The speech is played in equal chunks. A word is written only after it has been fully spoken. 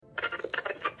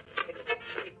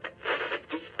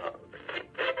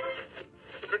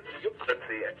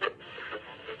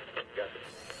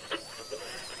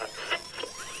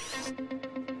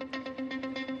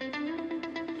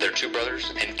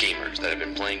storytellers, and gamers that have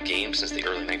been playing games since the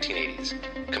early 1980s.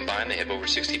 Combined, they have over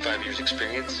 65 years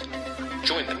experience.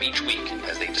 Join them each week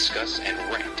as they discuss and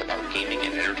rant about gaming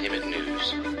and entertainment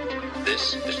news.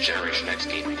 This is Generation X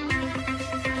Gaming.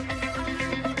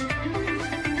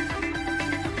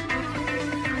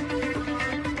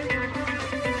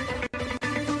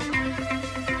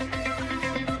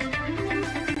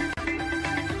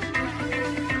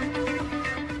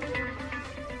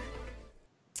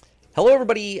 Hello,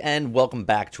 everybody, and welcome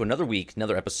back to another week,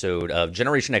 another episode of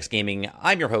Generation X Gaming.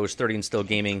 I'm your host, 30 and Still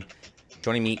Gaming.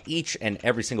 Joining me each and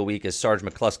every single week is Sarge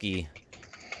McCluskey.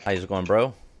 How's it going,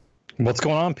 bro? What's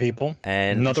going on, people?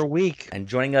 And another week. And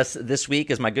joining us this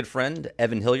week is my good friend,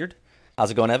 Evan Hilliard.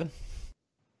 How's it going, Evan?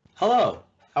 Hello.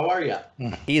 How are you?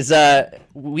 He's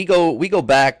we go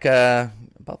back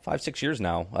about 5-6 years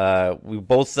now. We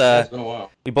both It's been a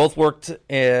while. we both worked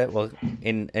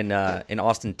in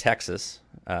Austin, Texas.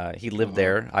 He lived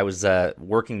there. I was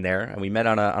working there, and we met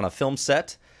on a film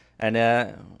set, and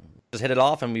just hit it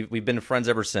off, and we've been friends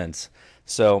ever since.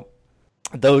 So,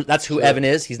 that's who Evan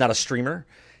is. He's not a streamer.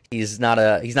 He's not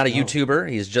a YouTuber.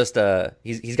 He's just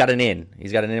he's got an in.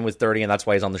 He's got an in with 30, and that's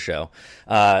why he's on the show.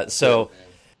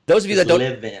 Those of you that don't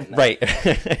right,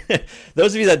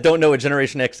 those of you that don't know what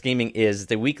Generation X Gaming is,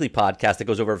 it's a weekly podcast that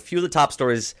goes over a few of the top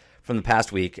stories from the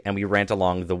past week, and we rant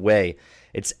along the way.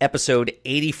 It's episode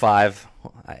 85.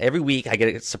 Every week I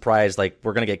get surprised, like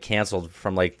we're gonna get canceled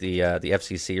from like the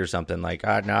FCC or something. Like,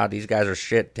 no, these guys are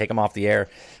shit. Take them off the air.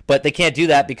 But they can't do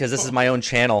that because this is my own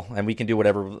channel, and we can do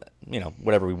whatever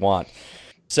we want.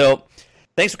 So,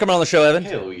 thanks for coming on the show, Evan.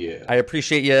 Hell yeah! I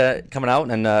appreciate you coming out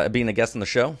and being a guest on the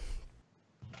show.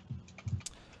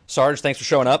 Sarge, thanks for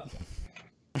showing up.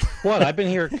 What? I've been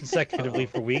here consecutively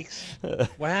for weeks.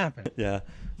 What happened? Yeah.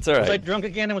 It's all right. Was I drunk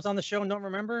again and was on the show and don't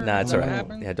remember? Nah, it's all right. What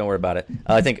happened? Yeah, don't worry about it.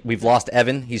 I think we've lost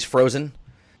Evan. He's frozen.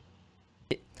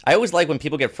 I always like when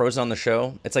people get frozen on the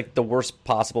show. It's like the worst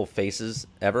possible faces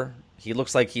ever. He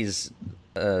looks like he's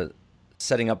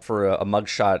setting up for a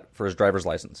mugshot for his driver's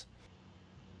license.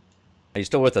 Are you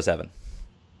still with us, Evan?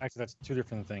 Actually, that's two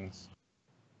different things.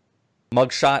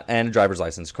 Mugshot and driver's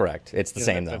license, correct. It's the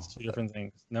same, though. That's two different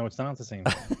things. No, it's not the same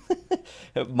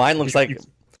thing. Mine looks like...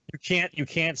 You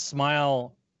can't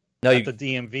smile... No, at the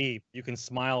DMV, you can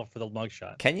smile for the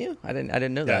mugshot. Can you? I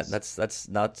didn't know that. That's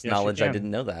not knowledge. I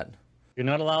didn't know that. You're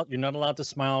not allowed to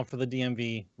smile for the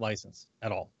DMV license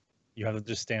at all. You have to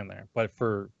just stand there. But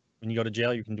for when you go to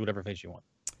jail, you can do whatever face you want.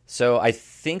 So I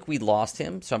think we lost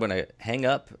him. So I'm going to hang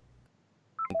up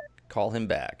and call him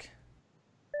back.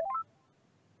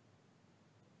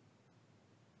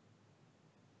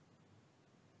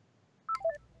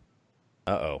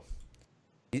 Uh-oh.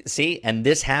 See, and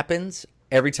this happens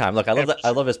every time. Look, I love that. I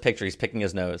love his picture. He's picking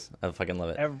his nose. I fucking love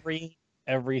it.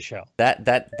 Every show.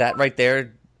 That right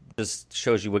there just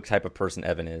shows you what type of person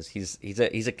Evan is. He's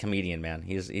a comedian, man.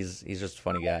 He's just a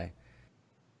funny guy.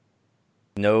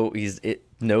 No,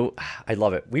 I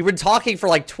love it. We were talking for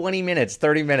like 20 minutes,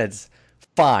 30 minutes.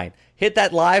 Fine. Hit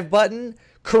that live button.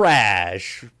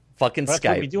 Crash. Fucking That's Skype.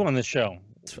 what we do on this show.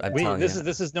 This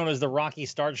This is known as the Rocky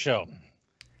Start Show.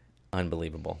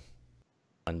 Unbelievable.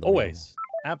 Always.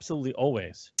 Absolutely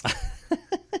always. I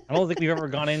don't think we've ever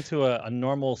gone into a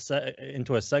normal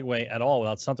into a segue at all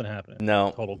without something happening.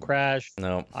 No. Total crash.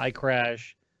 No. I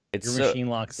crash. Your machine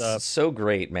locks up. So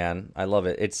great, man. I love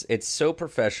it. It's so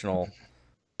professional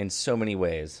in so many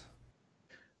ways.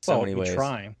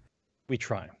 We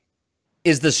try.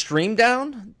 Is the stream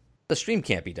down? The stream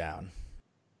can't be down.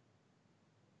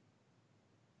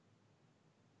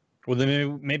 Well,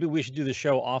 then maybe we should do the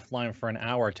show offline for an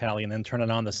hour, Tally, and then turn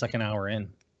it on the second hour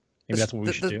in. Maybe that's what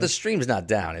we should do. The stream's not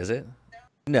down, is it?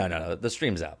 No. The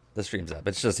stream's up.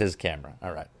 It's just his camera.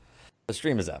 All right. The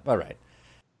stream is up. All right.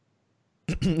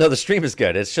 No, the stream is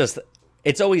good. It's just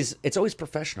it's always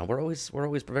professional. We're always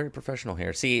very professional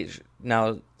here. See,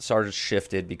 now Sarge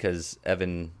shifted because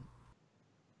Evan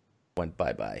went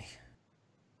bye-bye.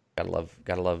 Gotta love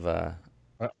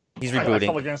he's rebooting. I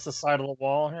fell against the side of the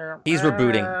wall here. He's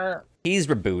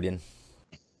rebooting.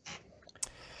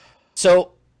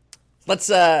 So let's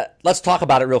talk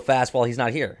about it real fast while he's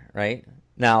not here. Right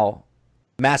now,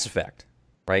 Mass Effect.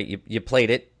 Right, you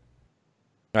played it.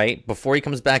 Right before he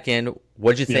comes back in,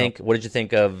 what'd you think? Yeah. What did you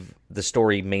think of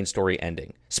the main story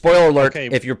ending? Spoiler alert: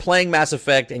 If you're playing Mass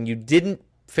Effect and you didn't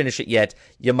finish it yet,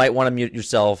 you might want to mute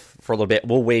yourself for a little bit.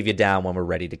 We'll wave you down when we're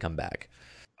ready to come back.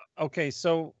 Okay,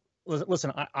 so.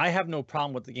 Listen, I have no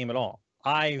problem with the game at all.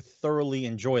 I thoroughly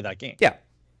enjoy that game. Yeah.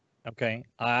 Okay.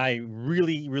 I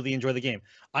really, really enjoy the game.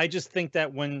 I just think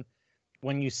that when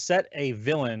you set a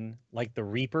villain like the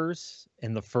Reapers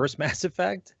in the first Mass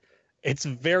Effect, it's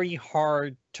very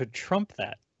hard to trump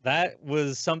that. That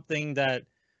was something that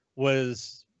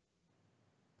was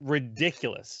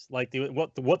ridiculous. Like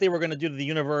what they were going to do to the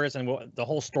universe and what the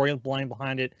whole storyline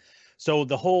behind it. So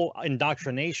the whole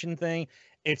indoctrination thing,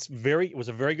 it was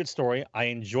a very good story. I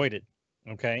enjoyed it.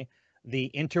 Okay. The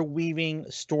interweaving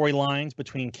storylines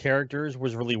between characters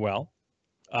was really well.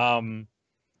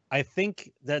 I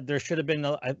think that there should have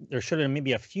been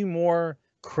maybe a few more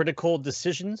critical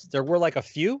decisions. There were like a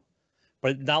few,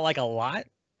 but not like a lot,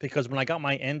 because when I got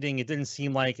my ending, it didn't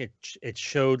seem like it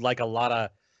showed like a lot of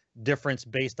difference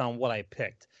based on what I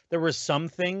picked. There were some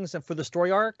things for the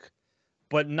story arc,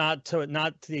 but not to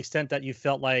the extent that you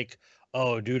felt like,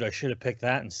 oh, dude, I should have picked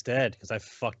that instead because I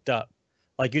fucked up.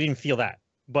 Like, you didn't feel that.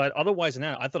 But otherwise than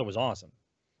that, I thought it was awesome.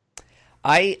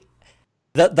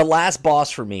 The last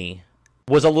boss for me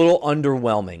was a little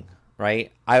underwhelming,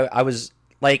 right? I was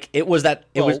like, it was the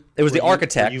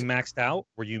architect. Were you maxed out?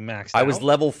 I was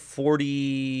level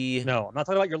 40. No, I'm not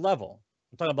talking about your level.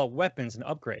 I'm talking about weapons and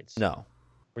upgrades. No.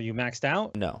 Were you maxed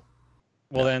out? No.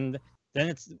 Well, no. Then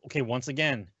it's okay. Once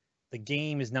again, the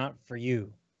game is not for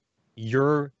you.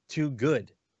 You're too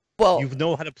good. Well, you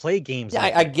know how to play games.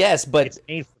 Yeah, I guess, but it's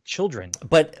made for children.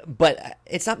 But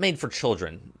it's not made for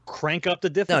children. Crank up the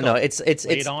difficulty. No, it's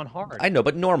on hard. I know,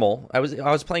 but normal. I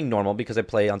was playing normal because I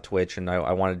play on Twitch and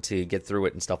I wanted to get through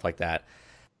it and stuff like that.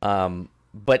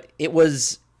 But it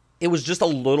was just a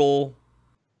little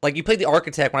like, you played the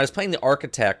architect. When I was playing the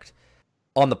architect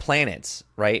on the planets,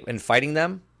 right, and fighting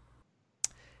them,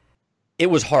 it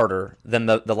was harder than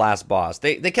the last boss.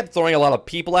 They kept throwing a lot of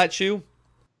people at you.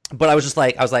 But I was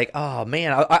like, oh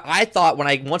man, I thought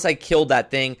once I killed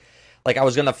that thing, like I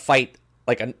was gonna fight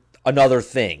like another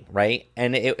thing, right?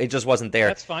 And it just wasn't there.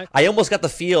 That's fine. I almost got the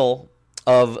feel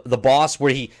of the boss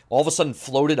where he all of a sudden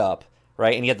floated up,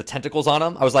 right? And he had the tentacles on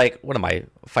him. I was like, what am I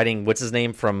fighting? What's his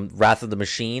name from Wrath of the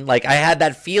Machine? Like, I had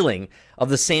that feeling of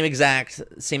the same exact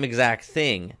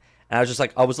thing, and I was just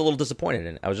like, I was a little disappointed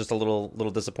in it. I was just a little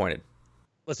disappointed.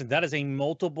 Listen, that is a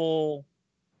multiple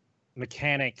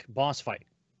mechanic boss fight.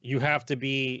 You have to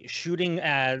be shooting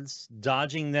ads,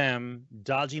 dodging them,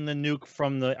 dodging the nuke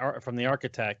from the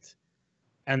architect,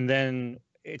 and then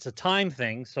it's a time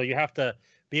thing. So you have to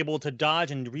be able to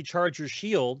dodge and recharge your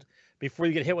shield before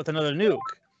you get hit with another nuke.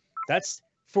 That's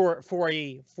for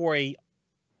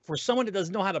someone that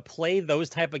doesn't know how to play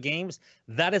those type of games.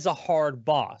 That is a hard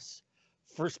boss.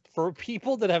 For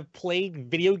people that have played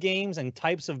video games and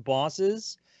types of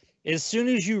bosses, as soon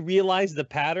as you realize the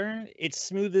pattern, it's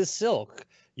smooth as silk.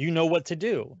 You know what to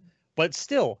do. But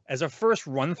still, as a first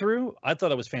run through, I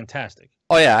thought it was fantastic.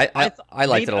 Oh yeah, I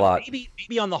liked it a lot.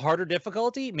 Maybe on the harder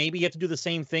difficulty, maybe you have to do the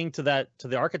same thing to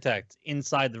the architect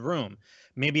inside the room.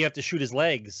 Maybe you have to shoot his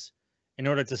legs in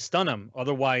order to stun him.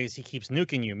 Otherwise, he keeps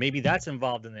nuking you. Maybe that's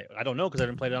involved in it. I don't know, because I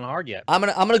didn't play it on hard yet. I'm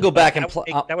gonna go back and play.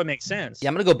 That would make sense. Yeah,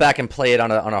 I'm gonna go back and play it on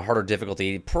a harder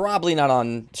difficulty. Probably not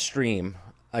on stream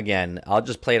again. I'll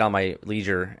just play it on my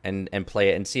leisure and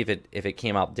play it and see if it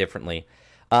came out differently.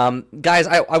 Guys,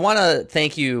 I want to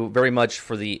thank you very much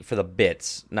for the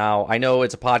bits. Now, I know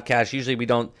it's a podcast. Usually we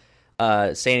don't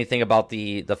say anything about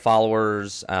the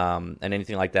followers and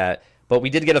anything like that, but we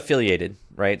did get affiliated,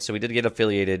 right? So we did get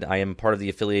affiliated. I am part of the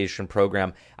affiliation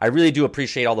program. I really do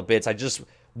appreciate all the bits. I just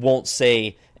won't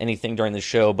say anything during the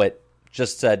show, but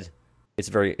just said it's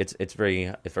very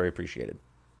appreciated.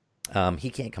 He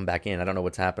can't come back in. I don't know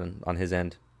what's happened on his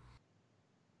end.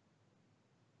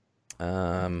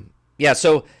 Yeah,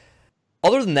 so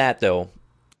other than that, though,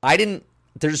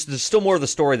 there's still more of the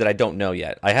story that I don't know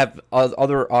yet. I have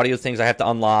other audio things I have to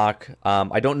unlock.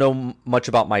 I don't know much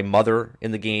about my mother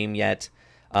in the game yet.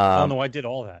 Oh, no, I did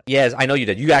all that. Yes, I know you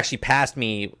did. You actually passed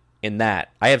me in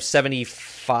that. I have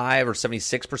 75 or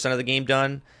 76% of the game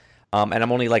done, and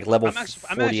I'm only like level 48.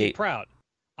 I'm actually proud.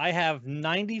 I have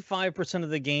 95% of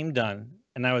the game done,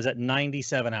 and I was at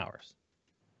 97 hours.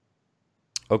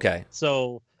 Okay.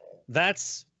 So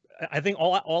that's... I think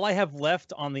all I have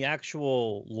left on the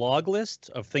actual log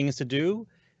list of things to do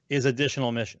is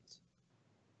additional missions.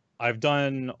 I've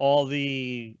done all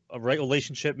the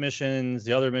relationship missions,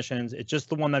 the other missions. It's just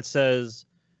the one that says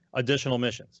additional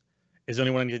missions is the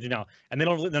only one I need to do now. And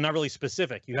they're not really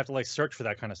specific. You have to like search for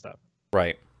that kind of stuff.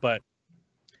 Right. But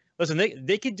listen,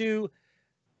 they could do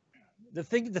the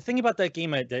thing about that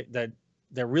game that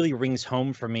really rings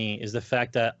home for me is the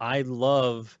fact that I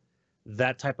love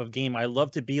that type of game. I love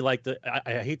to be like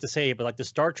I hate to say it, but like the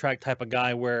Star Trek type of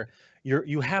guy where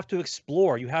you have to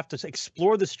explore. You have to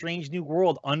explore the strange new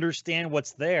world, understand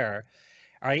what's there.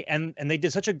 All right. And they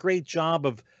did such a great job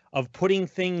of putting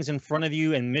things in front of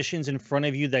you and missions in front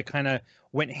of you that kind of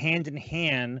went hand in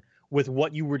hand with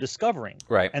what you were discovering.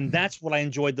 Right. And that's what I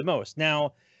enjoyed the most.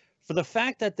 Now, for the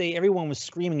fact that everyone was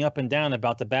screaming up and down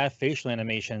about the bad facial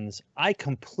animations, I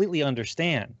completely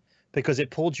understand because it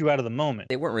pulled you out of the moment.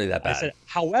 They weren't really that bad. I said,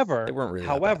 however, They weren't really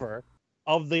that bad.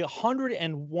 Of the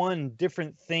 101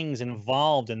 different things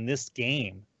involved in this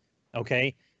game,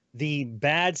 okay, the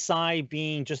bad side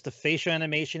being just the facial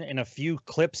animation and a few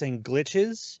clips and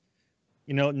glitches,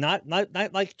 you know, not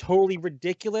like totally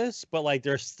ridiculous, but like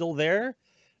they're still there,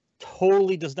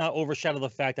 totally does not overshadow the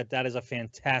fact that that is a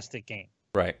fantastic game.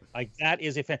 Right. Like that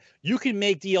is you can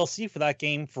make DLC for that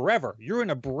game forever. You're in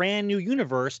a brand new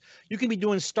universe. You can be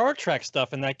doing Star Trek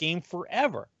stuff in that game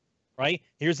forever, right?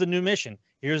 Here's the new mission.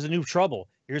 Here's the new trouble.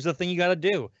 Here's the thing you got to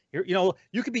do. Here, you know,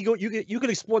 you could you could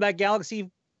explore that galaxy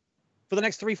for the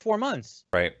next 3-4 months,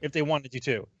 right? If they wanted you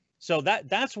to. So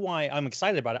that's why I'm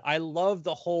excited about it. I love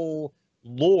the whole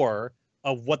lore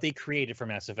of what they created for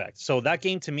Mass Effect. So that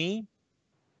game to me,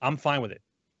 I'm fine with it.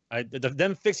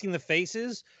 Them fixing the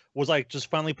faces was like just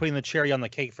finally putting the cherry on the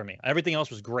cake for me. Everything else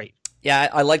was great. Yeah,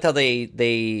 I liked how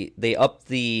they upped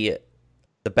the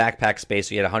backpack space.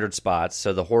 So you had 100 spots.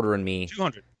 So the Hoarder and me.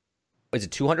 200. Is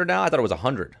it 200 now? I thought it was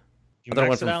 100. You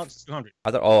maxed it out. It's 200.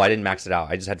 I thought. Oh, I didn't max it out.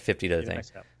 I just had 50 to the thing. Max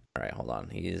it out. All right, hold on.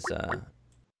 He's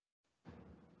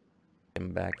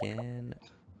him back in.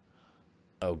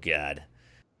 Oh God.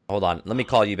 Hold on. Let me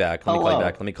call you back. Let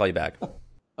me call you back.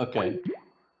 Okay.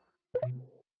 The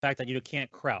fact that you can't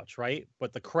crouch, right?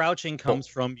 But the crouching comes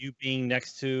from you being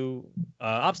next to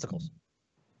obstacles.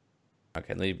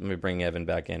 Okay, let me bring Evan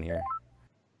back in here.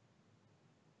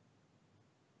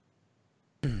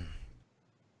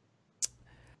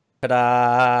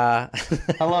 Ta-da!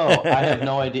 Hello. I have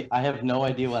no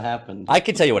idea what happened. I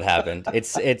can tell you what happened.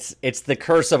 It's the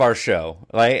curse of our show,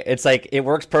 right? It's like it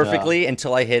works perfectly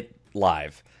until I hit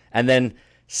live, and then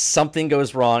something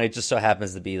goes wrong. It just so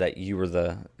happens to be that you were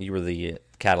the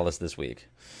catalyst this week.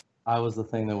 I was the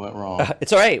thing that went wrong.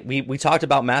 It's all right. We talked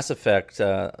about Mass Effect,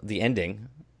 the ending,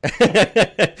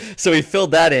 so we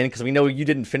filled that in because we know you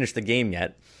didn't finish the game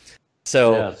yet.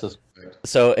 So yeah, that's correct.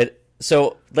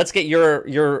 So let's get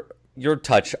your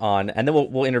touch on, and then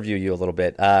we'll interview you a little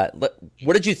bit.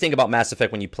 What did you think about Mass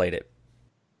Effect when you played it?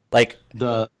 Like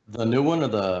the new one or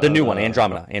the new one,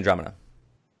 Andromeda.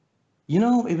 You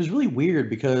know, it was really weird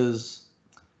because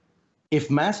if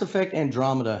Mass Effect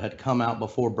Andromeda had come out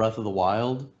before Breath of the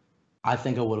Wild, I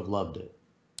think I would have loved it.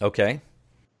 Okay.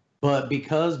 But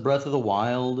because Breath of the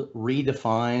Wild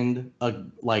redefined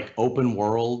open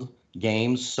world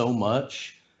games so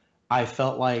much, I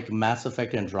felt like Mass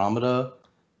Effect Andromeda,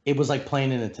 it was like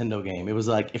playing a Nintendo game. It was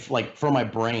like for my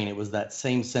brain, it was that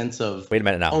same sense of wait a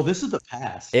minute now. Oh, this is the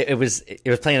past. It was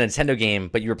playing a Nintendo game,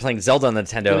 but you were playing Zelda on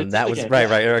Nintendo, and that was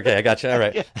right. Okay, I got you. All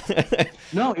right.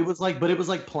 No, it was like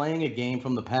playing a game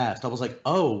from the past. I was like,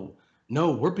 oh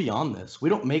no, we're beyond this. We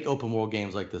don't make open world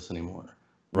games like this anymore.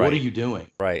 Right. What are you doing?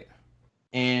 Right.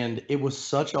 And it was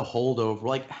such a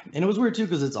holdover. And it was weird too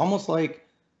because it's almost like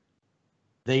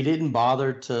they didn't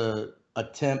bother to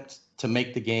attempt to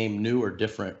make the game new or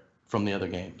different from the other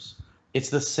games. It's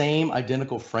the same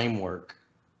identical framework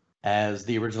as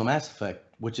the original Mass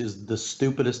Effect, which is the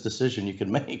stupidest decision you could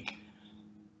make.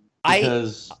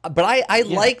 Because, I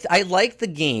liked the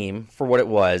game for what it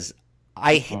was.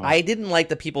 I didn't like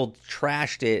that people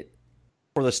trashed it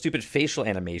for the stupid facial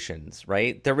animations,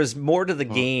 right? There was more to the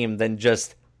game than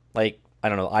just like, I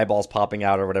don't know, eyeballs popping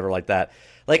out or whatever like that.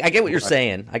 Like, I get what you're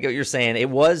saying. It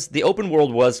was, the open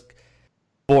world was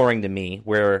boring to me,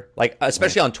 where, like,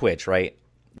 especially on Twitch, right?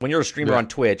 When you're a streamer on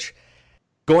Twitch,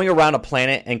 going around a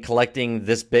planet and collecting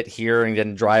this bit here and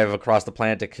then drive across the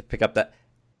planet to pick up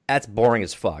that's boring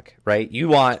as fuck, right? You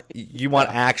want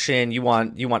action, you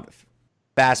want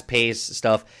fast-paced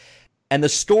stuff. And the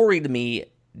story to me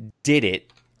did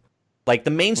it. Like,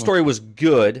 the main story was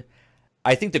good.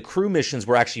 I think the crew missions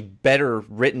were actually better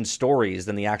written stories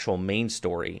than the actual main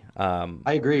story. I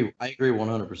agree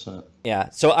 100%. Yeah.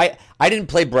 So I didn't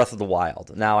play Breath of the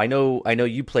Wild. Now I know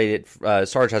you played it.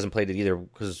 Sarge hasn't played it either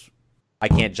because I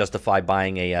can't justify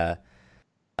buying a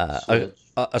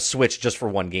Switch just for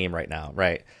one game right now.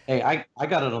 Right. Hey, I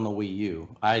got it on the Wii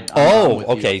U.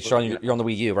 Okay. So you're on the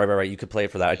Wii U. Right. You could play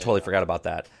it for that. I totally forgot about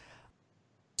that.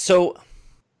 So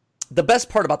the best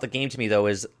part about the game to me though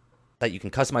is that you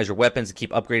can customize your weapons and keep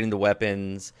upgrading the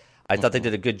weapons. I thought they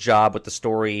did a good job with the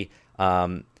story.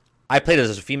 I played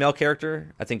as a female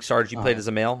character. I think, Sarge, you played as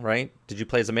a male, right? Did you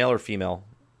play as a male or female,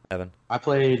 Evan? I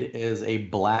played as a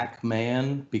black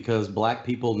man because black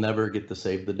people never get to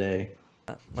save the day.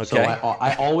 Okay. So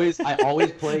I always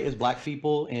play as black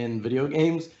people in video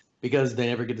games because they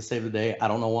never get to save the day. I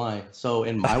don't know why. So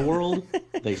in my world,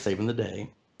 they saving the day.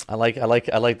 I like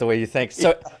the way you think.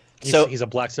 So He's a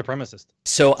black supremacist.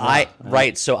 So I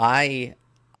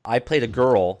played a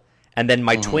girl, and then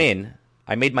my twin.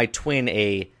 I made my twin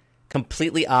a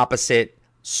completely opposite,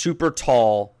 super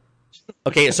tall.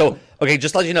 Okay, just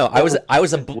to let you know, I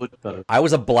was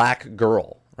a black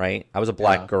girl, right? I was a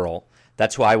black girl.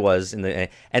 That's who I was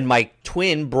and my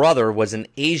twin brother was an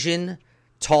Asian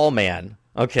tall man.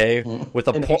 Okay, with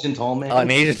an Asian tall man.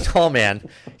 An Asian tall man.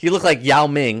 He looked like Yao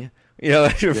Ming,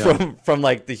 from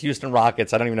like the Houston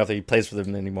Rockets. I don't even know if he plays for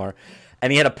them anymore.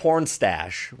 And he had a porn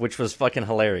stash, which was fucking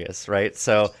hilarious, right?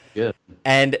 So, good.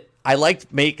 And I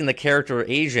liked making the character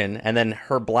Asian and then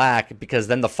her black because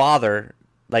then the father,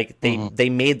 like they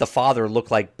made the father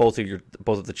look like both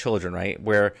of the children, right?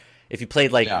 Where if you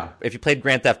played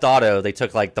Grand Theft Auto, they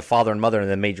took like the father and mother and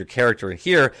then made your character. And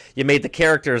here you made the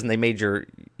characters and they made your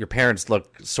parents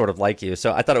look sort of like you.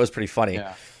 So I thought it was pretty funny.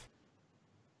 Yeah.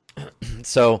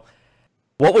 So,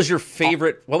 what was your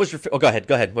favorite? Oh, go ahead.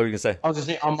 What were you gonna say? I was gonna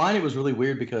say on mine it was really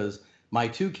weird because my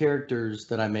two characters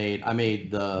that I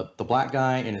made the black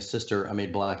guy and his sister. I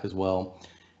made black as well,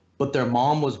 but their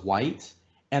mom was white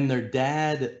and their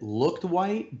dad looked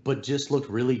white but just looked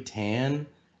really tan.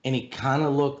 And he kind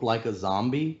of looked like a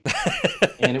zombie,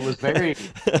 and it was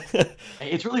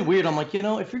it's really weird. I'm like, if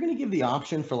you're going to give the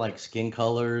option for like skin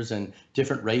colors and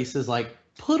different races, like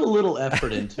put a little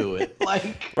effort into it.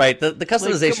 Like, right. The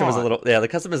customization was the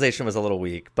customization was a little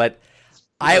weak, but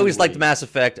I always liked Mass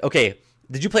Effect. Okay.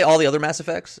 Did you play all the other Mass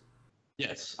Effects?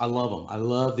 Yes. I love them. I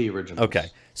love the originals. Okay.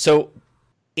 So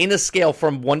in a scale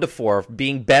from 1 to 4,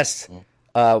 being best,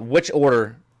 which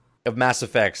order of Mass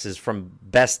Effects is from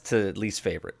best to least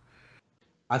favorite?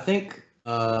 I think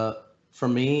for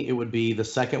me it would be the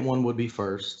second one would be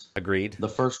first. Agreed. The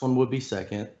first one would be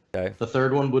second. Okay. The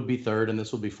third one would be third, and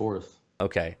this would be fourth.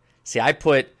 Okay. See, I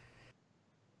put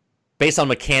based on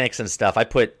mechanics and stuff. I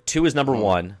put 2 as number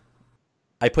 1.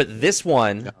 I put this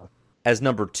one as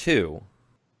number 2.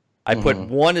 I put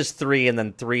 1 as 3, and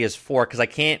then 3 as 4 because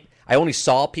I only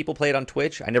saw people play it on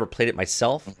Twitch. I never played it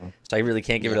myself, so I really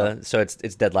can't give it a. So it's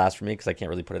dead last for me because I can't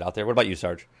really put it out there. What about you,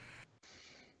 Sarge?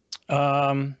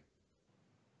 I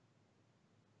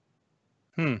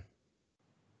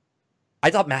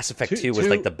thought Mass Effect 2 was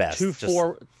like the best. 2,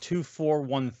 4, 2, 4,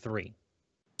 1, 3.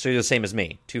 So you're the same as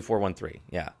me. 2, 4, 1, 3.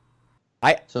 Yeah.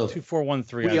 2, 4, 1,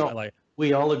 3. I like.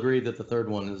 We all agree that the third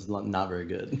one is not very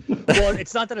good. Well,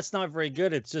 it's not that it's not very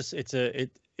good. It's just it's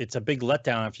a big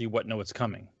letdown after you know what's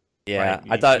coming. Yeah, right?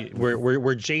 I thought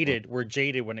we're jaded. We're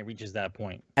jaded when it reaches that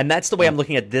point. And that's the way I'm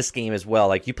looking at this game as well.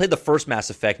 Like you played the first Mass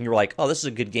Effect and you were like, "Oh, this is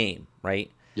a good game," right?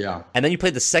 Yeah. And then you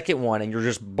played the second one and you're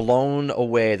just blown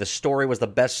away. The story was the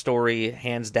best story,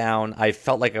 hands down. I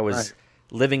felt like I was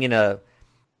living in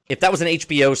if that was an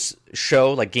HBO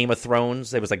show like Game of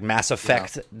Thrones, it was like Mass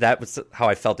Effect. Yeah. That was how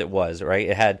I felt it was, right?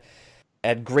 It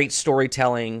had great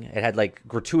storytelling. It had like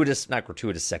not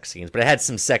gratuitous sex scenes, but it had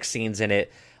some sex scenes in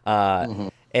it.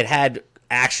 It had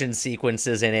action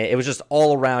sequences in it. It was just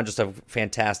all around just a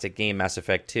fantastic game, Mass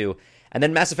Effect 2. And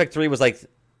then Mass Effect 3 was like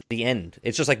the end.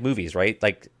 It's just like movies, right?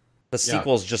 Like the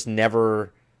sequels just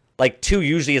never, like 2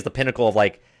 usually is the pinnacle of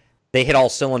like they hit all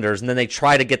cylinders and then they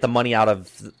try to get the money out of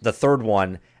the third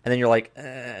one and then you're like,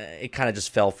 it kind of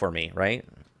just fell for me, right?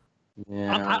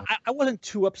 Yeah. I wasn't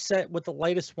too upset with the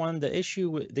latest one. The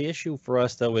issue for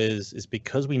us though is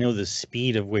because we know the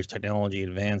speed of which technology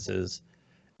advances,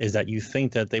 is that you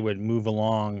think that they would move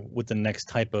along with the next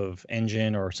type of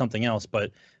engine or something else,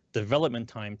 but development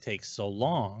time takes so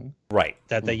long, right?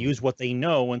 That they use what they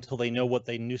know until they know what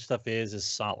the new stuff is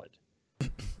solid,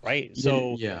 right?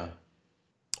 So yeah.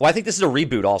 Well, I think this is a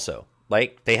reboot also.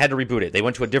 Like they had to reboot it. They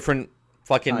went to a different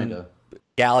fucking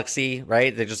galaxy,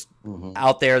 right? They just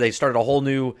out there. They started a whole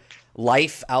new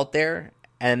life out there,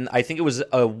 and I think it was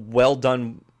a well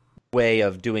done way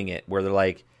of doing it, where they're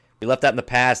like, we left that in the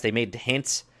past. They made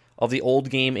hints of the old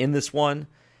game in this one.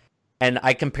 And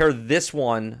I compare this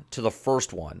one to the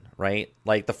first one, right?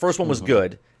 Like the first one was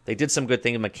good. They did some good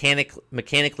things.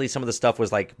 Mechanically, some of the stuff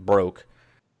was like broke.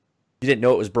 You didn't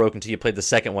know it was broke until you played the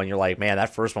second one. You're like, man,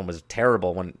 that first one was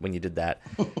terrible when you did that.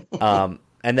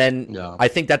 And then I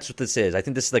think that's what this is. I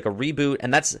think this is like a reboot.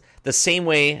 And that's the same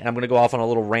way, and I'm going to go off on a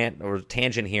little rant or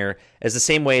tangent here, is the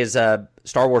same way as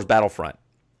Star Wars Battlefront,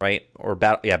 right? Or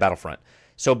Battlefront.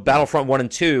 So Battlefront 1 and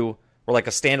 2 were like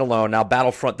a standalone. Now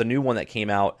Battlefront, the new one that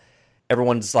came out,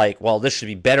 everyone's like, well, this should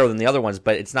be better than the other ones,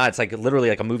 but it's not. It's like literally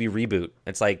like a movie reboot.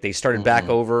 It's like they started back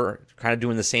over, kind of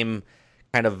doing the same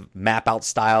kind of map out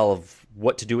style of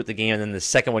what to do with the game, and then the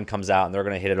second one comes out and they're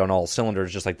going to hit it on all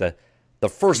cylinders, just like the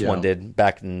first one did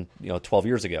back in 12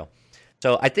 years ago.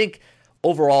 So I think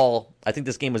overall, I think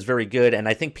this game was very good, and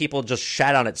I think people just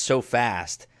shat on it so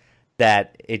fast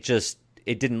that it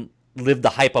didn't live the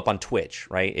hype up on Twitch,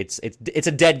 right? It's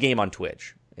a dead game on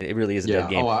Twitch. It really is a dead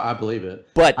game. Oh, I believe it.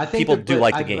 But I think people do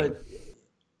like the game.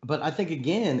 But I think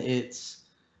again,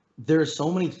 there's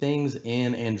so many things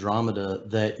in Andromeda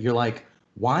that you're like,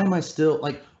 why am I still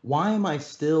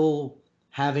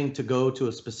having to go to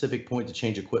a specific point to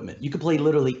change equipment? You could play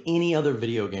literally any other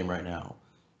video game right now,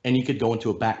 and you could go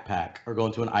into a backpack or go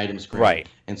into an item screen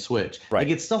and switch. Right. Like,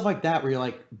 it's stuff like that where you're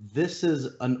like, this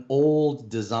is an old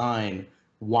design.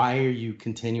 Why are you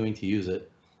continuing to use it?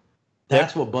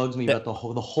 That's what bugs me about the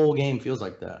whole game feels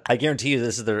like that. I guarantee you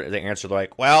this is the answer. They're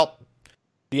like, well,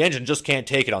 the engine just can't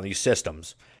take it on these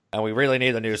systems, and we really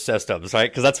need the new systems,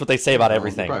 right? Because that's what they say about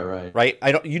everything, right?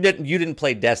 You didn't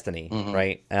play Destiny,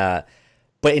 right?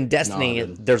 But in Destiny,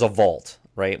 there's a vault,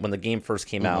 right? When the game first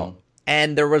came out,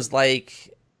 and there was like,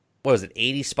 what was it,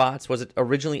 80 spots? Was it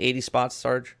originally 80 spots,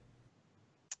 Sarge?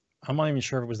 I'm not even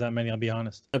sure if it was that many. I'll be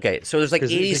honest. Okay, so there's like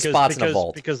 80 spots in a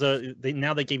vault because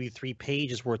now they gave you 3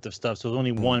 pages worth of stuff, so it was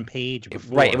only 1 page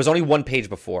before. Right, it was only 1 page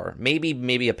before,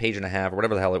 maybe a page and a half or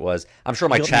whatever the hell it was. I'm sure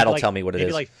my chat will tell me what it is.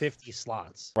 Maybe like 50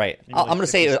 slots. Right, I'm gonna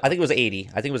say I think it was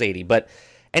 80. But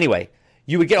anyway,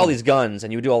 you would get all these guns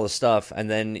and you would do all this stuff,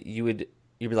 and then you'd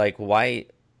be like, why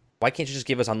can't you just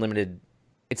give us unlimited?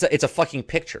 It's a fucking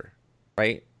picture,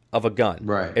 right, of a gun.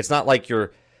 Right. It's not like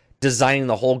you're designing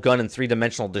the whole gun in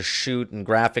 3-dimensional to shoot and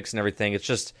graphics and everything. It's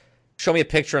just show me a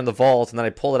picture in the vault and then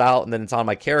I pull it out and then it's on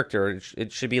my character.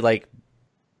 It should be like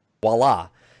voila.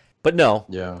 But no,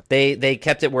 they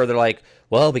kept it where they're like,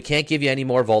 well, we can't give you any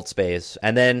more vault space.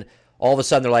 And then all of a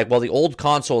sudden they're like, well, the old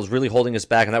console is really holding us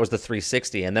back, and that was the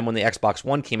 360. And then when the Xbox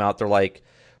One came out, they're like,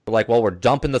 well, we're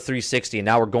dumping the 360 and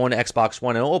now we're going to Xbox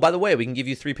One, and oh, by the way, we can give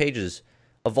you 3 pages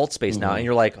of vault space now. And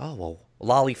you're like, oh, well,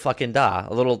 lolly fucking da,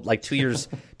 a little like 2 years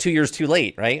too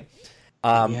late, right?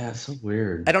 Yeah, so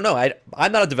weird. I don't know.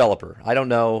 I'm not a developer. I don't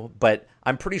know, but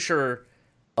I'm pretty sure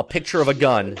a picture of a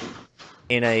gun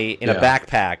in a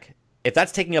backpack, if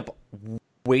that's taking up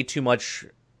way too much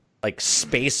like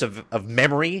space of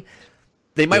memory,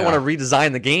 they might want to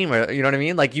redesign the game. Or, you know what I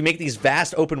mean? Like, you make these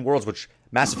vast open worlds, which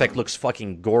Mass Effect looks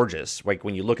fucking gorgeous. Like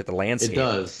when you look at the landscape, it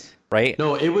does. Right?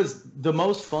 No, it was the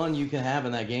most fun you can have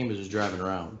in that game is just driving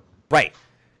around. Right.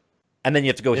 And then you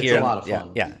have to go here. It's a lot of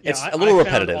fun. Yeah. It's a little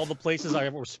repetitive. I found all the places I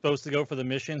was supposed to go for the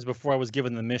missions before I was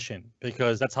given the mission,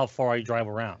 because that's how far I drive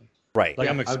around. Right. Like,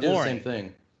 I'm exploring. I did the same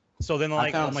thing. So then,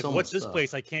 like, I'm like, so what's this stuff.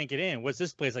 place I can't get in? What's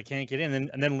this place I can't get in?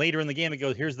 And then later in the game, it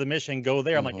goes, here's the mission, go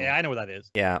there. I'm like, yeah, I know where that is.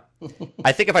 Yeah.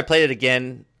 I think if I played it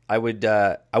again, I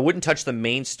wouldn't touch the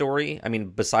main story. I mean,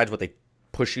 besides what they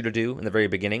push you to do in the very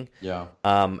beginning. Yeah.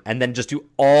 And then just do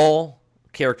all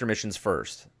character missions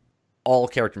first. All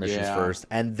character missions first,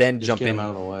 and then just jump get in, him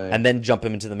out of the way. and then jump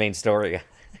him into the main story.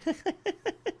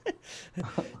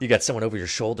 You got someone over your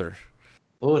shoulder.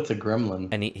 Oh, it's a gremlin.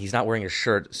 And he's not wearing a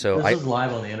shirt, so This is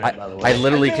live on the internet, by the way. I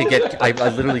literally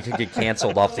could get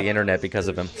canceled off the internet because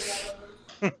of him.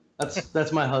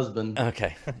 That's my husband.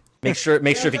 Okay. Make sure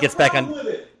if he gets back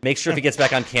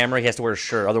on camera, he has to wear a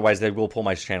shirt. Otherwise, they will pull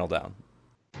my channel down.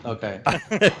 Okay.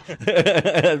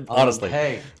 Honestly.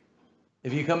 Hey,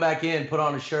 if you come back in, put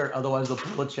on a shirt. Otherwise, they'll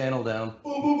pull the channel down.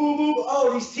 Boom, boom, boom, boom.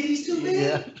 Oh, these titties too big?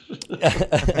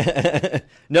 Yeah.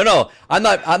 No, I'm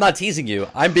not teasing you.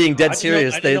 I'm being dead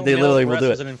serious. They literally will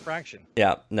do it. An infraction.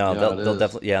 Yeah, no, Yeah, they'll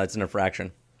definitely. Yeah, it's an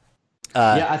infraction.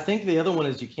 Yeah, I think the other one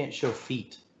is you can't show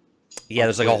feet. Yeah,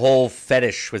 there's like a whole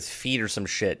fetish with feet or some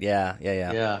shit. Yeah.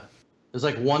 Yeah. There's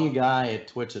like one guy at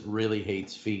Twitch that really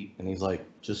hates feet, and he's like,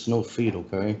 just no feet,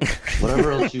 okay?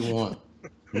 Whatever else you want.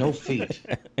 No feet.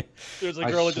 There's a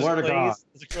I girl swear to God.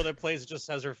 There's a girl that plays, just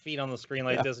has her feet on the screen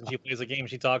like this, and she plays a game.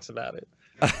 She talks about it.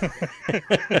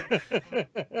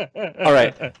 All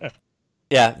right.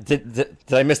 Yeah. Did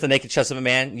I miss the naked chest of a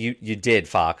man? You did,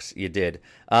 Fox. You did.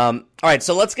 All right.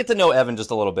 So let's get to know Evan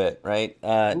just a little bit, right?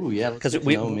 Ooh, yeah. Let's get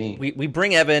to know me. We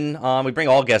bring Evan on. We bring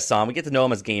all guests on. We get to know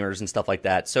them as gamers and stuff like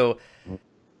that. So,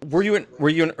 were you an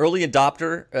early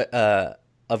adopter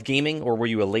of gaming, or were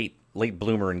you a late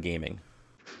bloomer in gaming?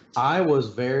 I was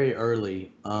very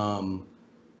early. The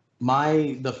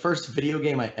first video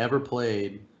game I ever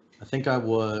played, I think I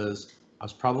was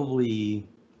probably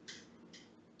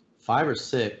 5 or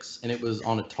 6, and it was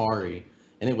on Atari,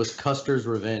 and it was Custer's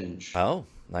Revenge. Oh,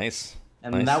 nice.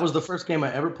 And that was the first game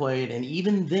I ever played, and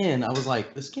even then I was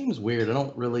like, this game's weird. I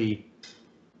don't really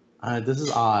this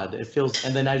is odd. It feels,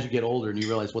 and then as you get older and you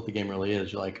realize what the game really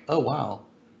is, you're like, oh wow,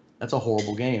 that's a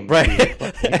horrible game. Right.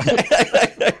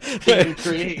 You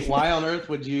create. Why on earth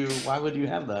would you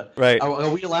have that? Right. Are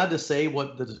we allowed to say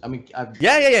what the? I mean,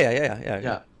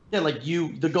 Yeah. Yeah, like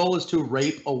the goal is to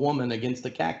rape a woman against a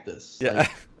cactus. Yeah.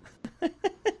 Like,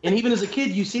 and even as a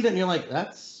kid, you see that and you're like,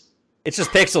 that's. It's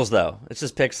just pixels, though. It's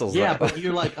just pixels. Yeah, though. but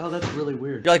you're like, oh, that's really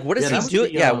weird. You're like, what is that he was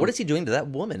doing? the, Yeah, what is he doing to that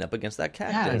woman up against that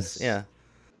cactus? Yes. Yeah.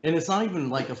 And it's not even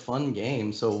like a fun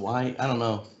game, so why? I don't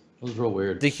know. It was real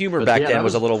weird. The humor But back yeah, then that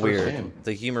was a the little first weird. game.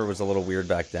 The humor was a little weird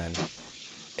back then.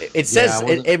 It says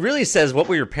Yeah, it really says, what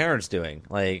were your parents doing?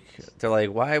 Like, they're like,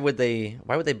 why would they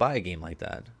buy a game like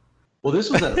that? Well,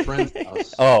 this was at a friend's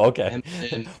house. Oh, okay.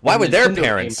 And Why would their Nintendo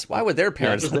parents? came Why out. would their Yeah,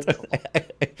 parents? 'cause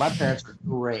my parents are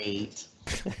great.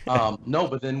 No,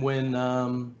 but then when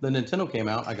the Nintendo came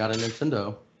out, I got a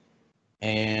Nintendo,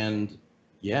 and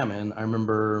yeah, man, I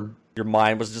remember. Your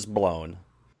mind was just blown.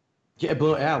 Yeah,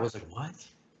 I was like, what?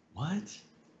 What?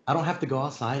 I don't have to go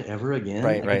outside ever again.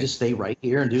 Right, I right. can just stay right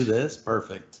here and do this.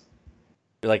 Perfect.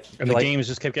 And the games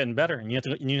just kept getting better, and you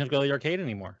didn't have to go to the arcade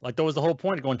anymore. Like that was the whole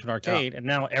point of going to an arcade, and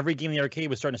now every game in the arcade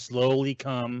was starting to slowly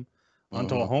come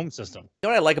onto a home system. You know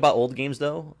what I like about old games,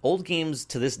 though? Old games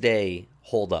to this day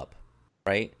hold up,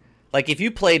 right? Like if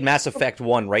you played Mass Effect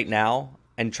 1 right now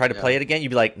and try to play it again, you'd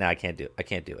be like, nah, I can't do it.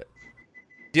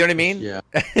 Do you know what I mean? Yeah.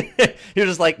 You're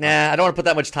just like, nah, I don't want to put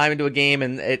that much time into a game,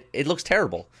 and it looks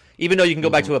terrible. Even though you can go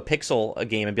back to a pixel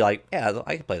game and be like, yeah,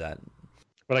 I can play that.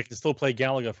 But I can still play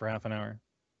Galaga for half an hour.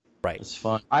 Right. It's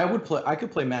fun. I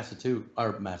could play Mass Effect 2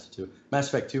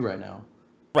 right now.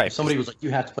 Right. If somebody was like,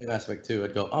 you have to play Mass Effect 2,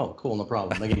 I'd go, oh, cool, no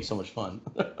problem. That game's so much fun.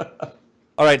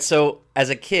 All right, so as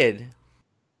a kid,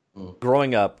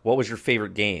 growing up, what was your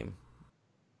favorite game?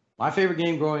 My favorite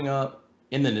game growing up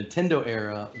in the Nintendo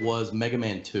era was Mega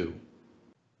Man 2.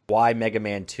 Why Mega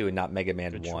Man 2 and not Mega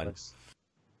Man Good 1? choice.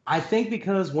 I think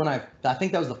because I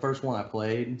think that was the first one I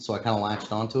played, so I kind of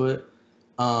latched onto it.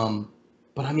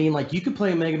 But I mean, like, you could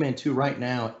play Mega Man 2 right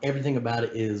now. Everything about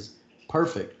it is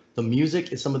perfect. The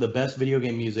music is some of the best video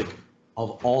game music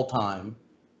of all time.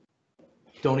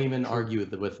 Don't even argue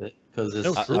with it because it's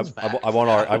fact. I won't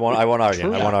argue.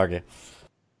 True. I won't argue.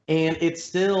 And it's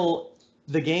still,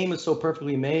 the game is so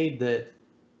perfectly made that,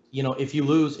 you know, if you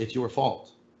lose, it's your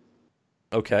fault.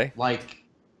 Okay. Like,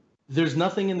 there's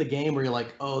nothing in the game where you're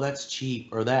like, oh, that's cheap,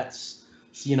 or that's,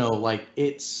 you know, like,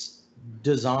 it's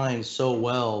designed so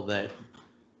well that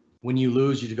when you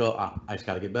lose, you just go, I just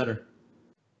got to get better.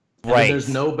 And Right. there's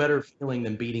no better feeling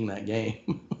than beating that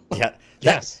game. Yeah.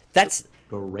 Yes. That's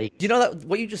Great. you know that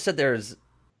what you just said there is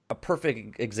a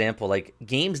perfect example. Like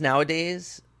games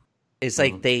nowadays, it's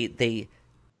like they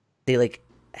like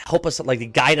help us, like they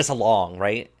guide us along,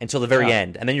 right, until the very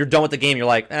end, and then you're done with the game. You're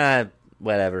like,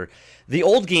 whatever. The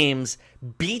old games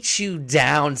beat you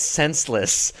down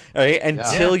senseless, right,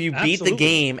 until you beat the absolutely.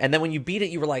 game, and then when you beat it,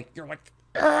 you're like,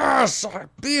 yes, I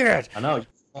beat it. I know.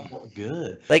 Oh,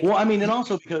 good. Like- Well, I mean, and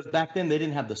also because back then they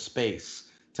didn't have the space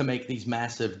to make these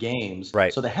massive games.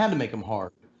 Right. So they had to make them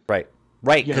hard,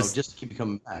 Right, you know, 'cause- just to keep you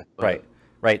coming back. But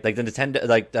right, like the Nintendo,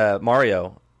 like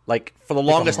Mario, like for the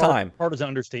longest Hard- time. Hard is an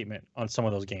understatement on some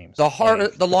of those games. The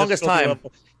longest difficulty time.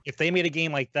 level- If they made a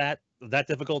game like that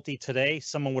difficulty today,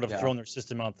 someone would have Yeah. thrown their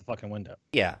system out the fucking window.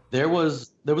 Yeah. There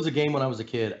was a game when I was a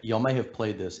kid. Y'all may have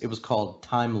played this. It was called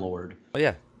Time Lord. Oh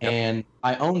yeah. Yep. And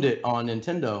I owned it on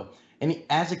Nintendo. And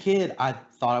as a kid, I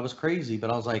thought I was crazy,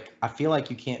 but I was like, I feel like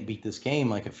you can't beat this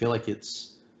game. Like, I feel like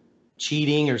it's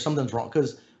cheating or something's wrong.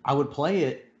 Because I would play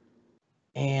it,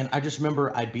 and I just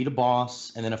remember I'd beat a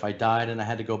boss, and then if I died and I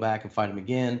had to go back and fight him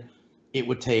again, it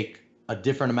would take a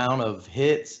different amount of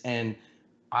hits. And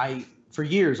for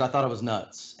years, I thought I was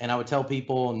nuts. And I would tell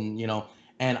people, and, you know,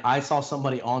 and I saw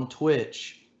somebody on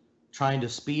Twitch trying to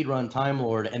speed run Time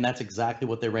Lord, and that's exactly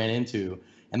what they ran into.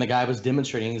 And the guy was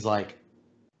demonstrating, he's like,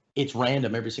 it's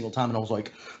random every single time. And I was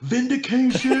like,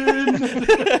 vindication.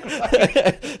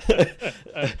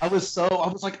 I was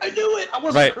like, I knew it. I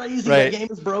wasn't Right, crazy. right. That game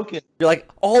is broken. You're like,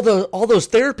 all those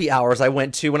therapy hours I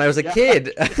went to when I was a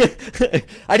kid.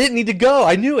 I didn't need to go.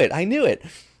 I knew it.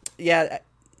 Yeah,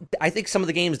 I think some of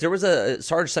the games, there was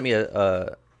Sarge sent me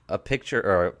a picture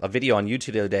or a video on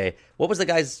YouTube the other day. What was the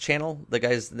guy's channel? The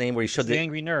guy's name where he showed The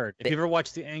Angry Nerd. If you ever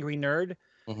watched The Angry Nerd,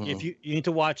 Mhm. if you need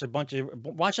to watch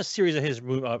a series of his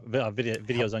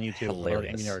videos on YouTube.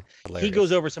 Hilarious. Angry Nerd. Hilarious. He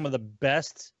goes over some of the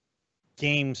best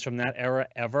games from that era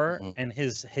ever, Mhm. and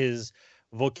his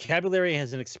vocabulary,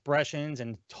 his expressions,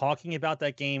 and talking about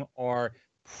that game are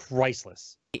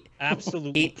priceless.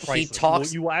 Absolutely he priceless.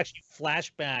 talks- You will actually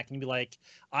flash back and be like,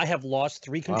 I have lost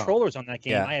 3 Wow. controllers on that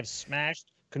game. Yeah. I have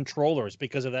smashed controllers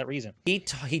because of that reason. He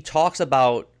talks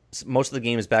about most of the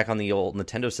games back on the old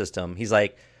Nintendo system. He's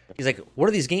like, what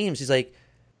are these games? He's like,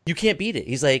 you can't beat it.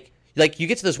 He's like you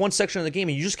get to this one section of the game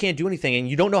and you just can't do anything and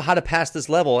you don't know how to pass this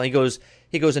level. And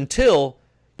he goes until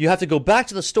you have to go back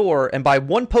to the store and buy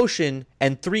 1 potion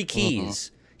and 3 keys.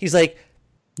 He's like,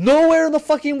 nowhere in the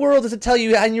fucking world does it tell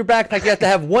you in your backpack you have to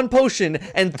have 1 potion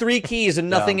and 3 keys and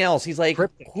nothing else. He's like,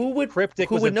 who would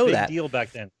know big that? deal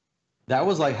back then. That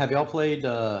was like, have y'all played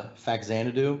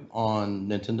Faxanadu on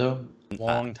Nintendo?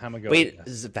 Long time ago. Wait, yes.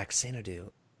 is it Vaxanadu?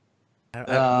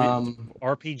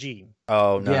 RPG.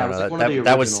 Oh no, Yeah, no, it was no. like one of the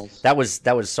that originals.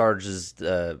 that was Sarge's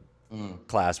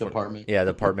class Department. Yeah,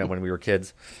 department when we were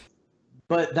kids.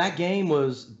 But that game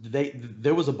was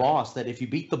there was a boss that if you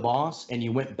beat the boss and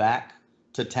you went back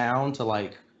to town to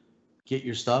like get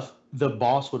your stuff, the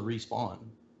boss would respawn.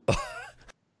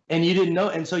 And you didn't know,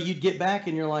 and so you'd get back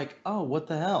and you're like, oh, what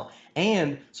the hell?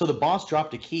 And so the boss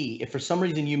dropped a key. If for some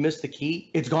reason you missed the key,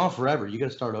 it's gone forever. You got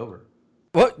to start over.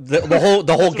 What the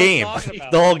whole game,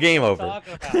 the whole game over.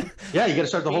 Yeah, you got to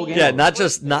start the whole game. Yeah, over. not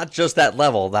just that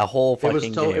level, that whole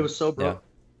fucking game. It was so broke. Yeah.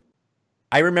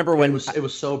 I remember when it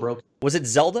was so broken. Was it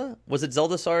Zelda? Was it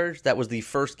Zelda, Sarge? That was the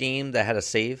first game that had a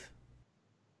save.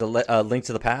 The Link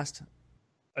to the Past.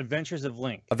 Adventures of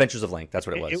Link. Adventures of Link. That's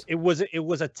what it was. It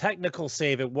was a technical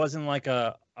save. It wasn't like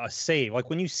a save. Like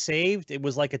when you saved, it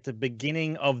was like at the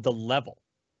beginning of the level.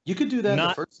 You could do that in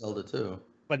the first Zelda too.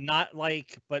 But not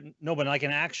like, but like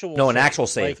an actual. No, an actual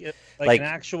save. Like an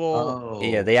actual. Oh.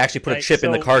 Yeah, they actually put a chip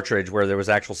in the cartridge where there was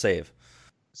actual save.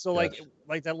 So like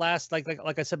that last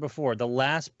like I said before, the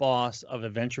last boss of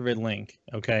Adventure of Link.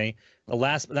 Okay,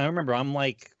 I remember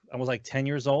I was like 10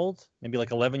 years old, maybe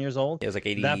like 11 years old. It was like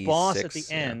 86. That boss at the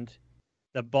end,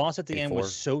 the boss at the 84. end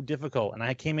was so difficult, and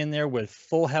I came in there with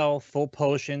full health, full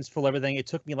potions, full everything. It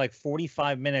took me like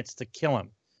 45 minutes to kill him,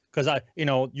 because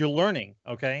you're learning,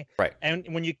 okay? Right. And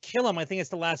when you kill him, I think it's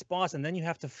the last boss, and then you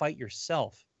have to fight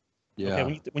yourself. Yeah.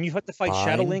 Okay. When you have to fight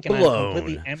Shadow Link, and I'm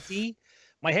completely empty,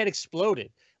 my head exploded.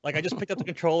 Like I just picked up the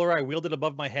controller, I wheeled it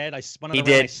above my head, I spun it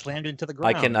around, I slammed it into the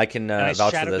ground. I can and I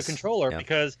vouch shattered for this. the controller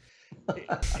because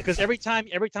every time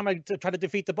I try to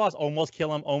defeat the boss, almost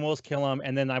kill him,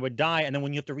 and then I would die. And then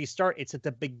when you have to restart, it's at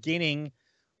the beginning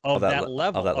of that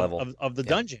level of the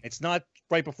dungeon. It's not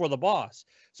right before the boss.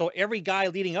 So every guy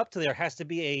leading up to there has to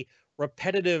be a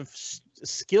repetitive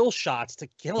skill shots to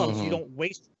kill him, so you don't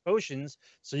waste potions,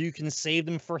 so you can save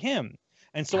them for him.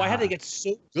 And so I had to get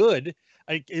so good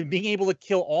at being able to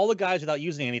kill all the guys without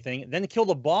using anything, then kill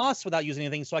the boss without using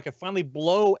anything, so I could finally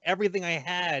blow everything I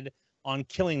had on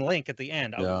killing Link at the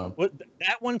end. Yeah.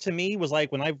 That one to me was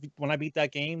like when I beat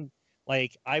that game,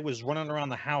 like I was running around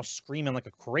the house screaming like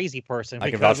a crazy person.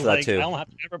 I can vouch for that too. I don't have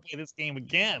to ever play this game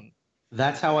again.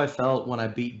 That's how I felt when I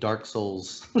beat Dark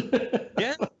Souls.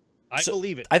 Yeah, I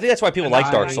believe it. I think that's why people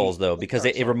like Dark Souls though, because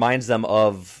it reminds them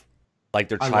of like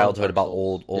their childhood about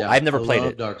old. Yeah, I've never played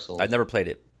it. Dark Souls. I've never played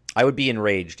it. I would be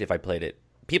enraged if I played it.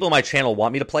 People on my channel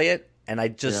want me to play it, and I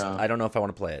don't know if I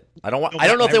want to play it. I don't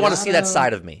know if they want to see that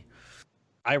side of me.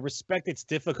 I respect its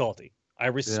difficulty. I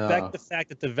respect the fact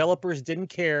that developers didn't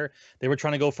care. They were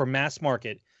trying to go for mass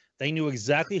market. They knew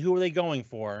exactly who were they going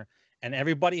for, and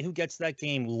everybody who gets that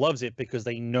game loves it because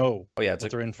they know what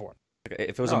they're in for.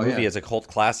 If it was a movie, it's a cult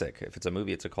classic. If it's a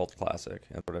movie, it's a cult classic.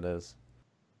 That's what it is.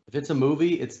 If it's a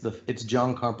movie, it's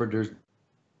John Carpenter's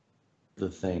The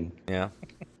Thing. Yeah.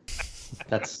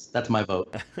 That's my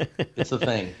vote. It's a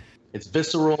thing. It's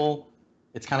visceral.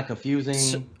 It's kind of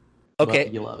confusing. Okay.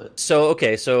 But you love it.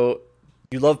 So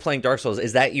you love playing Dark Souls.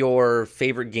 Is that your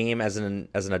favorite game as an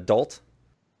adult?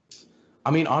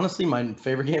 I mean, honestly, my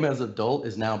favorite game as an adult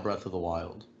is now Breath of the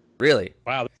Wild. Really?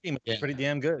 Wow, this game is pretty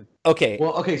damn good. Okay.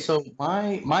 Well, okay, so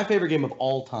my favorite game of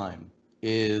all time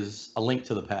is A Link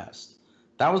to the Past.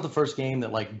 That was the first game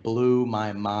that like blew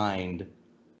my mind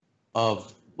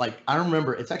of like I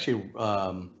remember it's actually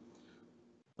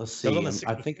let's see.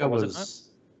 I think I was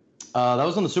that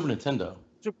was on the Super Nintendo.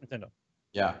 Super Nintendo.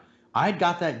 Yeah. I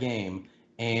got that game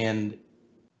and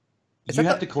you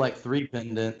have to collect 3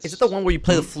 pendants. Is it the one where you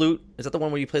play the flute? Is that the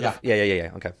one where you play the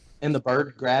Yeah. Okay. And the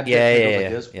bird grabs it and goes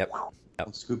like this. Yep.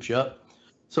 And scoops you up.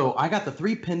 So I got the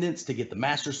 3 pendants to get the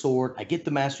Master Sword. I get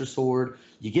the Master Sword.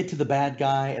 You get to the bad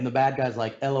guy, and the bad guy's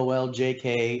like, LOL,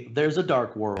 JK, there's a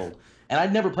dark world. And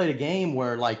I'd never played a game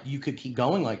where like you could keep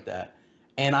going like that.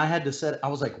 And I had to I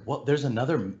was like, what? There's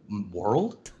another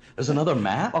world? There's another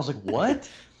map? I was like, what?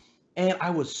 And I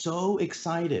was so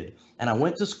excited. And I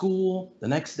went to school the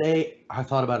next day. I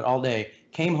thought about it all day.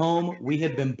 Came home. We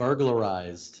had been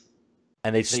burglarized.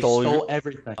 And they stole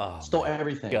everything. Stole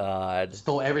everything. God.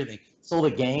 Stole everything. Stole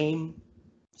the game.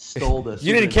 Stole the.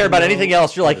 You didn't care about anything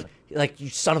else. You're like you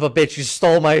son of a bitch. You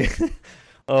stole my.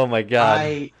 Oh my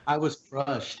God. I was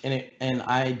crushed, and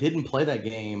I didn't play that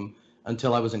game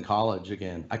until I was in college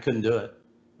again. I couldn't do it.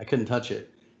 I couldn't touch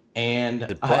it. And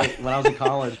Did play. when I was in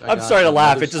college, I'm sorry to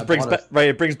laugh. It just brings back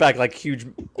It brings back like huge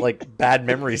like bad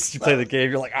memories. You play the game,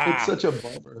 you're like, It's such a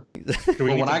bummer. Do we But need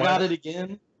when to I buy got that- it again,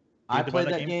 need I to buy played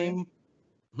that that game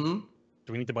game.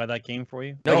 Do we need to buy that game for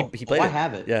you? No, he played I it.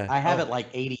 have it. Yeah. I have Oh. it like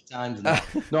 80 times now.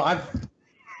 No,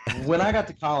 when I got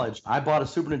to college, I bought a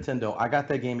Super Nintendo. I got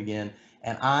that game again,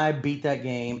 and I beat that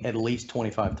game at least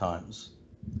 25 times.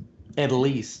 At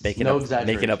least. Making no up,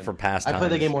 exaggeration. making up for past I times.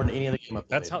 played that game more than any other game I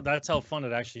played. That's how fun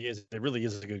it actually is. It really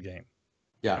is a good game.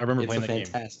 Yeah, I remember it's playing a that game.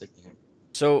 fantastic game.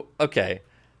 So okay,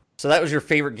 so that was your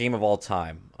favorite game of all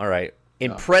time. All right.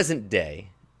 In Yeah. present day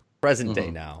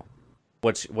Mhm. now,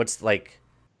 what's like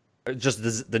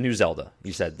just the new Zelda?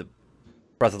 You said the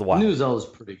Breath of the Wild. New Zelda's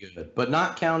pretty good, but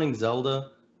not counting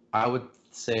Zelda, I would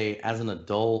say as an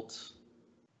adult,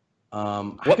 I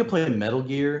What- could play Metal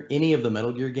Gear. Any of the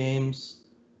Metal Gear games,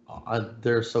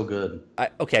 they're so good. I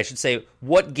should say,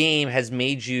 what game has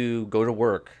made you go to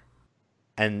work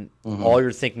and Mhm. all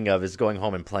you're thinking of is going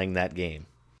home and playing that game?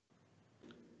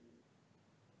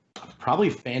 Probably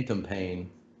Phantom Pain.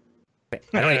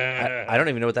 I don't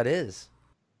even know what that is.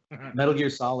 Metal Gear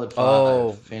Solid 5.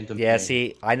 Oh, Phantom yeah. Pain.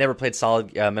 See, I never played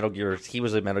Solid Metal Gear. He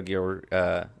was a Metal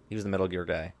Gear. He was the Metal Gear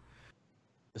guy.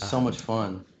 It's so much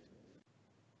fun.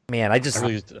 Man, I just. I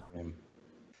really used to-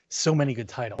 so many good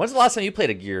titles. When's the last time you played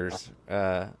a Gears?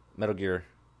 Metal Gear.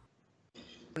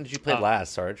 When did you play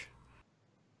last, Sarge?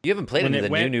 You haven't played when any of it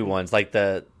the new went- ones, like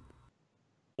the.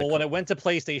 Well, when it went to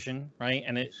PlayStation, right,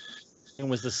 and it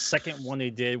was the second one they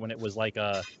did when it was like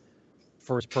a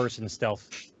first-person stealth.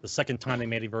 The second time they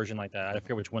made a version like that, I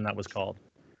forget which one that was called.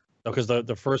 Because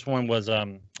the first one was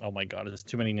oh my god, there's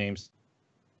too many names.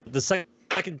 The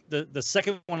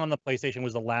second one on the PlayStation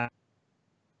was the last.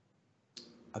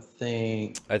 I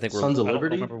think we're. Sons of I don't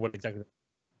Liberty. remember what exactly.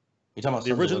 You talking about The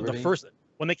Sons original, of the Liberty? first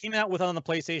when they came out with it on the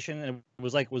PlayStation, it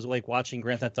was like watching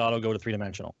Grand Theft Auto go to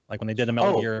 3-dimensional. Like when they did a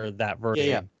Metal Oh, Gear that version.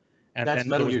 yeah. And That's then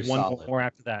Metal there was Gear one Solid. more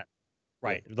after that.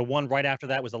 Right. The one right after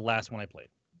that was the last one I played.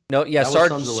 No, yeah, That was Sarge.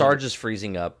 Sons of Sarge Liberty. is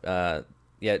freezing up.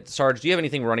 Yeah, Sarge, do you have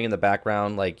anything running in the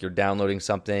background? Like you're downloading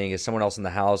something? Is someone else in the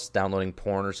house downloading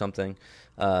porn or something?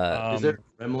 Is there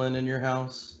a gremlin in your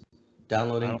house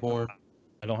downloading porn?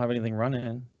 I don't have anything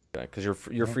running. Because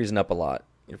you're freezing up a lot.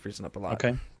 You're freezing up a lot.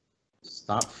 Okay.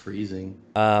 Stop freezing.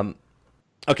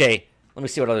 Okay, let me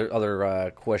see what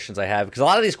other questions I have, because a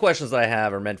lot of these questions that I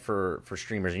have are meant for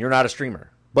streamers, and you're not a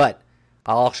streamer, but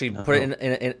I'll actually put it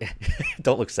in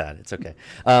don't look sad. It's okay.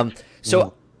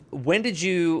 So when did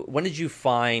you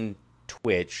find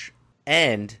Twitch?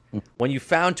 And when you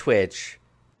found Twitch,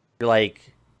 were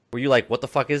you like, what the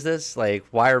fuck is this? Like,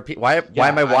 why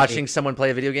am I watching someone play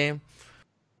a video game?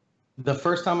 The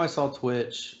first time I saw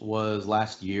Twitch was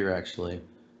last year, actually,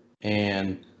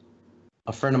 and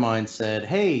a friend of mine said,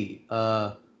 "Hey,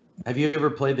 have you ever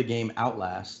played the game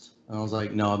Outlast?" And I was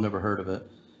like, "No, I've never heard of it."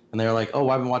 And they were like, "Oh,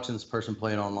 I've been watching this person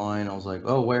play it online." I was like,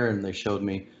 "Oh, where?" And they showed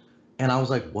me, and I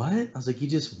was like, "What?" I was like, "You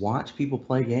just watch people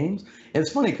play games?" And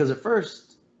it's funny because at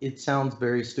first it sounds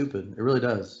very stupid. It really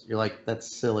does. You're like, "That's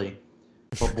silly,"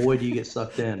 but boy, do you get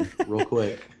sucked in real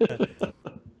quick.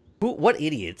 What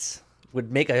idiots would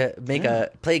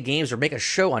play games or make a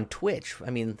show on Twitch? I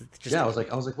mean, just, I was like,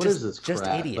 "What is this just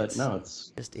crap?" idiots. But no,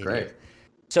 it's just great. idiots.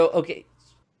 So okay,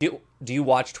 do you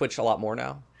watch Twitch a lot more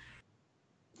now?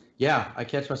 Yeah, I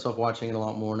catch myself watching it a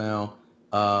lot more now.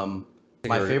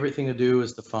 My favorite thing to do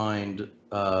is to find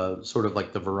sort of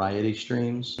like the variety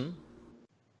streams.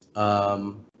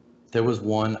 There was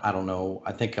one, I don't know,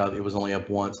 I think it was only up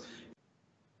once.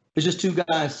 It's just two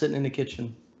guys sitting in the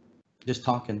kitchen, just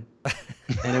talking,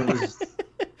 and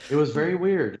it was very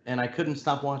weird, and I couldn't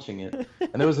stop watching it.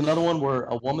 And there was another one where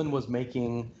a woman was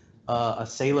making a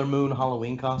Sailor Moon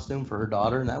Halloween costume for her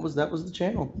daughter, and that was the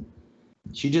channel.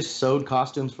 She just sewed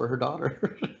costumes for her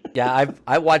daughter. Yeah,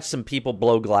 I watched some people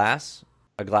blow glass,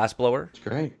 a glass blower. It's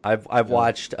great. I've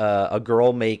watched a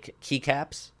girl make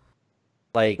keycaps,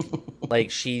 like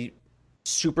she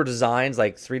super designs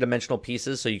like 3-dimensional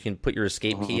pieces so you can put your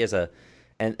escape key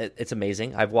and it's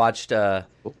amazing. I've watched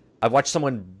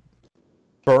someone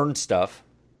burn stuff,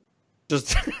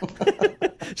 just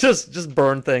just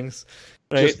burn things.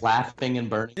 Right? Just laughing and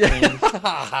burning Yeah. things.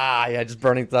 Yeah, just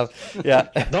burning stuff. Yeah.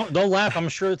 Don't laugh. I'm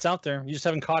sure it's out there. You just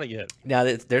haven't caught it yet. Now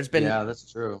there's been Yeah,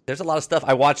 that's true. there's a lot of stuff.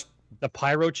 I watched The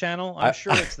Pyro channel. I'm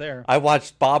sure it's there. I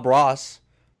watched Bob Ross.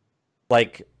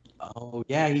 Like Oh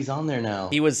yeah, he's on there now.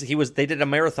 he was they did a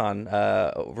marathon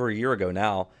over a year ago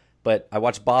now, but I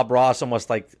watched Bob Ross almost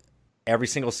like every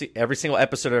single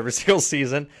episode of every single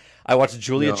season. I watched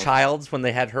Julia Childs when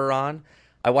they had her on.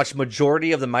 I watched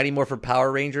majority of the Mighty Morphin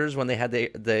Power Rangers when they had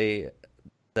the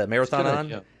marathon Good on.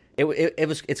 idea.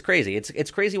 it's crazy.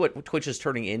 It's crazy what Twitch is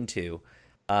turning into.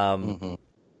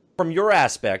 From your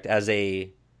aspect as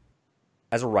a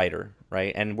writer,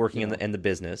 right, and working in the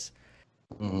business,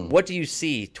 what do you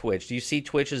see Twitch? Do you see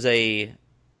Twitch as the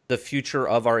future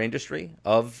of our industry,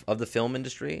 of the film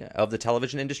industry, of the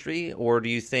television industry, or do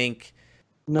you think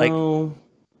No.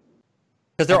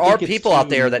 because there I are think it's people out too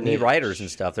there that need niche. writers and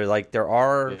stuff. They're like there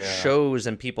are shows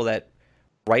and people that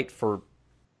write for.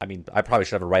 I mean, I probably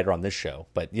should have a writer on this show,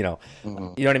 but you know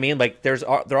what I mean. Like there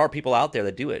are people out there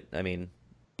that do it. I mean,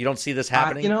 you don't see this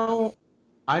happening.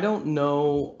 I don't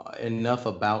know enough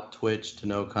about Twitch to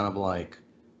know kind of like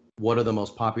what are the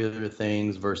most popular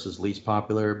things versus least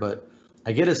popular, but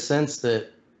I get a sense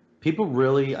that people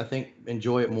really, I think,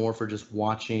 enjoy it more for just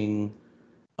watching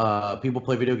people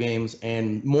play video games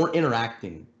and more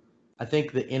interacting. I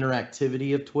think the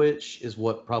interactivity of Twitch is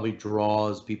what probably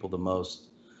draws people the most.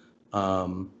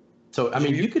 So I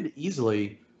mean,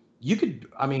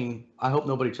 I mean, I hope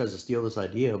nobody tries to steal this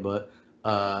idea, but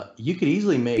you could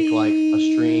easily make like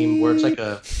a stream where it's like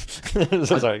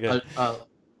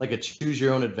like a choose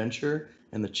your own adventure,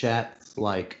 and the chat's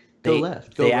like go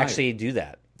left, go They right. actually do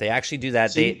that. They actually do that.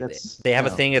 See, they have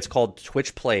a thing. It's called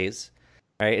Twitch Plays.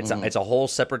 Right. It's a whole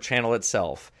separate channel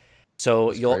itself. So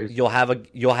That's you'll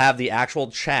have the actual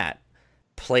chat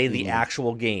play the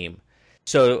actual game.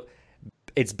 So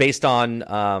it's based on.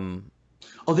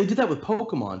 Oh, they did that with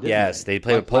Pokemon, didn't Yes, they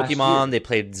played Like with last Pokemon. year. They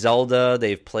played Zelda.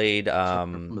 They've played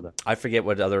remember that. I forget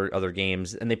what other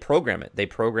games, and they program it. They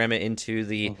program it into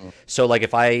the so like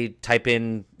if I type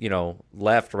in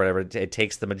left or whatever, it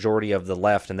takes the majority of the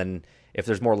left, and then if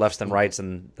there's more lefts than rights,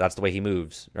 then that's the way he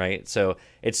moves, right? So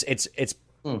it's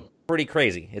pretty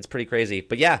crazy. It's pretty crazy.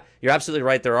 But yeah, you're absolutely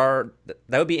right. That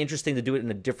would be interesting to do it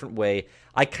in a different way.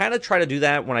 I kind of try to do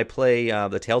that when I play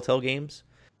the Telltale games.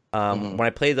 When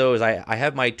I play those, I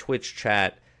have my Twitch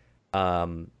chat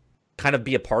kind of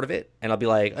be a part of it, and I'll be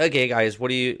like, okay, guys, what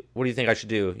do you think I should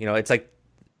do? It's like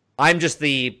I'm just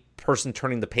the person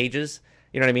turning the pages.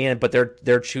 You know what I mean? But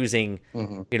they're choosing,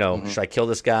 should I kill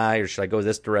this guy or should I go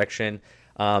this direction?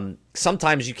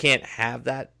 Sometimes you can't have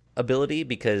that ability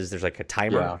because there's like a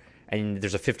timer and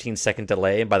there's a 15-second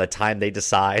delay, and by the time they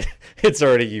decide, it's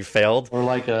already you failed. Or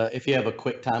like if you have a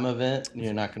quick time event,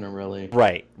 you're not going to really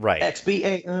Right.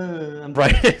 XBA.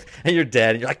 Right, and you're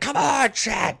dead, and you're like, come on,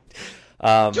 chat.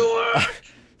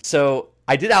 So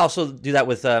I did also do that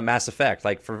with Mass Effect.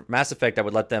 Like for Mass Effect, I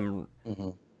would let them,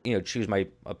 choose my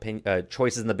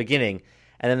choices in the beginning,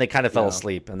 and then they kind of fell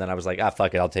asleep, and then I was like,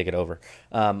 fuck it, I'll take it over.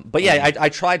 But yeah, I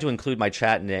tried to include my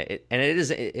chat in it, and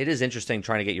it is interesting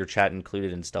trying to get your chat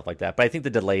included and stuff like that. But I think the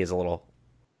delay is a little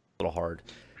hard.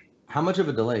 How much of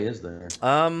a delay is there?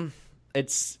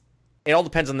 It all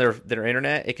depends on their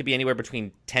internet. It could be anywhere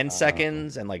between 10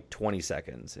 seconds and like 20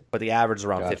 seconds, but the average is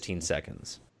around 15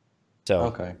 seconds. So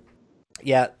Okay.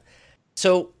 yeah.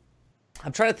 So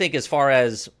I'm trying to think as far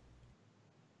as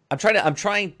I'm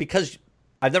trying because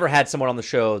I've never had someone on the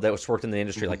show that was worked in the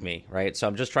industry like me, right? So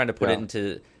I'm just trying to put it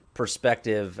into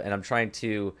perspective, and I'm trying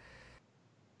to.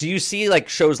 Do you see like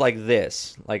shows like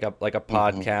this, like a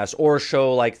podcast, or a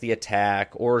show like The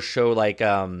Attack, or a show like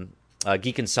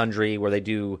Geek and Sundry, where they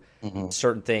do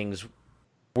certain things?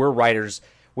 We're writers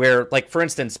where, like, for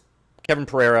instance, Kevin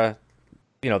Pereira,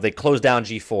 they closed down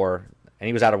G4 and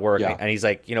he was out of work, and he's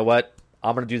like, you know what?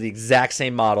 I'm going to do the exact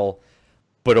same model,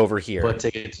 but over here. But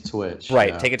take it to Twitch.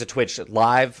 Right, yeah. take it to Twitch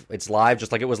live. It's live,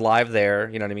 just like it was live there.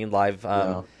 You know what I mean?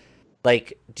 Live.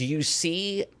 Like, do you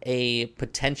see a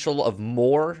potential of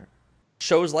more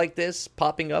shows like this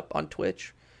popping up on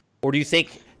Twitch? Or do you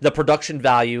think the production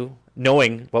value,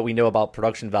 knowing what we know about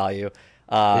production value,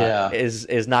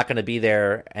 is not going to be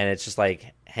there, and it's just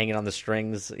like hanging on the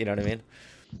strings? You know what I mean?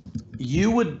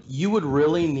 You would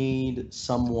really need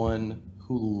someone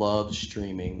who loves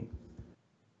streaming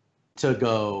to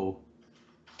go,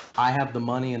 I have the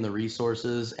money and the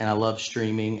resources, and I love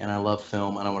streaming, and I love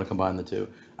film, and I want to combine the two.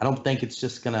 I don't think it's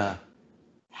just going to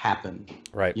happen.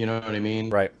 Right. You know what I mean?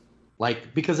 Right.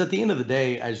 Like, because at the end of the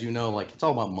day, as you know, like, it's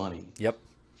all about money. Yep.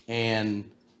 And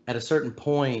at a certain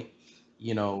point,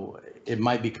 it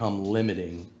might become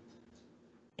limiting.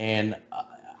 And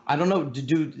I don't know,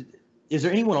 is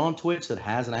there anyone on Twitch that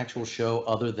has an actual show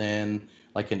other than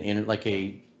like either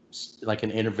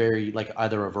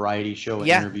a variety show, an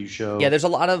interview show? Yeah, there's a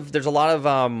lot of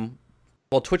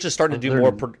Twitch is starting to do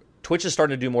more. Twitch is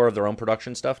starting to do more of their own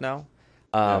production stuff now.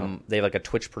 They have like a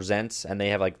Twitch Presents, and they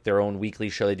have like their own weekly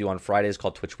show they do on Fridays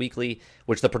called Twitch Weekly,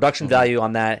 which the production value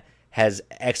on that has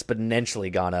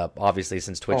exponentially gone up, obviously,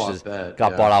 since Twitch I has bet,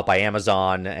 got yeah. bought out by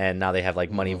Amazon, and now they have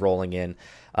like money rolling in.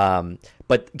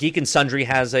 But Geek and Sundry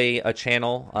has a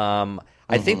channel.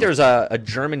 I think there's a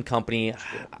German company.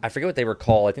 I forget what they were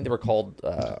called. I think they were called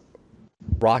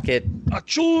Rocket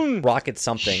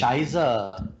something.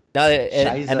 Shiza. No,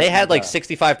 and they had like Shiza.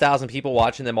 65,000 people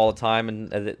watching them all the time,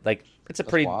 and like it's a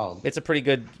pretty wild. it's a pretty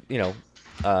good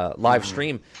live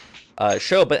stream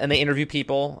show. But and they interview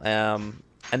people, and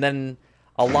then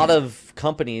a lot of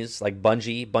companies like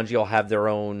Bungie will have their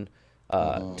own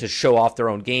to show off their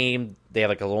own game. They have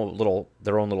like their own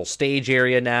little stage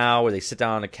area now where they sit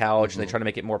down on a couch and they try to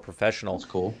make it more professional. That's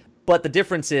cool. But the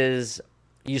difference is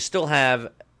you still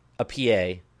have a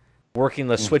PA working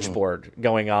the switchboard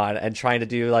going on and trying to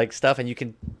do like stuff, and you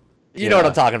know what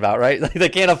I'm talking about, right? Like they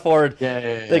can't afford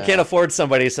they can't afford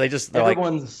somebody, so they're like,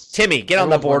 Timmy, get on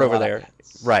the board over there.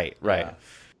 Right. Yeah.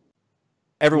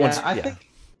 Everyone's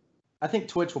I think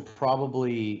Twitch will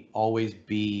probably always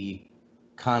be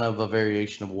kind of a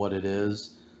variation of what it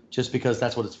is, just because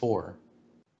that's what it's for.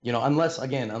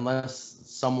 Unless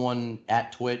someone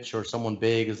at Twitch or someone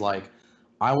big is like,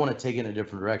 I want to take it in a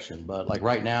different direction. But like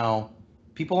right now,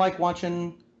 people like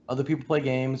watching other people play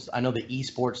games. I know the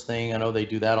esports thing. I know they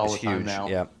do that all the time now.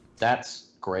 Yeah, that's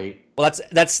great. well,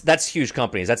 that's huge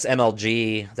companies. That's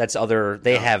MLG. That's other.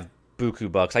 They have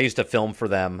buku bucks. I used to film for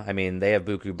them. I mean, they have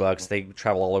buku bucks. They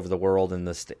travel all over the world in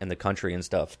the country and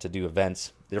stuff to do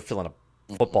events. They're filling up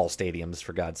football stadiums,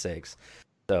 for God's sakes.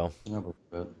 So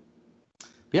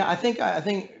Yeah, I think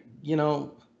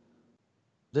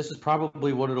this is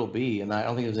probably what it'll be, and I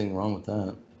don't think there's anything wrong with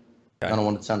that. Okay. I don't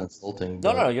want to sound insulting.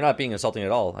 No, you're not being insulting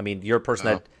at all. I mean, you're a person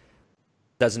that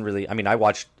doesn't really. I mean,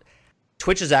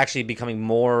 Twitch is actually becoming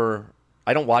more.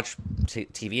 I don't watch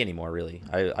TV anymore, really.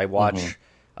 I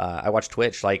watch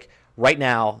Twitch. Like right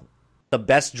now, the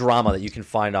best drama that you can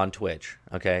find on Twitch.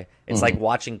 Okay, it's like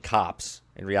watching Cops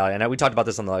in reality. I know we talked about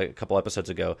this on a couple episodes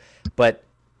ago, but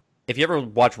if you ever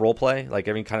watch role play, like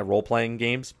every kind of role playing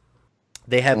games,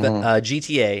 they have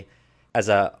GTA as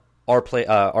a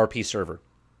RP server,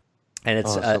 and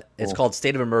it's called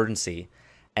State of Emergency,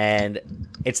 and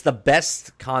it's the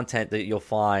best content that you'll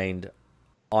find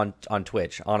on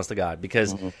Twitch, honest to God,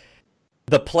 because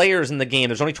the players in the game,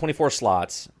 there's only 24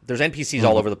 slots. There's NPCs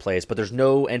all over the place, but there's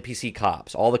no NPC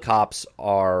cops. All the cops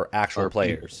are actual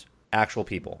players, actual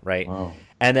people, right? Wow.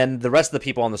 And then the rest of the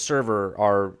people on the server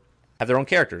have their own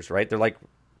characters, right? They're like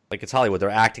it's Hollywood. They're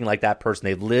acting like that person.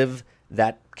 They live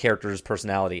that character's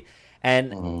personality.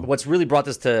 And what's really brought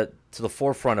this to the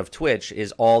forefront of Twitch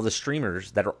is all the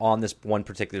streamers that are on this one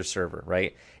particular server,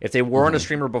 right? If they weren't a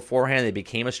streamer beforehand, they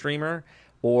became a streamer,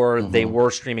 or they were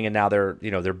streaming and now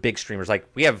they're big streamers. Like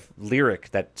we have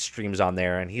Lyric that streams on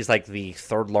there, and he's like the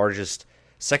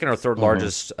second or third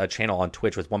largest channel on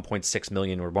Twitch with 1.6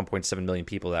 million or 1.7 million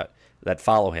people that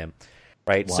follow him,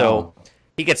 right? Wow. So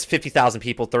he gets 50,000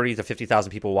 people, 30 to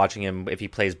 50,000 people watching him if he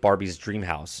plays Barbie's Dream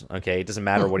House. Okay, it doesn't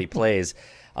matter what he plays.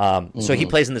 So he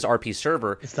plays in this RP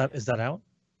server. Is that out?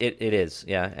 It is,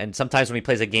 yeah. And sometimes when he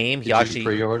plays a game,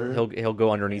 he'll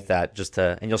go underneath that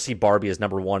and you'll see Barbie as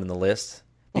number one in the list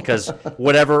because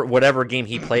whatever game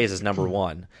he plays is number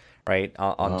one, right,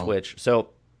 on Twitch. So,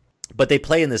 but they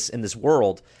play in this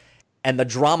world, and the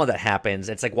drama that happens,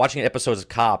 it's like watching episodes of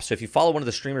Cops. So if you follow one of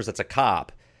the streamers that's a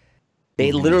cop,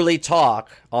 they literally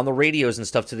talk on the radios and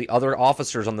stuff to the other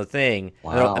officers on the thing,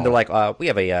 and they're like, "We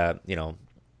have a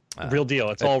real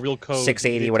deal. It's all real code.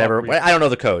 680, whatever. I don't know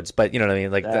the codes, but you know what I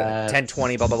mean. Like the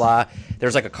 1020, blah blah blah.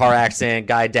 There's like a car accident,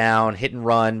 guy down, hit and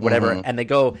run, whatever, and they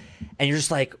go, and you're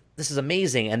just like, this is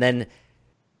amazing. And then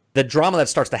the drama that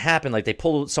starts to happen, like they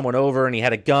pull someone over and he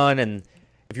had a gun, and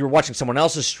if you were watching someone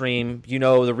else's stream, you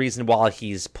know the reason why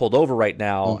he's pulled over right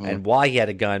now and why he had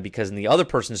a gun, because in the other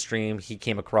person's stream he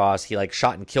came across, he like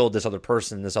shot and killed this other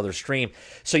person in this other stream.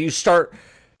 So you start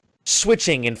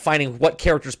switching and finding what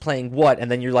character's playing what, and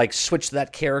then you're like switch to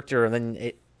that character, and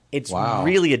then it's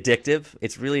really addictive.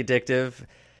 It's really addictive.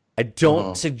 I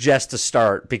don't suggest to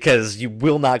start because you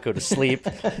will not go to sleep.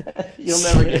 You'll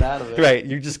never get out of it. Right.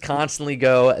 You just constantly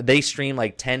go. They stream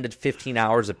like 10 to 15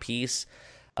 hours a piece.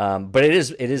 But it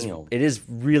is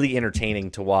really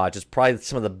entertaining to watch. It's probably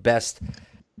some of the best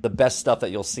stuff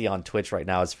that you'll see on Twitch right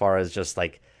now, as far as just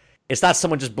like, it's not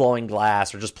someone just blowing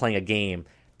glass or just playing a game.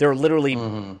 They're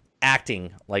literally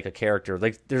acting like a character.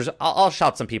 Like I'll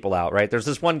shout some people out, right? There's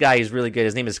this one guy who's really good.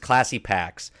 His name is Classy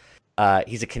Pax.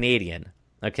 He's a Canadian.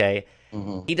 Okay.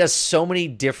 He does so many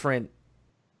different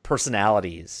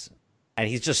personalities, and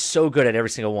he's just so good at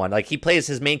every single one. Like he plays,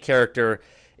 his main character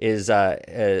is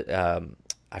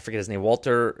I forget his name.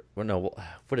 Walter. No,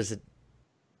 what is it?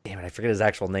 damn it, I forget his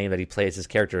actual name that he plays his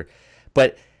character,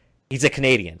 but he's a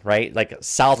Canadian, right? Like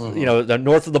south, the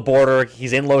north of the border.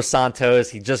 He's in Los Santos.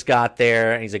 He just got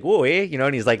there, and he's like, whoa,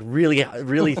 and he's like really,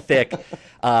 really thick.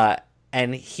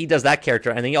 And he does that character,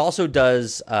 and then he also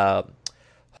does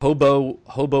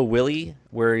Hobo Willie,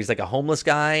 where he's like a homeless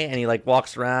guy, and he like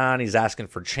walks around, he's asking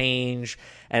for change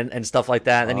and stuff like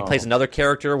that. And then he plays another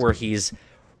character where he's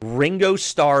Ringo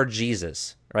Starr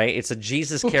Jesus, right? It's a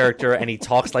Jesus character, and he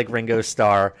talks like Ringo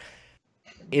Starr.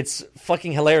 It's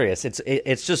fucking hilarious.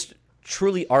 It's just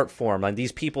truly art form, and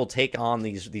these people take on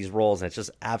these roles, and it's just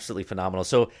absolutely phenomenal.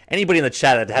 So anybody in the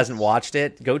chat that hasn't watched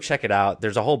it, go check it out.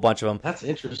 There's a whole bunch of them. That's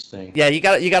interesting. Yeah, you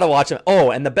got to watch it.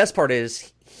 Oh, and the best part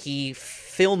is he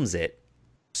films it.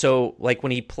 So like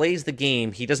when he plays the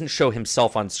game, he doesn't show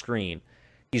himself on screen.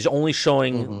 He's only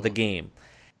showing the game.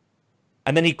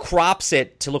 And then he crops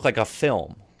it to look like a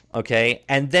film, okay?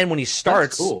 And then when he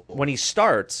starts,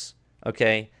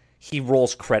 okay, he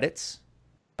rolls credits.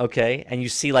 Okay, and you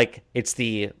see like it's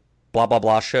the blah blah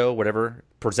blah show, whatever,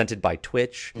 presented by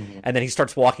Twitch, and then he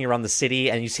starts walking around the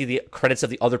city, and you see the credits of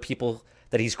the other people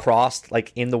that he's crossed,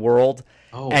 like in the world,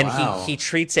 and wow. he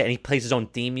treats it, and he plays his own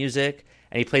theme music,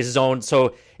 and he plays his own.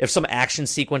 So if some action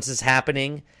sequence is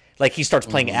happening, like he starts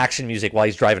playing action music while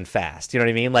he's driving fast. You know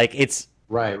what I mean? Like it's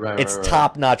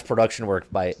top notch production work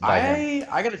by him.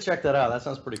 I gotta check that out. That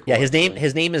sounds pretty cool. Yeah, his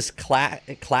name is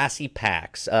Classy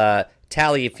Pax.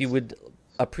 Tally, if you would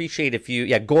appreciate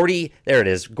Gordy, there it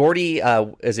is. Gordy,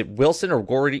 is it Wilson or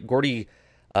Gordy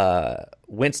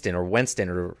Winston or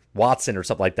Watson or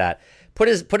something like that? Put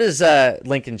his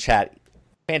link in chat.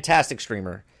 Fantastic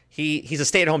streamer. He's a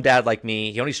stay-at-home dad like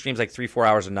me. He only streams like 3-4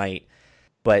 hours a night,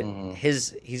 but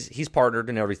he's partnered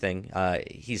and everything.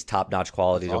 He's top-notch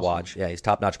quality to watch. Yeah, he's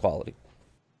top-notch quality.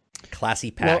 Classy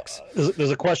Pax. Well,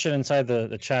 there's a question inside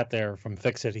the chat there from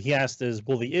Fixit. He asked,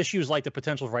 will the issues like the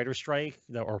potential writer strike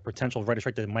or potential writer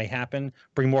strike that might happen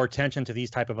bring more attention to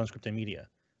these type of unscripted media,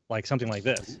 like something like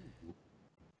this?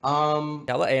 I'll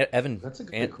let Evan. That's a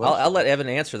good question. I'll let Evan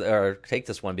answer or take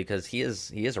this one because he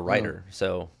is a writer.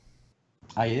 So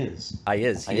He is.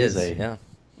 Yeah.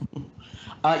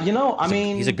 I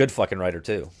mean, he's a good fucking writer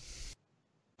too.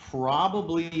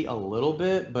 Probably a little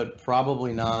bit, but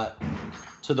probably not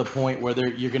to the point where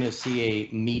you're going to see a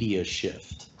media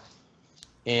shift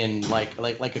in like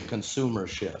a consumer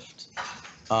shift.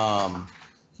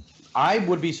 I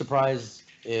would be surprised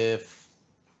if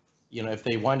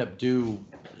they wind up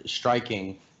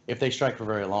striking, if they strike for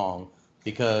very long,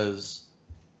 because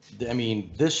I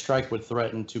mean, this strike would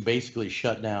threaten to basically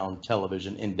shut down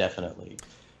television indefinitely.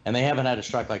 And they haven't had a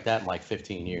strike like that in like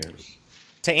 15 years.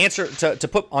 To answer, to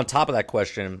put on top of that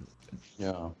question,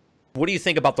 what do you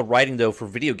think about the writing though for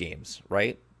video games?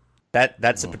 Right,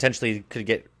 that's potentially could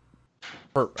get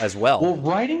hurt as well. Well,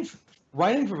 writing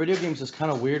for video games is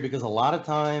kind of weird because a lot of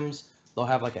times they'll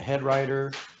have like a head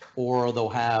writer or they'll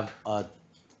have a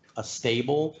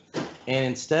stable, and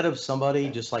instead of somebody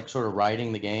just like sort of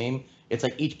writing the game, it's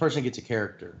like each person gets a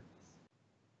character.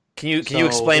 Can you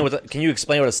explain what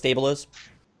a stable is?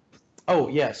 Oh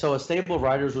yeah, so a stable of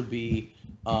writers would be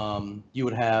you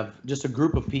would have just a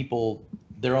group of people.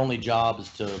 Their only job is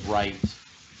to write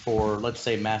for, let's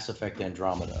say, Mass Effect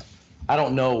Andromeda. I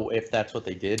don't know if that's what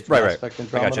they did for Mass Effect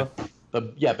Andromeda. I gotcha.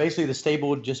 But yeah, basically the stable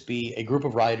would just be a group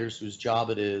of writers whose job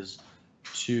it is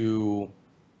to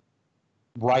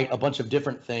write a bunch of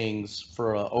different things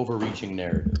for an overreaching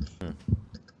narrative. Does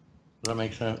that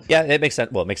make sense? Yeah, it makes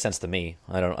sense. Well, it makes sense to me.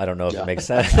 I don't know if it makes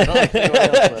sense.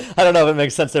 I don't know if it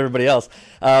makes sense to everybody else.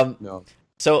 No.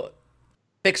 So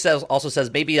Fix also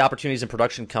says maybe opportunities in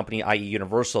production company, i.e.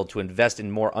 Universal, to invest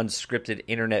in more unscripted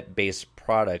internet-based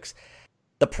products.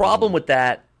 The problem with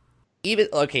that,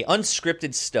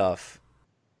 unscripted stuff,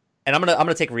 and I'm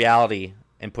gonna take reality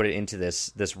and put it into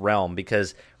this realm,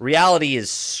 because reality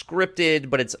is scripted,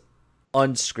 but it's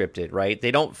unscripted, right? They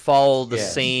don't follow the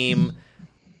same.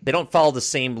 They don't follow the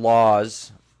same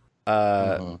laws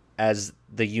as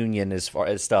the union as far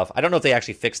as stuff. I don't know if they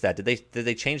actually fixed that. Did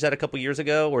they change that a couple years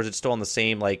ago, or is it still on the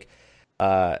same? Like,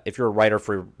 if you're a writer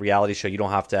for a reality show, you don't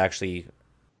have to actually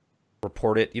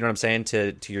report it. You know what I'm saying,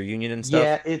 to your union and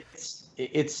stuff. Yeah,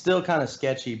 it's still kind of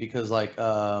sketchy because like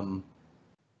a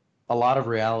lot of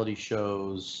reality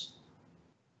shows,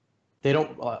 they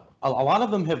don't. A lot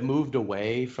of them have moved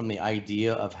away from the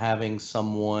idea of having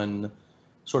someone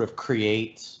sort of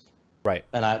create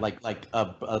and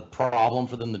a problem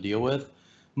for them to deal with.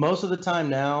 Most of the time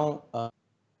now.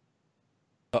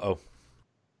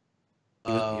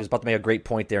 He was about to make a great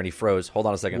point there, and he froze. Hold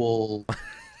on a second. Well,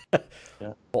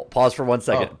 Pause for 1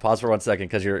 second. Oh. Pause for 1 second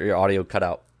because your audio cut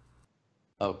out.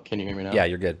 Oh, can you hear me now? Yeah,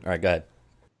 you're good. All right, go ahead.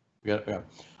 Yeah.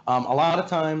 A lot of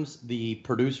times, the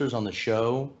producers on the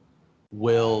show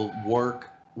will work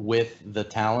with the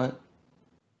talent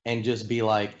and just be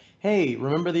like, "Hey,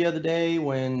 remember the other day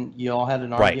when you all had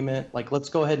an Right. argument? Like, let's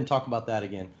go ahead and talk about that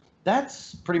again."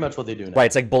 That's pretty much what they do now. Right,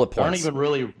 it's like bullet There aren't points. even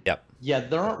really, Yep. yeah,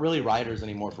 there aren't really writers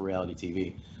anymore for reality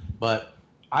TV. But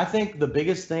I think the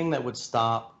biggest thing that would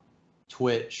stop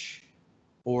Twitch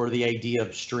or the idea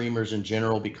of streamers in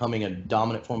general becoming a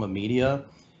dominant form of media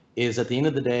is, at the end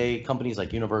of the day, companies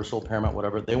like Universal, Paramount,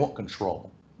 whatever, they want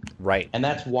control. Right. And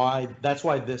that's why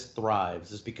this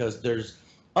thrives, is because there's,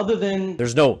 other than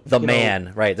There's no the you know,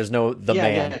 man, right? There's no the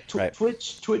man, right?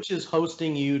 Twitch is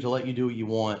hosting you to let you do what you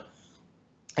want,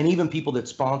 and even people that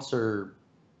sponsor,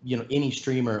 any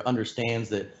streamer understands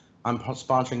that I'm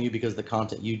sponsoring you because of the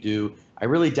content you do. I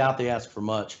really doubt they ask for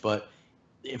much, but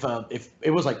if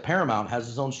it was like Paramount has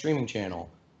its own streaming channel,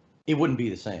 it wouldn't be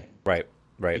the same. Right.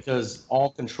 Because all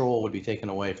control would be taken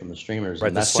away from the streamers, Right,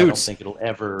 and the that's why I don't suits- think it'll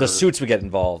ever. The suits would get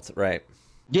involved, right?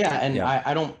 Yeah, and Yeah.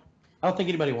 I don't think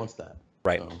anybody wants that.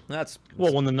 Right. So, That's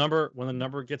Well, when the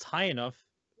number gets high enough,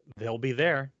 they'll be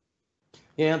there.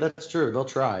 yeah, that's true. They'll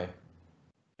try.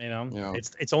 Yeah.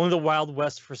 It's only the Wild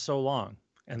West for so long,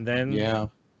 and then Yeah.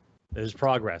 there's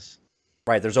progress.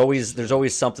 right. There's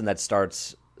always something that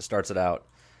starts it out.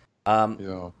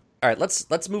 Yeah. All right,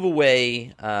 let's move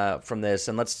away from this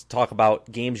and let's talk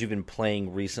about games you've been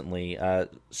playing recently.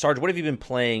 Sarge, what have you been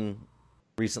playing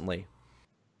recently?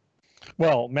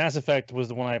 Well, Mass Effect was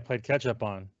the one I played catch up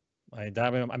on. I've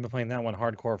been playing that one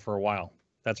hardcore for a while.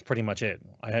 That's pretty much it.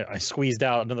 I squeezed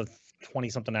out another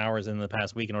 20-something hours in the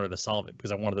past week in order to solve it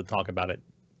because I wanted to talk about it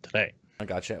today. I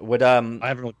gotcha. What I haven't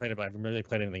really played it, but I haven't really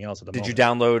played anything else at the did you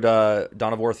moment. download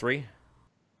Dawn of War 3?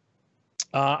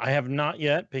 I have not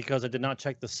yet because I did not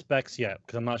check the specs yet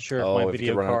because I'm not sure Oh, if my if you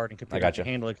video could run it. card and I computer gotcha.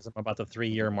 can handle it because I'm about the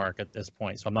 3-year mark at this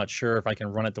point. So I'm not sure if I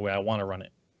can run it the way I want to run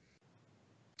it.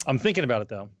 I'm thinking about it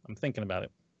though. I'm thinking about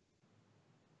it.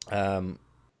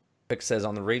 Vic says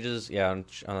on the Rages,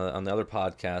 on the other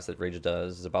podcast that Rage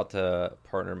does, is about to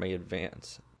partner May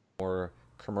Advance or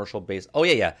commercial based. Oh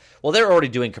yeah. Well, they're already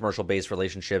doing commercial based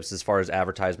relationships as far as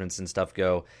advertisements and stuff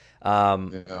go.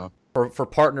 Yeah. For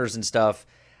partners and stuff.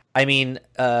 I mean,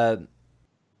 again,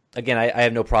 I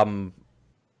have no problem,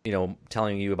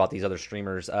 telling you about these other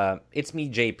streamers. It's Me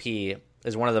JP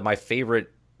is one of my favorite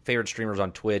streamers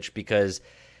on Twitch because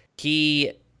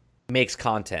he makes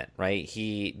content, right?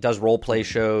 He does role play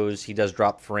shows, he does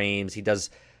drop frames, he does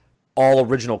all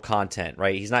original content,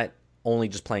 right? He's not only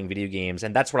just playing video games,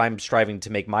 and that's what I'm striving to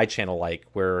make my channel like,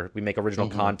 where we make original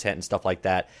content and stuff like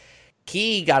that.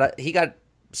 He got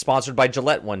sponsored by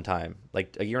Gillette one time,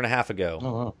 like a year and a half ago.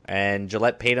 Oh, wow. And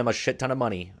Gillette paid him a shit ton of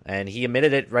money. And he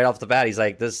admitted it right off the bat. He's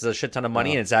like, this is a shit ton of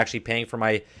money, and it's actually paying for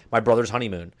my brother's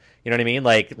honeymoon. You know what I mean?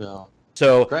 Like, Yeah.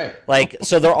 so, Great. like,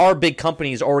 so there are big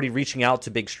companies already reaching out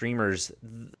to big streamers.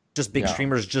 Just big Yeah.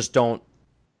 streamers just don't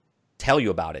tell you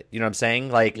about it. You know what I'm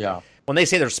saying? Like, Yeah. when they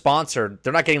say they're sponsored,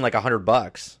 they're not getting like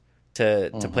 $100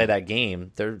 to play that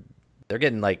game. They're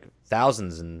getting like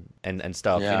thousands and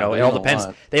stuff. Yeah, it they all don't depends.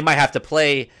 want- They might have to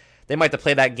play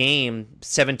that game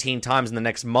 17 times in the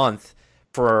next month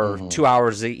for 2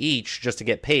 hours each just to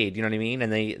get paid. You know what I mean?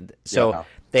 And Yeah.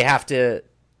 they have to.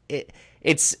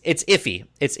 It's iffy.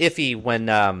 It's iffy when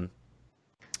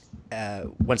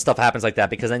stuff happens like that,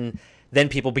 because then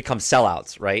people become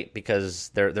sellouts, right? Because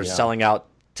they're selling out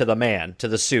to the man, to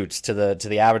the suits, to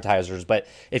the advertisers. But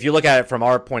if you look at it from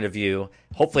our point of view,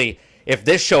 hopefully, if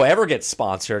this show ever gets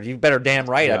sponsored, you better damn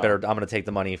right. Yeah. I'm going to take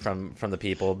the money from the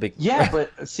people. Yeah,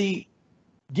 but see,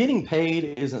 getting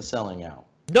paid isn't selling out.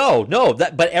 No,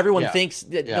 but everyone Yeah. thinks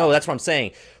that, Yeah. no. That's what I'm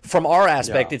saying. From our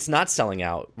aspect, Yeah. it's not selling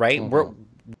out, right?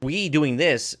 We doing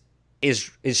this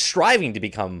is striving to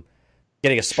become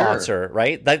getting a sponsor,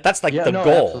 right? That's like Yeah, the no,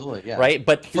 goal, absolutely, yeah. right?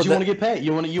 But Because you want to get paid.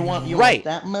 You want Right.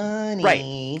 that money.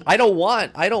 right, I don't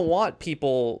want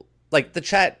people like the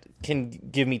chat can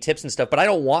give me tips and stuff, but I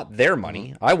don't want their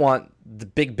money. I want the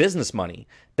big business money.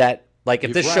 That like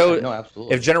if this Right. show, No,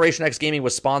 absolutely. if Generation X Gaming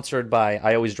was sponsored by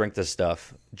I Always Drink This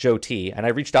Stuff, Joe T, and I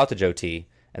reached out to Joe T,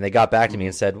 and they got back to me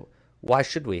and said, "Why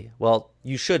should we?" Well,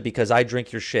 you should, because I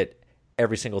drink your shit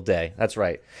every single day. That's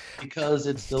right. Because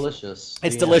it's delicious.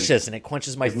 It's The delicious and it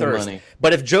quenches my Give me thirst. money.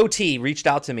 But if Joe T reached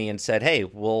out to me and said, "Hey,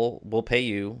 we'll pay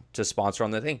you to sponsor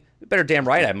on the thing," you better damn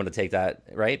right I'm going to take that,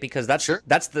 right? Because that's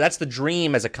the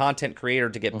dream as a content creator,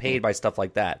 to get paid by stuff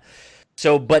like that.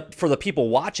 So, but for the people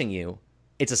watching you,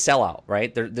 it's a sellout,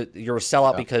 right? You're a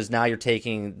sellout because now you're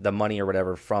taking the money or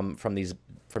whatever from these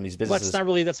from these Well, businesses.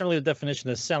 that's not really the definition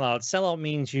of sellout. Sellout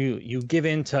means you give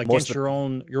in to against of your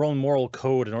own moral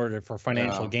code in order for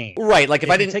financial gain. Right, like if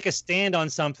I you didn't take a stand on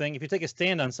something,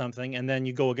 and then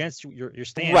you go against your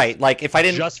stand, right, like if I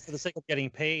didn't just for the sake of getting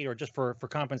paid or just for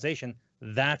compensation,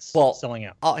 that's selling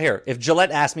out. Here, if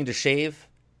Gillette asked me to shave,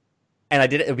 and I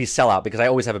did it, it would be sellout because I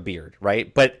always have a beard,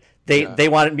 right? But they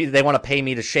want to pay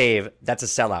me to shave. That's a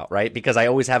sellout, right? Because I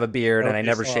always have a beard and I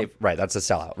never shave. Right, that's a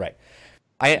sellout, right?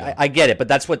 I get it, but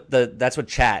that's what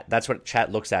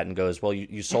chat looks at and goes, well,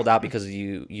 you sold out because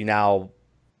you now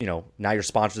now you're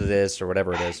sponsored to this or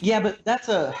whatever it is. Yeah, but that's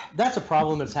a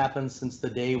problem that's happened since the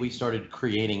day we started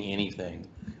creating anything.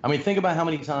 I mean, think about how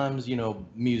many times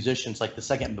musicians, like the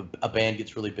second a band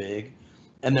gets really big,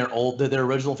 and their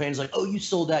original fans like, oh, you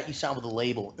sold out, you signed with a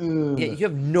label. Yeah, you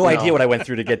have no idea what I went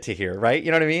through to get to here, right?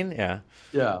 You know what I mean? Yeah.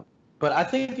 Yeah, but I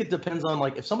think it depends on,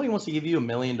 like, if somebody wants to give you $1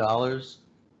 million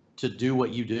to do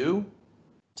what you do,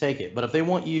 take it. But if they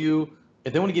want to give you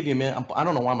 $1 million, I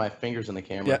don't know why my finger's in the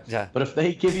camera. Yeah. But if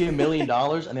they give you $1 million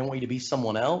and they want you to be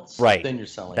someone else, right, then you're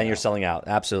selling. Then you're selling out.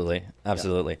 Absolutely.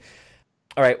 Yeah.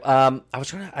 All right.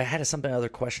 I had other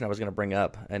question I was gonna bring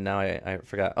up, and now I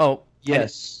forgot. Oh,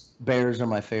 yes, bears are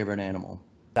my favorite animal.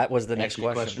 That was the next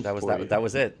question. That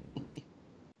was it.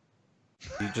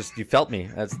 You felt me.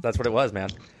 That's what it was, man.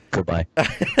 Goodbye.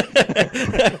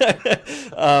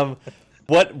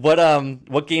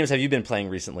 What games have you been playing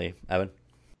recently, Evan?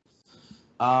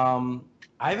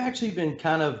 I've actually been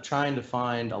kind of trying to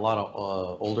find a lot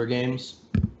of older games.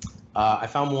 I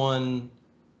found one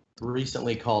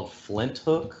recently called Flint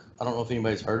Hook. I don't know if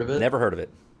anybody's heard of it. Never heard of it.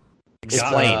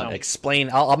 Explain.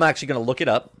 I'm actually going to look it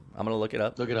up. Look it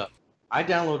up. I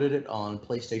downloaded it on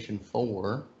PlayStation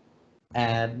 4.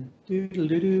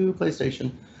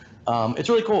 PlayStation. It's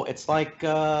really cool. It's like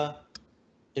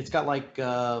it's got like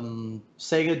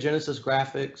Sega Genesis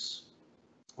graphics,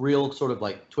 real sort of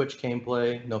like Twitch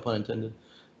gameplay, no pun intended,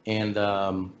 and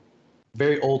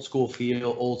very old school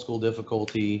feel, old school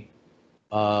difficulty,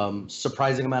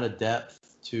 surprising amount of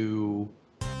depth to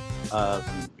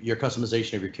your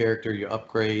customization of your character, your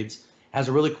upgrades. Has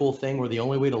a really cool thing where the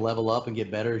only way to level up and get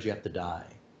better is you have to die.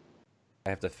 I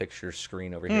have to fix your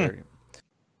screen over here.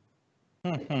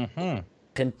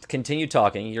 Continue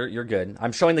talking. You're good.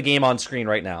 I'm showing the game on screen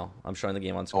right now. Oh,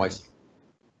 I see.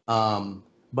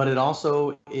 But it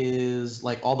also is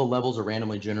like all the levels are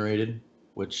randomly generated,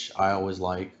 which I always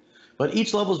like. But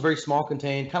each level is very small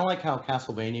contained, kind of like how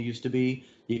Castlevania used to be.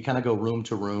 You kind of go room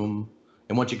to room,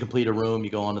 and once you complete a room, you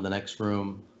go on to the next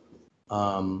room.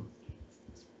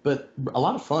 But a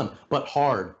lot of fun, but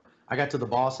hard. I got to the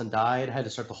boss and died. I had to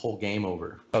start the whole game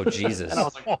over. Oh, Jesus. And I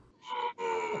was like,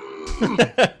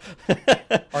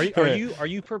 Are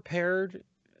you prepared?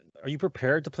 Are you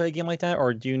prepared to play a game like that,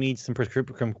 or do you need some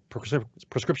prescription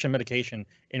medication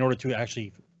in order to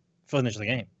actually finish the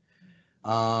game?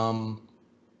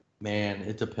 Man,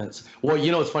 it depends. Well,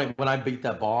 it's funny. When I beat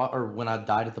that boss, or when I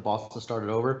died at the boss and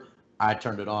started over, I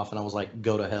turned it off and I was like,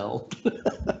 "Go to hell."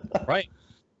 Right.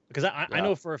 Because I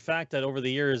know for a fact that over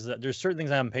the years that there's certain things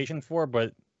I'm impatient for,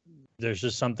 but there's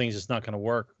just some things that's not going to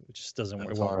work. It just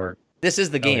won't work. This is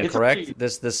the game, correct?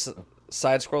 This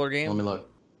side scroller game. Let me look.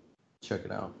 Check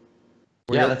it out.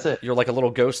 That's it. You're like a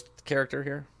little ghost character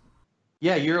here.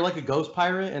 Yeah, you're like a ghost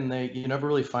pirate, and you never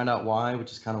really find out why,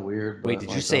 which is kind of weird. Wait,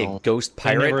 did you say ghost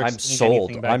pirate? I'm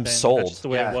sold. That's just the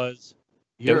way it was.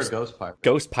 You're a ghost pirate.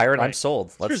 Ghost pirate. Right. I'm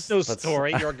sold. There's no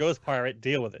story. You're a ghost pirate.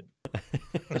 Deal with it.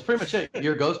 That's pretty much it.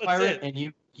 You're a ghost pirate, and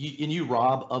you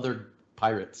rob other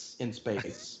pirates in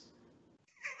space.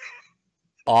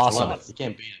 Awesome. I love it. You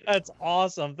can't beat it. That's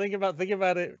awesome. Think about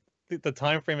it. The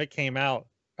time frame it came out,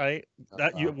 right?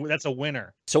 That's a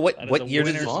winner. So what year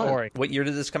did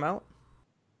this come out?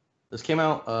 This came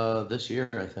out this year,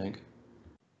 I think.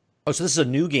 Oh, so this is a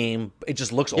new game. It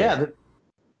just looks old.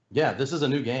 Yeah, this is a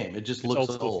new game. It just looks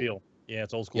old school feel. Yeah,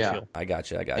 it's old school feel. I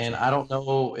got you. And I don't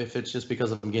know if it's just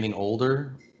because I'm getting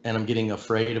older and I'm getting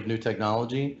afraid of new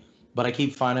technology, but I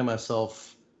keep finding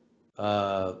myself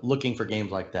looking for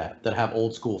games like that have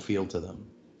old school feel to them.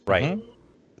 Right. Mm-hmm.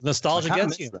 Nostalgia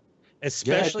gets you. That.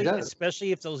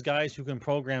 Especially if those guys who can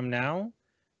program now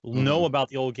know about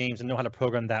the old games and know how to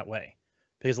program that way.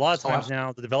 Because a lot of times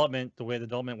now the way the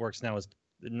development works now is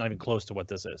not even close to what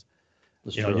this is.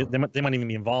 They might even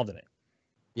be involved in it.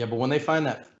 Yeah, but when they find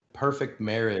that perfect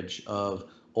marriage of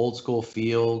old school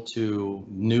feel to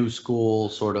new school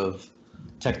sort of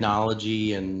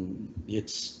technology, and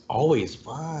it's always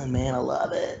fun, man. I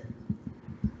love it.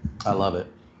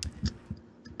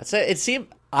 That's it. It seemed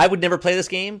I would never play this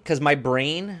game because my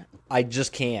brain, I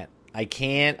just can't. I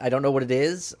can't. I don't know what it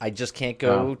is. I just can't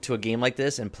go to a game like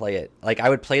this and play it. Like I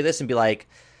would play this and be like,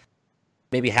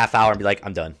 maybe half hour and be like,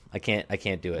 I'm done. I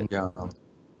can't do it. Yeah.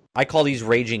 I call these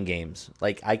raging games.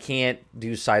 Like I can't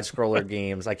do side scroller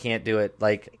games. I can't do it.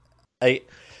 Like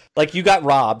you got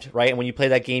robbed, right? And when you play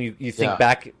that game, you think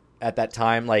back at that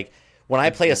time. Like when I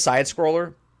play a side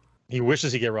scroller, he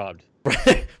wishes he get robbed.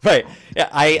 Right. Yeah.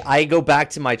 I go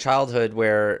back to my childhood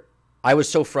where I was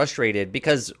so frustrated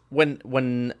because when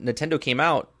Nintendo came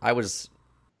out, I was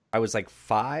like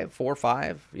 4 or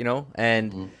 5, you know,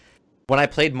 and when I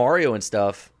played Mario and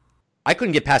stuff, I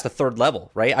couldn't get past the third level,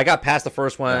 right? I got past the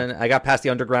first one, I got past the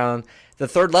underground. The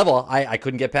third level, I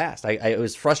couldn't get past. It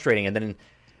was frustrating, and then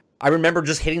I remember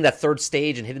just hitting that third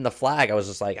stage and hitting the flag. I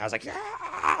was like,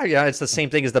 yeah, it's the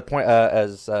same thing as the point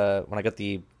as when I got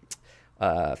the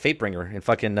Fatebringer in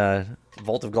fucking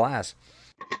Vault of Glass.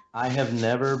 I have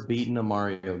never beaten a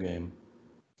Mario game.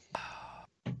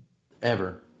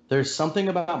 Ever. There's something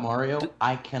about Mario.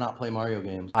 I cannot play Mario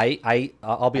games.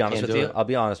 I'll be honest with you. it. I'll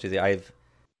be honest with you. Well,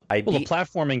 the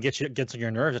platforming gets on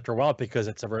your nerves after a while because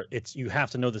it's you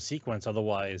have to know the sequence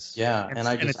otherwise. Yeah, and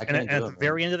I can't do it. At the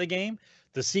very end of the game,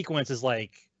 the sequence is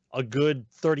like a good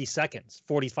 30 seconds,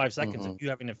 45 seconds of you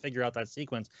having to figure out that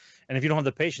sequence. And if you don't have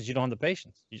the patience, you don't have the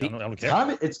patience. You don't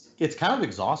care. It's kind of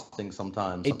exhausting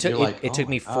sometimes. It took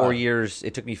me 4 years.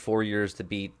 It took me 4 years to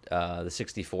beat the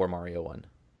 64 Mario one.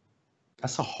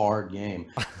 That's a hard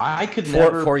game. I could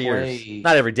never 4 play. years.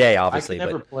 Not every day, obviously. I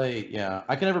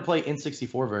could never play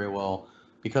N64 very well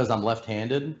because I'm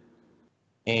left-handed,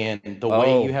 and the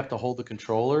way you have to hold the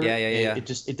controller.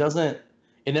 It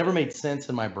never made sense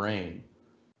in my brain.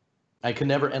 I could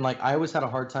never, and I always had a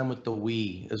hard time with the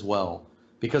Wii as well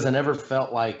because I never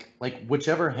felt like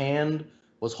whichever hand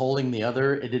was holding the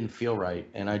other, it didn't feel right,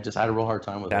 and I just had a real hard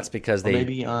time with it. That's because they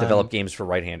develop games for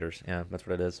right-handers. Yeah, that's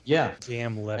what it is. Yeah,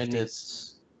 damn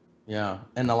lefties.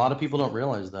 And a lot of people don't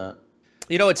realize that.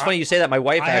 You know, it's funny you say that. My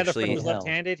wife I had a actually friend who was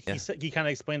left-handed. Yeah. He kind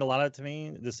of explained a lot of it to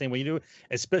me the same way you do.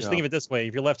 Especially think of it this way: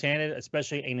 if you're left-handed,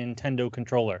 especially a Nintendo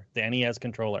controller, the NES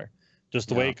controller, just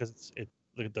the way because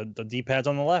the D-pad's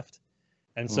on the left.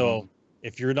 And so,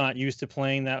 if you're not used to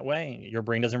playing that way, your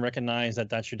brain doesn't recognize that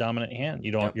that's your dominant hand.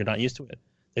 You're not used to it.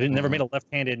 They never made a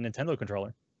left-handed Nintendo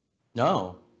controller.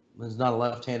 No, there's not a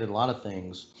left-handed a lot of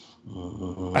things.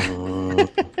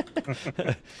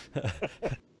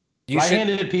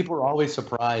 Right-handed people are always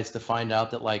surprised to find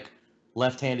out that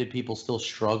left-handed people still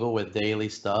struggle with daily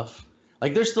stuff.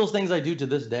 There's still things I do to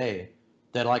this day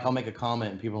that I'll make a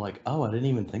comment and people are like, "Oh, I didn't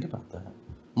even think about that."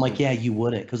 I'm like, "Yeah, you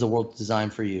wouldn't, because the world's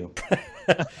designed for you."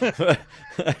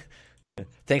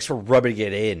 Thanks for rubbing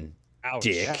it in, Ouch.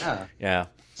 dick. Yeah.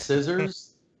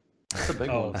 Scissors. That's a big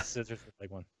one. Scissors is a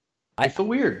big one. I feel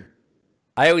weird.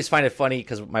 I always find it funny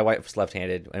because my wife's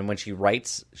left-handed, and when she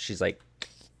writes, she's like,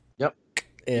 "Yep."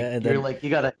 Yeah, and you're then, you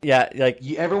gotta. Yeah,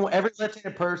 every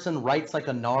left-handed person writes like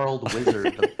a gnarled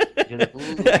wizard. Yeah.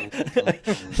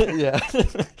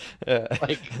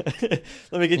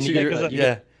 Let me get you.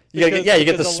 You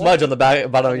get the smudge on the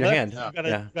bottom of your hand.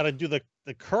 You gotta do the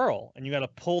curl, and you gotta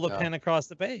pull the pen across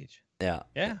the page. Yeah,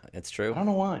 it's true. I don't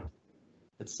know why.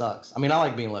 It sucks. I mean, I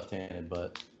like being left-handed,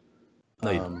 but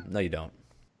no, you don't.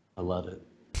 I love it.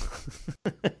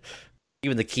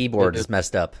 Even the keyboard is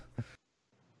messed up.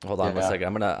 Hold on one second.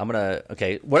 I'm gonna.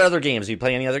 Okay, what other games? Do you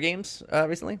play any other games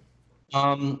recently?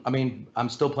 I mean, I'm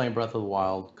still playing Breath of the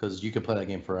Wild because you can play that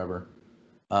game forever.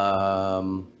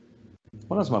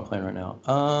 What else am I playing right now?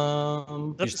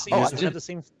 Does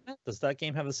that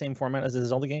game have the same format as the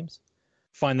Zelda games?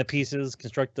 Find the pieces,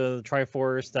 construct the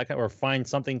Triforce, or find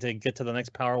something to get to the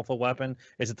next powerful weapon.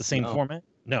 Is it the same format?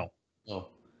 No.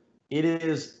 It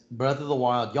is Breath of the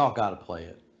Wild. Y'all gotta play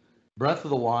it. Breath of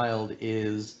the Wild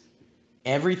is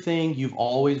everything you've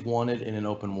always wanted in an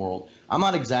open world. I'm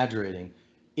not exaggerating.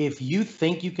 If you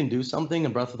think you can do something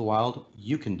in Breath of the Wild,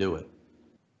 you can do it.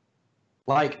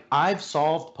 I've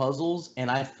solved puzzles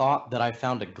and I thought that I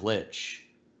found a glitch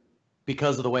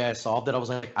because of the way I solved it. I was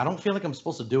like, I don't feel like I'm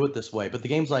supposed to do it this way. But the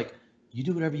game's like, you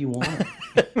do whatever you want.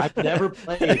 I've never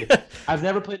played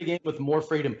a game with more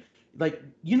freedom.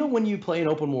 When you play an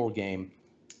open world game,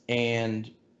 and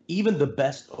even the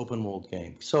best open world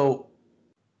game. So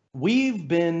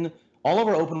all of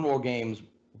our open world games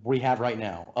we have right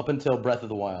now, up until Breath of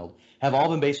the Wild, have all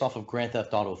been based off of Grand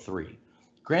Theft Auto 3.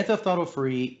 Grand Theft Auto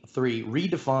 3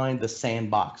 redefined the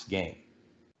sandbox game.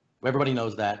 Everybody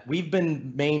knows that. We've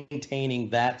been maintaining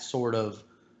that sort of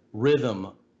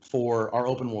rhythm for our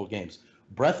open world games.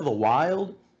 Breath of the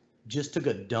Wild just took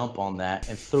a dump on that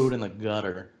and threw it in the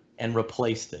gutter and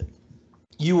replaced it.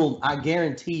 I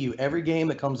guarantee you, every game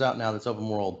that comes out now that's open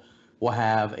world, will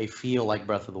have a feel like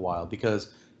Breath of the Wild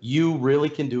because you really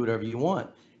can do whatever you want.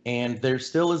 And there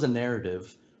still is a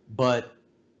narrative, but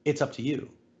it's up to you.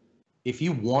 If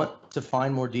you want to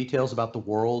find more details about the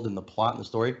world and the plot and the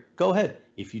story, go ahead.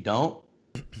 If you don't,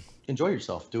 enjoy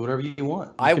yourself. Do whatever you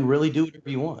want. You can really do whatever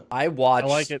you want. I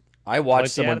like it. I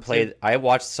watched someone play. I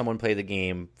watched someone play the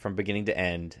game from beginning to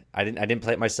end. I didn't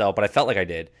play it myself, but I felt like I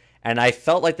did, and I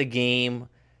felt like the game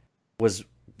was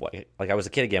like I was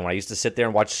a kid again when I used to sit there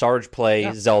and watch Sarge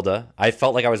play Zelda. I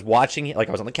felt like I was watching, like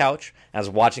I was on the couch and I was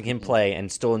watching him play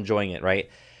and still enjoying it. Right.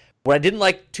 What I didn't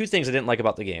like, two things I didn't like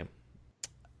about the game,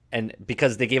 and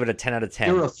because they gave it a 10 out of 10.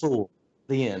 You're a fool.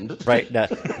 The end. Right.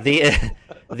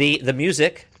 The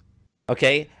music.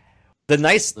 Okay. The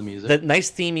nice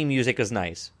theming music is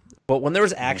nice, but when there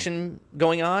was action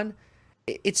going on,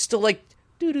 it's still like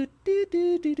and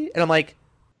I'm like,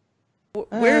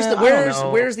 where's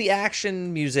the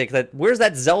action music? Where's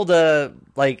that Zelda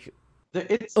like?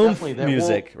 It's definitely there.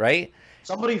 Music, well, right?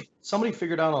 Somebody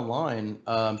figured out online.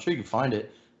 I'm sure you can find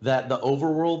it. That the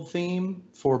overworld theme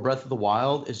for Breath of the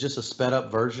Wild is just a sped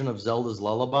up version of Zelda's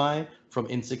Lullaby from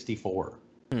N64.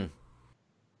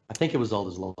 I think it was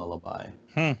Zelda's Lullaby.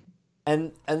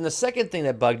 And the second thing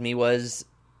that bugged me was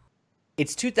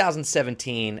it's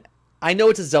 2017. I know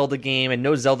it's a Zelda game, and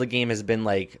no Zelda game has been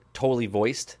like totally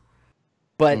voiced,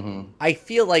 but I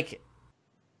feel like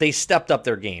they stepped up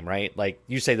their game, right? Like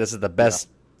you say, this is the best.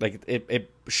 Yeah. Like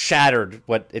it shattered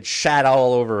it shat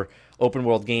all over open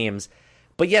world games,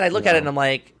 but yet I look at it and I'm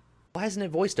like, why isn't it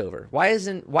voiced over? Why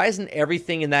isn't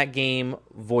everything in that game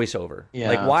voiceover? Yeah.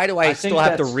 Like, why do I still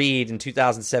have to read in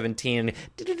 2017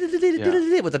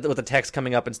 with the text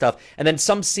coming up and stuff? And then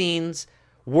some scenes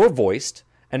were voiced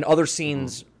and other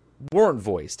scenes weren't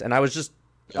voiced, and I was just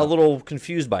a little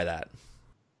confused by that.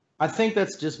 I think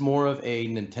that's just more of a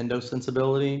Nintendo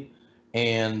sensibility,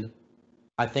 and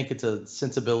I think it's a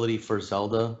sensibility for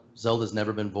Zelda. Zelda's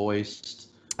never been voiced.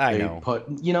 I know.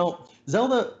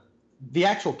 Zelda. The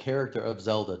actual character of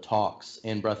Zelda talks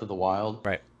in Breath of the Wild,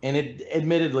 right? And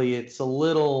admittedly, it's a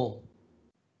little.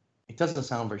 It doesn't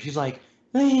sound very. She's like,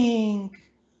 Link,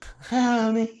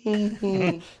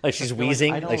 like she's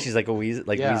wheezing, like she's like a wheeze,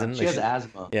 wheezing. She has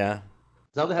asthma. Yeah,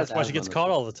 Zelda has. That's why she gets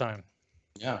caught all the time.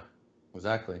 Yeah,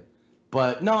 exactly.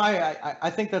 But no,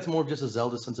 I think that's more of just a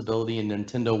Zelda sensibility and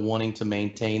Nintendo wanting to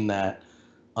maintain that.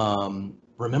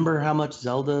 Remember how much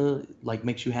Zelda like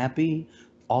makes you happy?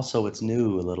 Also, it's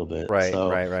new a little bit. Right, so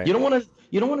right. You don't want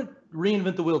to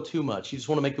reinvent the wheel too much. You just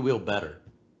want to make the wheel better.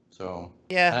 So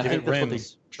yeah, I think that's what they're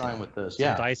trying with this.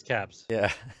 Some dice caps. Yeah,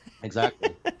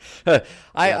 exactly.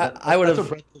 I would have. That's what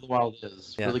Breath of the Wild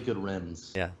is. Yeah. Really good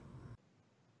rims. Yeah.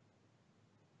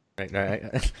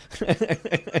 Right.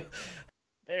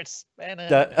 They're spinning.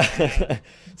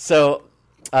 So,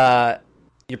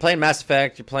 you're playing Mass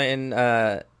Effect. You're playing.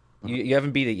 You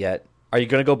haven't beat it yet. Are you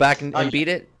going to go back and beat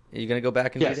it? Are you going to go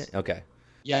back and beat it? Okay.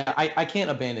 Yeah, I can't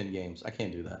abandon games. I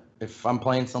can't do that. If I'm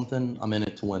playing something, I'm in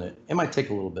it to win it. It might take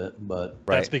a little bit, but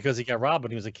that's because he got robbed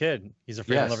when he was a kid. He's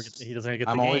afraid he doesn't get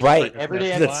the game. Always right. Every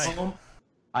day I get home,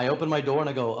 I open my door and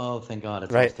I go, "Oh, thank God,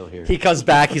 it's all still here." He comes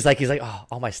back. He's like, "Oh,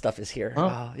 all my stuff is here."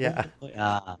 Huh? Oh, yeah.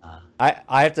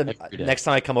 I have to next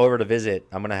time I come over to visit.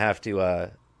 I'm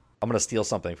gonna steal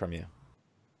something from you.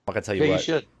 I'm not gonna tell you what. You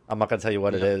should. I'm not gonna tell you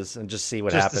what it is, and just see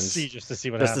what happens. Just to see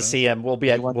what happens. Just to see him. We'll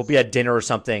be at dinner or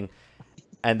something,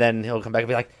 and then he'll come back and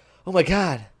be like, "Oh my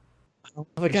God,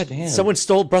 someone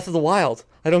stole Breath of the Wild.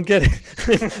 I don't get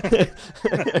it."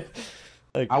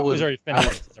 Like, I was already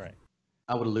finished. That's right.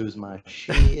 I would lose my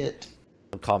shit.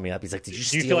 He'll call me up. He's like, "Did you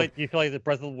steal?" Do you feel like the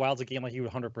Breath of the Wild's a game like you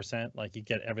would 100%? Like you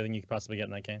get everything you could possibly get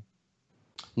in that game?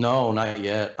 No, not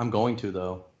yet. I'm going to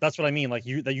though. That's what I mean. Like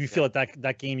you feel like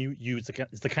that game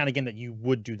it's the kind of game that you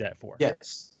would do that for.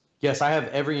 Yes. I have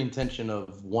every intention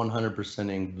of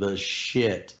 100%ing the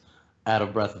shit out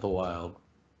of Breath of the Wild.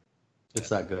 It's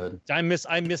that good. I miss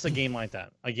a game like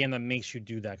that. A game that makes you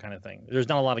do that kind of thing. There's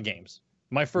not a lot of games.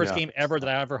 My first game ever that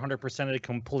I ever 100%ed it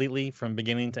completely from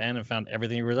beginning to end and found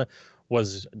everything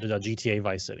was the GTA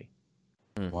Vice City.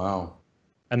 Wow.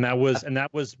 And that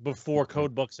was before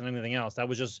code books and anything else. That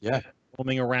was just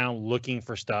roaming around looking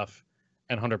for stuff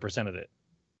and 100%ed it.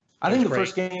 I think the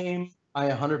first game I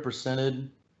 100%ed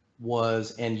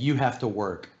was, and you have to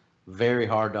work very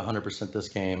hard to 100% this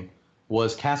game,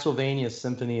 was Castlevania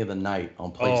Symphony of the Night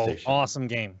on PlayStation. Oh, awesome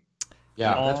game.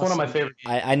 Yeah, that's one of my favorite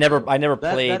games. I never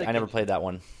played that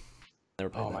one.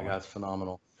 Oh my God, it's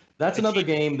phenomenal. That's another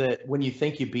game that when you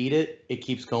think you beat it, it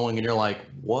keeps going and you're like,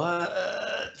 what?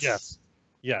 Yes.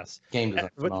 Game design,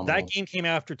 phenomenal. That game came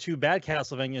after two bad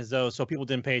Castlevanias though, so people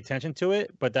didn't pay attention to it,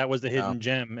 but that was the hidden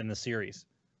gem in the series.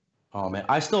 Oh man,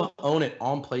 I still own it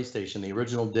on PlayStation. The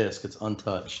original disc. It's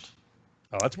untouched.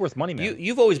 Oh, that's worth money, man.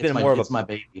 You've always been more of It's my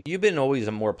baby. You've been always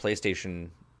a more PlayStation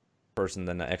person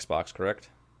than an Xbox, correct?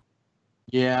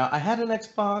 Yeah, I had an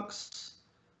Xbox,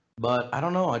 but I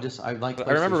don't know. I like.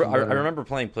 I remember PlayStation I better. remember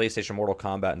playing PlayStation Mortal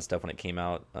Kombat and stuff when it came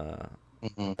out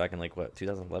Mhm. back in like what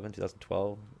 2011,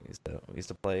 2012. We used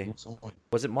to play. So,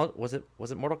 Was it Mortal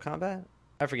Kombat?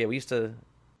 I forget. We used to.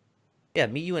 Yeah,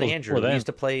 me, you, and Well, Andrew. before We then. used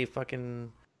to play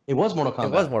fucking. It was Mortal Kombat.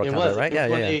 It was Mortal Kombat, right? Yeah,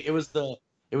 when yeah. It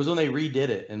was when they redid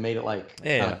it and made it like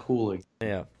Yeah, kind yeah. of cool.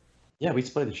 Yeah. Yeah, we used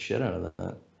to play the shit out of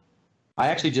that. I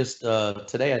actually just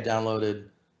today I downloaded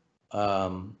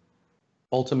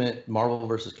Ultimate Marvel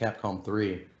vs. Capcom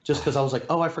 3 just because I was like,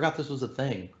 oh, I forgot this was a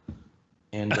thing.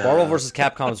 And Marvel vs.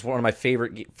 Capcom is one of my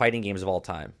favorite fighting games of all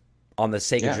time. On the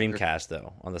Sega Yeah, Dreamcast,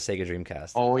 though. On the Sega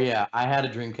Dreamcast. Oh yeah, I had a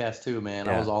Dreamcast too, man.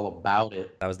 I Yeah. was all about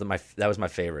it. That was my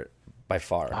favorite by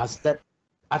far.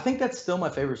 I think that's still my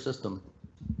favorite system.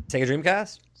 Sega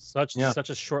Dreamcast. Such Yeah. a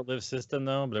short-lived system,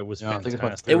 though, but it was Yeah, I think it's my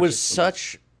fantastic. It was system.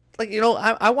 such like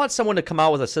I want someone to come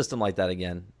out with a system like that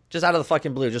again, just out of the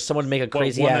fucking blue. Just someone to make a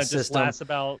crazy one ass that just system. lasts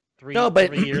about three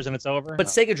years and it's over. But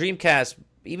Sega Dreamcast,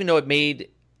 even though it made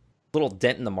a little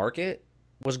dent in the market,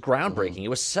 was groundbreaking. It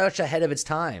was such ahead of its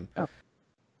time. Yeah.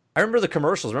 I remember the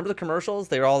commercials. Remember the commercials?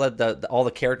 They were all all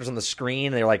the characters on the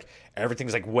screen. They were like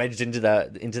everything's like wedged into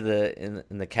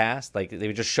the cast. Like they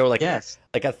would just show like Yes.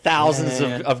 like thousands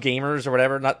Yeah. of gamers or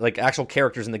whatever, not like actual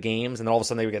characters in the games, and then all of a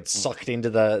sudden they would get sucked into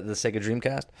the Sega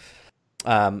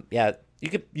Dreamcast. Yeah, you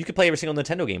could play every single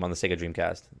Nintendo game on the Sega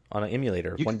Dreamcast on an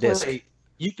emulator, You one could disc. play-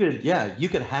 you could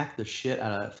hack the shit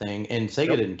out of that thing, and Sega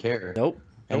Yep. didn't care. Nope.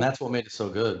 And that's what made it so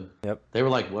good. Yep. They were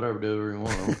like, whatever, do whatever you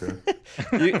want. I don't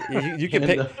care. You could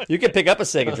And, you could pick up a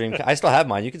Sega Dreamcast. I still have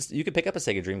mine. You could pick up a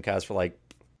Sega Dreamcast for like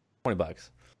 $20.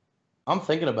 I'm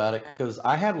thinking about it because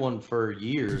I had one for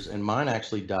years, and mine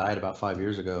actually died about 5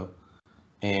 years ago,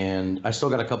 and I still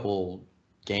got a couple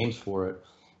games for it.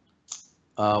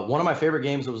 One of my favorite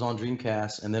games that was on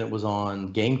Dreamcast, and then it was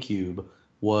on GameCube,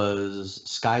 was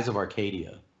Skies of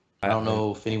Arcadia. I don't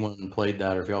know if anyone played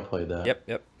that or if y'all played that.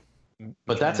 Yep.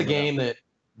 But that's a game that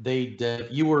they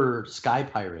did. You were Sky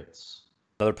Pirates.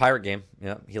 Another pirate game.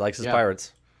 Yeah, he likes his Yeah.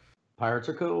 pirates. Pirates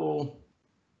are cool.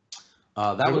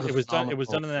 That was it was done. It was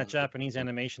done in phenomenal- that Japanese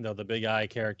animation though. The big eye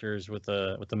characters with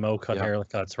the mo cut Yeah.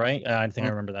 haircuts, right? I think I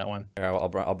remember that one. Here, I'll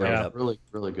bring it Yeah. up. Really,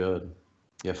 really good.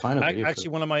 Yeah, find a video. Actually,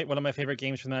 one of my favorite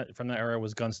games from that era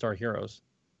was Gunstar Heroes.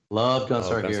 Love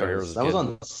Gunstar Gunstar Heroes. Heroes was That was good.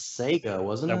 on Sega,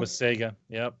 wasn't it? That was Sega.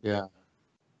 Yep, Yeah,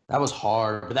 that was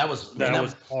hard, but that was man, that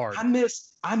was hard.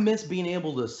 I miss being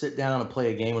able to sit down and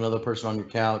play a game with another person on your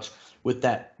couch with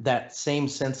that same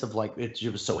sense of like it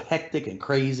was so hectic and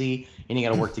crazy, and you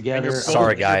got to work And together. you're both-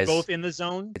 Sorry, guys. You're both in the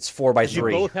zone. It's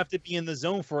 4x3. You both have to be in the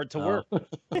zone for it to work.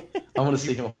 I want to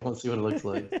see. I want to see what it looks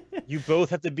like. You both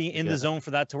have to be in Yeah. the zone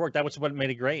for that to work. That was what made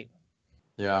it great.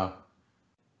 Yeah.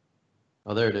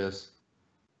 Oh, there it is.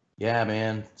 Yeah,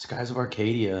 man. Skies of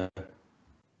Arcadia.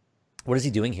 What is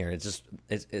he doing here? It's just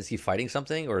is he fighting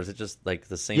something, or is it just like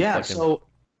the same? Yeah. fucking... So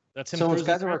That's him. So in cruising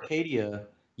Skies of around. Arcadia,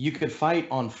 you could fight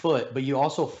on foot, but you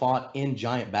also fought in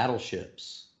giant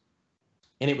battleships.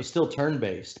 And it was still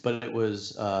turn-based, but it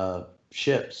was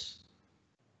ships.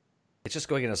 it's just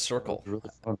going in a circle. Really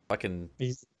fun. Fucking,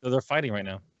 They're fighting right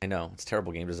now. I know it's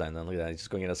terrible game design. Then look at that. He's just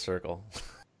going in a circle.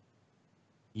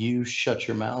 You shut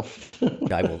your mouth.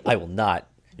 I will not.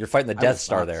 You're fighting the I will Death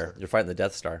Star not, there. sir. You're fighting the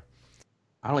Death Star.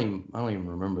 I don't even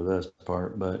remember this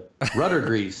part, but rudder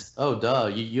grease. Oh,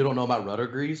 duh. You don't know about rudder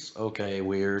grease? Okay,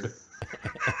 weird.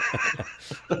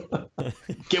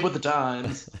 Get with the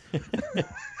times.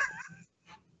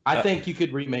 I think you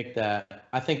could remake that.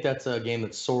 I think that's a game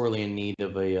that's sorely in need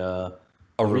of a A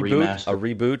of reboot. remaster. A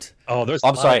reboot. Oh, there's.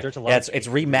 I'm sorry. There's a lot. Yeah, of it's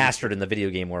remastered in the video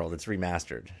game world. It's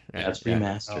remastered. Yeah, it's Yeah.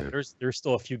 remastered. there's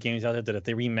still a few games out there that if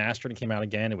they remastered and came out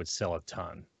again, it would sell a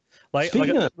ton. Like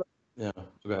Speaking of, yeah,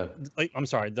 go ahead. I'm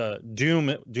sorry, the Doom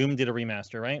did a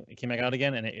remaster, right? It came out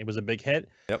again and it was a big hit.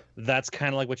 Yep. That's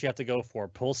kind of like what you have to go for.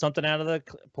 Pull something out of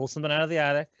the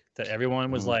attic that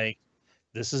everyone was Mhm. like,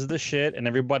 this is the shit, and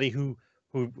everybody who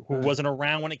wasn't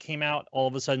around when it came out all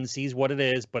of a sudden sees what it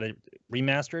is, but it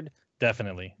remastered,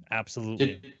 definitely,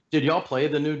 absolutely. Did y'all play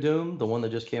the new Doom, the one that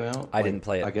just came out? I didn't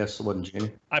play it. I guess it wasn't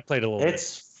Jamie. I played a little bit.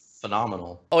 It's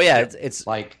phenomenal. Oh yeah, it's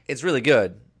Like, it's really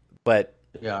good, but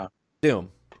yeah,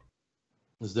 Doom.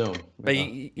 it's Doom. But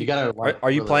Yeah. you gotta. Are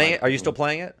you really playing like it? Are you Doom. still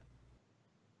playing it?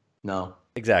 No.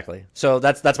 Exactly. So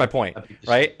that's my point, I beat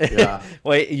the right? shit. Yeah.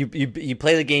 Wait, you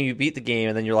play the game, you beat the game,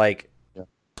 and then you're like, Yeah.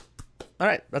 all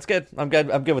right, that's good. I'm good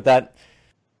with that.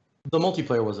 The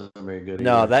multiplayer wasn't very good.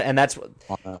 No, either that's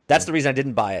on that. that's the reason I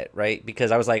didn't buy it, right?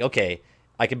 Because I was like, okay,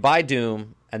 I can buy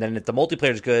Doom, and then if the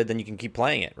multiplayer is good, then you can keep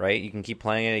playing it, right? You can keep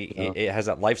playing it. Yeah. It has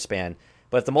that lifespan.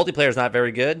 But if the multiplayer is not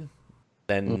very good,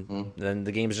 then Mhm. then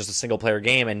the game is just a single player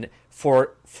game. And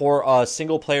for a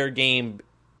single player game,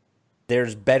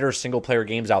 there's better single player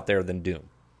games out there than Doom.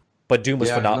 But Doom was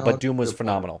Yeah, no, but Doom was good point.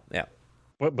 phenomenal. Yeah.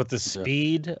 But the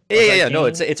speed. of Yeah, that yeah. No,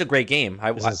 game it's a great game.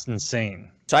 is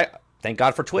insane. So I thank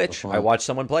God for Twitch. fun. I watched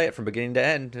someone play it from beginning to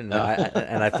end, and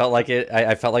Yeah. I felt like it.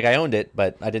 I felt like I owned it,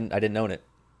 but I didn't own it.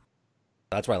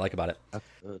 That's what I like about it. That's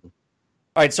good. All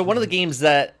right, so one of the games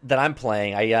that I'm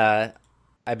playing,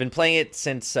 I've been playing it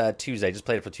since Tuesday. I just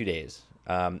played it for 2 days.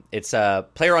 It's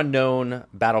PlayerUnknown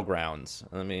Battlegrounds.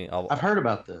 I've heard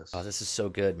about this. Oh, this is so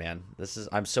good, man.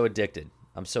 I'm so addicted.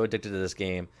 I'm so addicted to this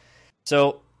game.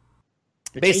 So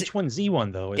It's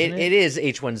H1Z1 though, isn't it? it is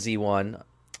H1Z1,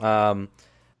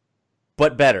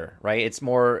 but better, right? It's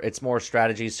more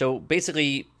strategy. So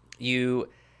basically,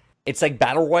 it's like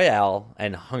Battle Royale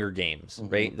and Hunger Games,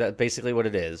 right? That's basically what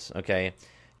it is. Okay,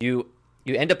 you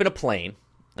end up in a plane,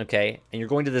 okay, and you're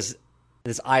going to this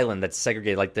island that's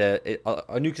segregated, like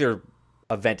a nuclear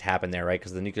event happened there, right?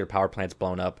 Because the nuclear power plant's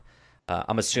blown up.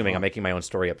 I'm assuming I'm making my own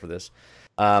story up for this.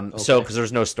 So because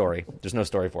there's no story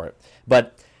for it,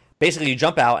 but basically you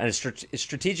jump out and it's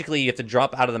strategically you have to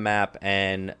drop out of the map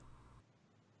and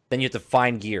then you have to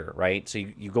find gear, right? So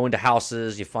you go into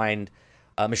houses, you find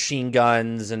machine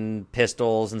guns and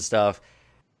pistols and stuff,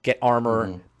 get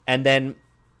armor, and then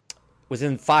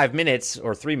within 5 minutes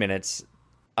or 3 minutes,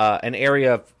 an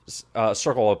area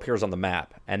circle appears on the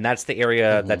map, and that's the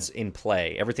area that's in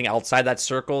play. Everything outside that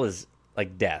circle is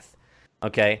like death,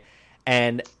 okay?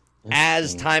 And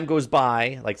as time goes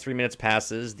by, like 3 minutes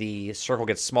passes, the circle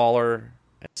gets smaller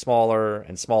and smaller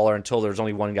and smaller until there's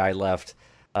only one guy left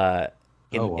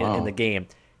in the game.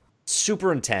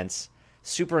 Super intense,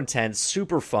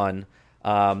 super fun.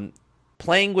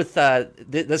 Playing with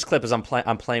this clip is I'm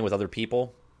playing with other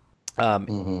people.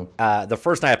 The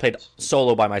first night I played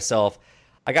solo by myself.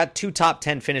 I got 2 top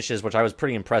 10 finishes, which I was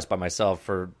pretty impressed by myself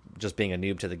for just being a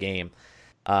noob to the game.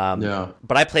 But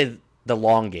I played the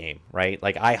long game, right?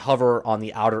 Like I hover on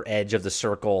the outer edge of the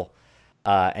circle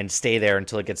and stay there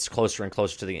until it gets closer and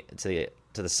closer to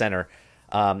the center.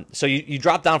 So you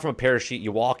drop down from a parachute,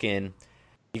 you walk in,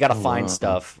 you got to find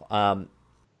stuff. I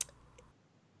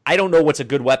don't know what's a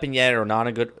good weapon yet or not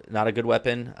a good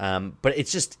weapon, but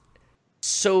it's just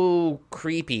so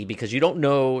creepy because you don't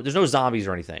know. There's no zombies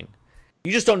or anything.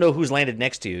 You just don't know who's landed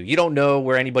next to you. You don't know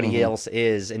where anybody else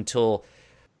is until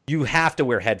you have to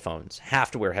wear headphones.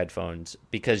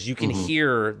 Because you can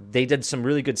hear. They did some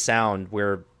really good sound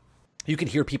where you can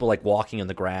hear people like walking in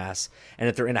the grass, and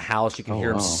if they're in a house, you can hear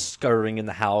them scurrying in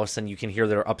the house, and you can hear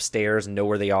they're upstairs and know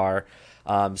where they are.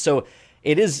 So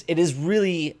it is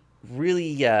really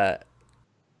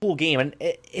cool game, and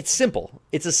it's simple.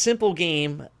 It's a simple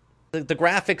game. The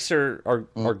graphics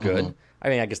are good. I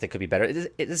mean, I guess they could be better.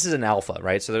 This is an alpha,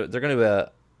 right? So they're going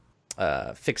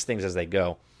to fix things as they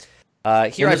go.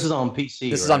 Here, this is on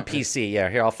PC. This is on PC. Yeah.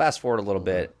 Here, I'll fast forward a little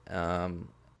bit.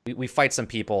 We fight some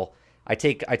people. I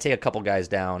take a couple guys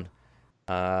down.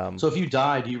 So if you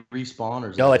die, do you respawn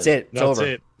or? No, that's it. It's over.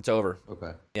 it. It's over.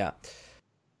 Okay. Yeah.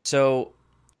 So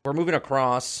we're moving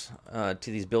across to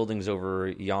these buildings over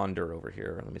yonder over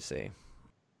here. Let me see.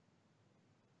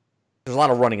 There's a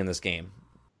lot of running in this game.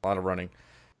 A lot of running.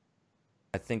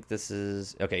 I think this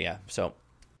is okay. Yeah. So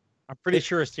I'm pretty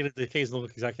sure State of Decay is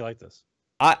look exactly like this.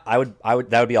 I would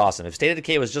that would be awesome if State of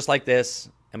Decay was just like this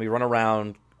and we run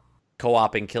around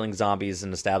co-oping, killing zombies,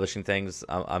 and establishing things.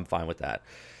 I'm fine with that.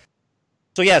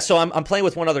 So yeah, so I'm playing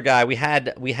with one other guy. We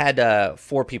had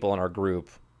 4 people in our group.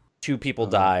 2 people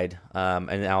died, and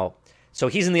now so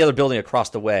he's in the other building across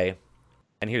the way.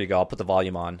 And here you go. I'll put the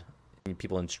volume on, and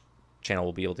people in channel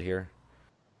will be able to hear.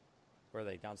 Where are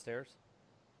they? Downstairs.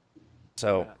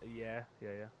 So Yeah.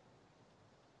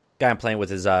 guy I'm playing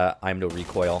with is I'm No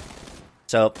Recoil.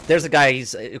 So there's a guy.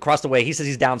 He's across the way. He says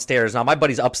he's downstairs. Now my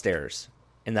buddy's upstairs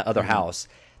in the other house.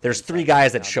 There's 3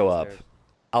 guys that show up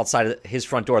outside of his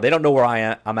front door. They don't know where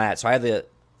I'm at, so I have the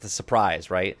surprise,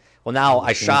 right? Well, now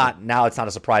I shot. Now it's not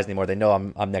a surprise anymore. They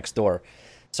know I'm next door.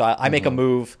 So I make a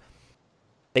move.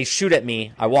 They shoot at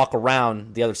me. I walk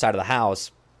around the other side of the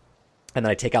house, and then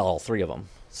I take out all 3 of them.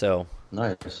 So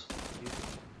Nice.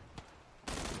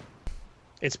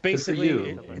 It's basically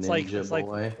you, it's Ninja like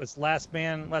boy. it's last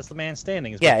man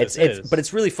standing. Is yeah, what it's this is. but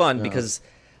it's really fun because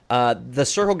the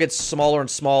circle gets smaller and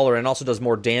smaller, and also does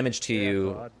more damage to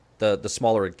you the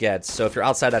smaller it gets. So if you're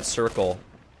outside that circle,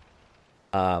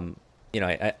 I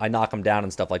knock them down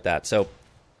and stuff like that. So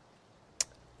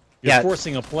You're Yeah.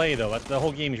 forcing a play though. That's the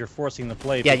whole game. Is you're forcing the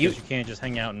play. Yeah, because you can't just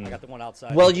hang out and I got the one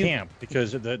outside. well, Well, you camp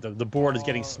because the board is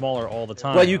getting smaller all the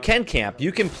time. well you can camp.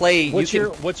 You can play. What's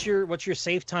you can, what's your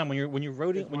safe time when you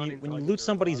loot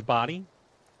somebody's body?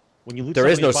 When you loot there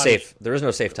is no somebody's body, safe. There is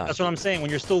no safe time. That's what I'm saying. When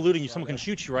you're still looting, someone can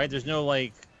shoot you, right? There's no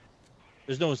like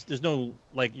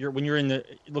when you're in the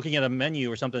looking at a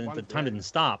menu or something, the time didn't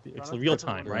stop. It's the real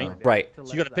time, right? Right.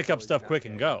 So you got to pick up stuff quick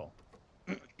and go.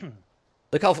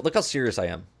 Look how serious I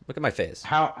am. Look at my face.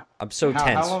 I'm so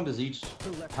tense. How long does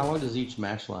each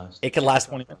match last? It can last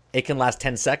 20 minutes. It can last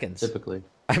 10 seconds. Typically.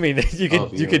 I mean, you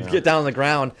could yeah. get down on the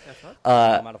ground.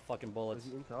 I'm out of fucking bullets.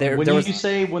 When you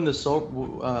say when the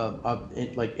circle,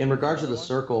 like in regards to the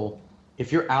circle,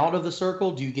 if you're out of the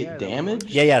circle, do you get damage?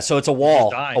 Yeah. So it's a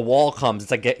wall. die. A wall comes.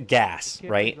 It's like gas,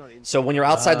 right? So when you're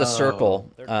outside the circle,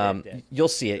 you'll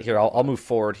see it here. I'll move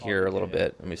forward here a little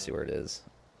bit. Let me see where it is.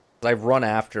 I run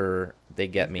after they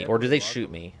get me, or do they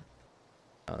shoot me?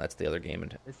 Oh, that's the other game.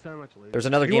 There's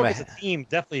another You game. work as a team,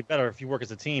 definitely better if you work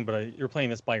as a team. But you're playing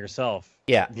this by yourself.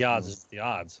 Yeah. The odds is the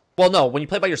odds. Well, no. When you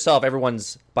play by yourself,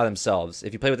 everyone's by themselves.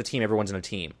 If you play with a team, everyone's in a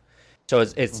team. So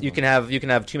it's you can have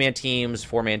 2-man teams,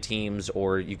 4-man teams,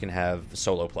 or you can have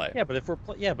solo play. Yeah, but if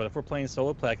we're playing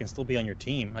solo play, I can still be on your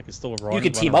team. I can still run. You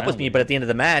can team up with me, but at the end of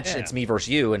the match, Yeah. it's me versus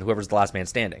you, and whoever's the last man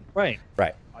standing. Right.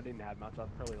 Right. I didn't have much.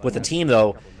 With the team,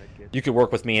 though, you could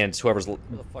work with me, and it's whoever's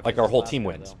like our whole team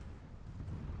wins.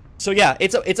 So yeah,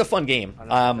 it's a fun game.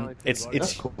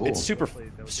 It's cool. it's super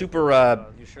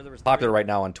popular right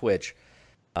now on Twitch.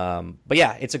 But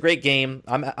yeah, it's a great game.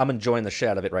 I'm enjoying the shit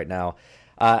out of it right now.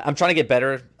 I'm trying to get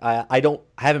better. I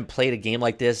haven't played a game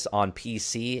like this on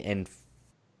PC in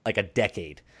like a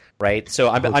decade, right? So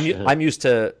I'm used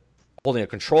to holding a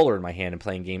controller in my hand and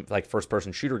playing game like first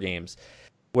person shooter games,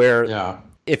 where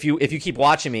if you keep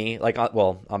watching me, like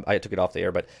I took it off the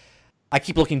air, but I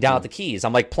keep looking down at the keys.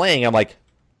 I'm like playing. I'm like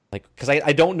because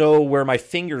I don't know where my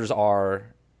fingers are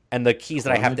and the keys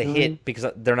that I have to hit because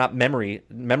they're not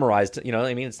memorized. You know what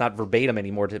I mean? It's not verbatim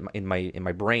anymore in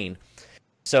my brain.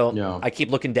 So I keep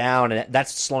looking down, and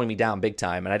that's slowing me down big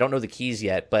time. And I don't know the keys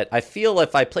yet, but I feel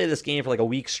if I play this game for like a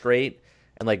week straight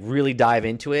and like really dive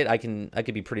into it, I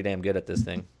could be pretty damn good at this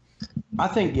thing. I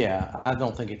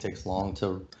don't think it takes long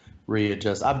to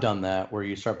readjust. I've done that where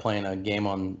you start playing a game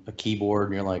on a keyboard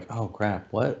and you're like, oh crap,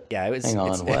 what? Yeah,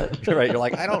 what? Right, you're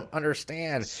like, I don't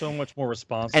understand. So much more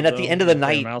responsive. And at the end of the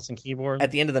night, mouse and keyboard.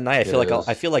 At the end of the night,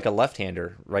 I feel like a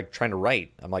left-hander, like trying to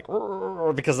write. I'm like,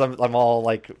 because I'm all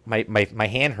like my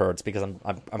hand hurts because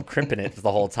I'm crimping it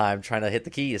the whole time trying to hit the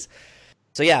keys.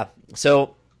 So yeah,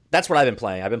 that's what I've been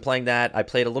playing. I've been playing that. I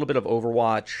played a little bit of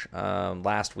Overwatch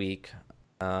last week.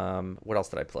 What else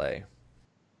did I play?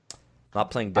 Not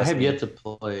playing Destiny. I have yet to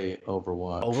play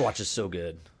Overwatch. Overwatch is so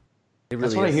good. It really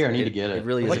That's what is. I hear. I need to get it. It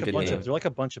really is a good game. They're like a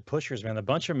bunch of pushers, man. A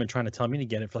bunch of them have been trying to tell me to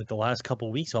get it for like the last couple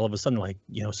of weeks. All of a sudden, like,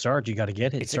 Sarge, you got to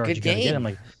get it. It's Sarge, a good game. Get it. I'm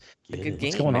like, it's a good game,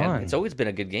 what's going on? It's always been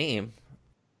a good game.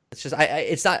 It's just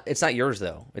it's not yours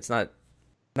though. It's not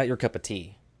your cup of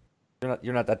tea.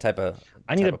 You're not that type of.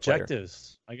 I need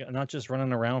objectives. Not just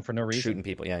running around for no reason. Shooting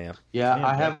people. Yeah. Yeah,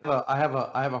 I have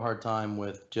a hard time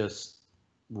with just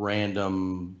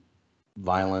random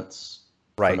violence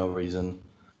for no reason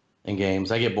in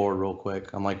games. I get bored real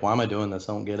quick. I'm like, why am I doing this?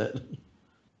 I don't get it.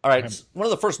 All right. One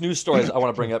of the first news stories I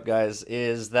want to bring up, guys,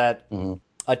 is that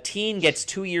a teen gets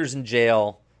 2 years in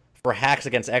jail for hacks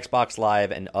against Xbox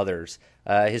Live and others.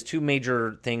 His two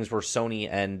major things were Sony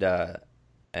and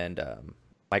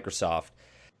Microsoft.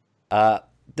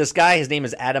 This guy, his name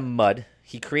is Adam Mudd.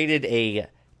 He created a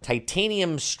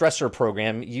titanium stressor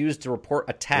program used to report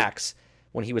attacks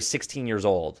when he was 16 years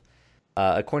old.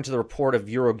 According to the report of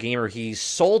Eurogamer, he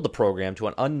sold the program to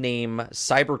an unnamed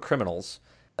cyber criminals,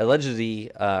 allegedly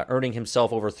earning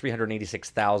himself over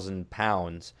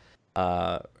 £386,000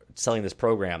 selling this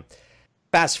program.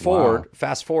 Fast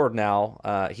forward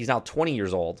now, he's now 20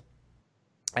 years old,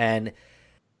 and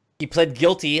he pled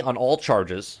guilty on all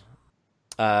charges.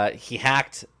 He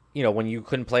hacked, when you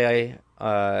couldn't play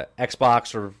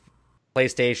Xbox or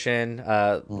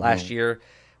PlayStation last year,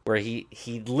 where he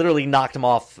literally knocked him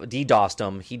off, DDoSed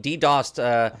him. He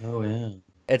DDoSed.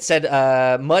 It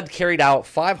said Mudd carried out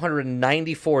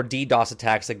 594 DDoS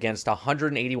attacks against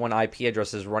 181 IP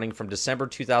addresses running from December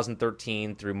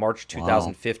 2013 through March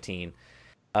 2015.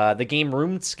 The game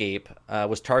RuneScape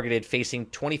was targeted, facing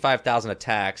 25,000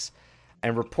 attacks,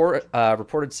 and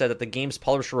reported said that the game's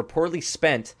publisher reportedly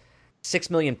spent £6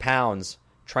 million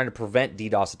trying to prevent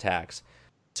DDoS attacks.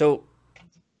 So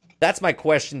that's my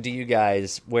question to you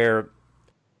guys, where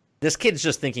this kid's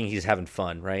just thinking he's having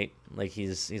fun, right? Like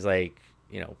he's like,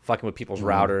 fucking with people's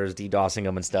routers, DDoSing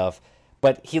them and stuff.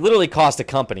 But he literally cost a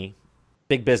company,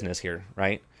 big business here,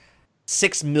 right?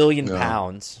 6 million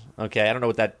pounds. Okay, I don't know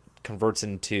what that converts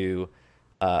into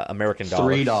American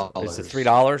dollars. $3. Is it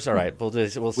 $3? All right, we'll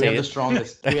say we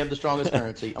have the strongest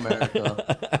currency,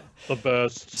 America. The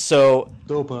best. So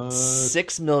The best.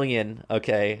 6 million.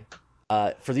 Okay,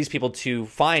 for these people to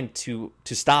find to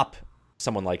stop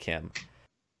someone like him.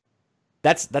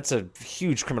 That's a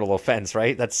huge criminal offense,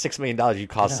 right? That's $6 million you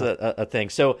cost a thing.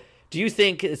 So, do you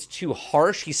think it's too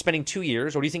harsh? He's spending 2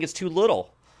 years, or do you think it's too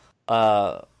little?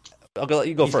 You go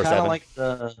He's first, kind Evan. of like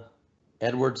the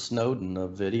Edward Snowden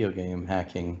of video game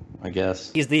hacking, I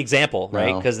guess. He's the example,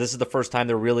 right? No. Because this is the first time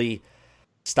they're really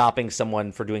stopping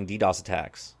someone for doing DDoS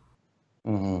attacks.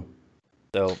 Mm-hmm.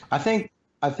 So I think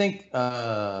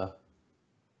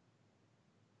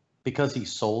because he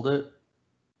sold it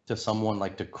to someone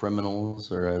like to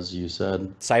criminals, or as you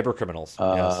said, cyber criminals.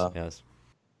 Yes.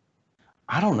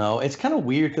 I don't know. It's kind of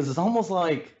weird because it's almost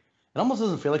like it almost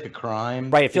doesn't feel like a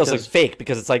crime. Right. It feels because- like fake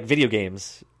because it's like video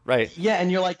games. Right. Yeah,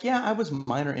 and you're like, yeah, I was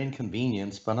minor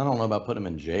inconvenience, but I don't know about putting him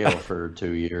in jail for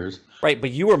 2 years. Right. But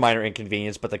you were minor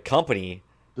inconvenience, but the company.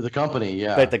 The company,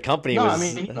 yeah. But the company no, was.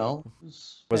 I mean, you know,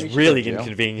 was maybe really should go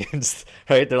to jail. inconvenienced.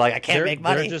 Right. They're like, I can't make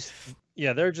money.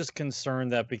 They're just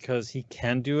concerned that because he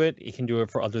can do it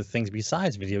for other things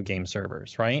besides video game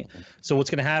servers, right? So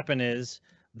what's going to happen is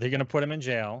they're going to put him in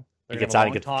jail. He They're gets gonna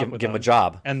out and talk with give him a him,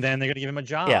 job. and then they're going to give him a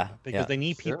job. Yeah, because yeah. they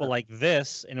need people Sure. like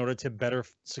this in order to better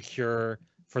secure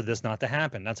for this not to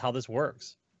happen. That's how this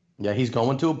works. Yeah, he's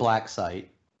going to a black site.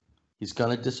 He's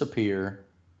gonna disappear,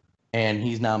 and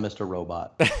he's now Mr.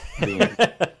 Robot. That's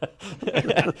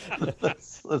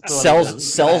what it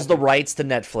is. sells the rights to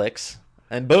Netflix,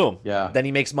 and boom. Yeah. Then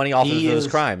he makes money off of He those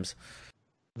is- crimes.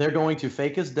 They're going to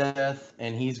fake his death,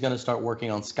 and he's going to start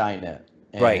working on Skynet.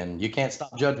 And Right. you can't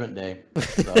stop Judgment Day.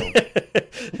 So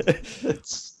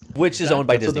it's, Which is owned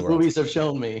by that's what Disney the World. movies have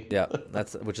shown me. Yeah,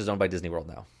 which is owned by Disney World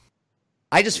now.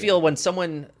 I just feel when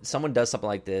someone does something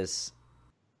like this,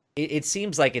 it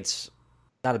seems like it's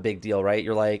not a big deal, right?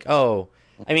 You're like, oh,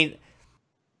 I mean,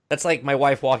 that's like my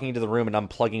wife walking into the room and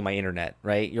unplugging my internet,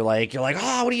 right? You're like,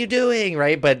 oh, what are you doing,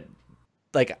 right? But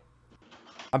like,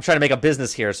 I'm trying to make a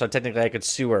business here, so technically I could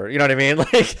sue her. You know what I mean?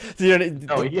 Like, you know,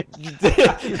 Oh, yeah.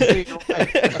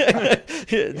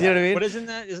 you know what I mean? But isn't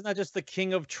that just the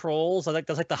king of trolls? I think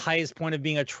that's like the highest point of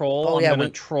being a troll. Oh, I'm yeah, gonna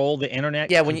when- troll the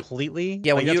internet Yeah, when you- completely.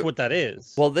 yeah, when that's you- what that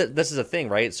is. Well, this is a thing,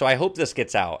 right? So I hope this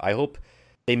gets out. I hope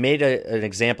they made an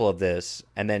example of this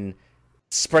and then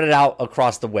spread it out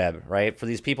across the web, right? For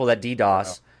these people that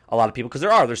DDoS, a lot of people, because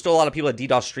there's still a lot of people that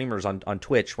DDoS streamers on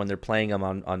Twitch when they're playing them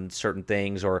on certain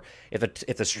things, or if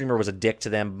the streamer was a dick to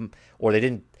them, or they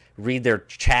didn't read their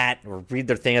chat or read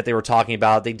their thing that they were talking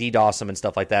about, they DDoS them and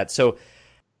stuff like that. So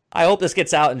I hope this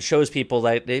gets out and shows people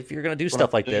that if you're going to do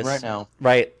stuff like this, right now.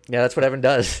 right? Yeah, that's what Evan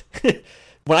does.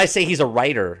 When I say he's a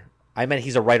writer, I meant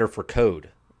he's a writer for code,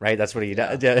 right? That's what he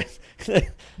does.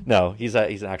 No, he's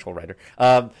an actual writer.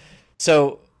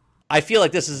 So I feel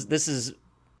like this is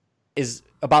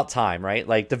about time, right?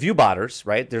 Like the ViewBotters,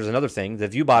 right? There's another thing. The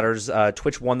ViewBotters,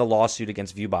 Twitch won the lawsuit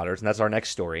against ViewBotters, and that's our next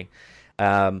story.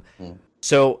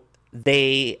 So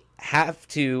they have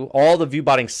to, all the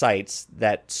viewbotting sites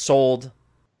that sold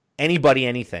anybody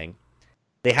anything,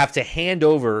 they have to hand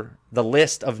over the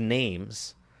list of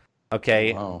names,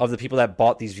 okay, Wow. of the people that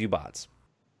bought these ViewBots.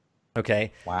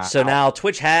 Okay. Wow. So now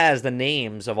Twitch has the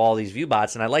names of all these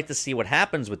ViewBots, and I'd like to see what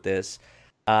happens with this.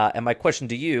 And my question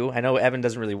to you, I know Evan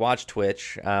doesn't really watch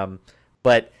Twitch,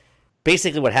 but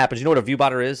basically what happens, you know what a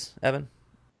ViewBotter is, Evan?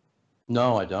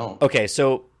 No, I don't. Okay,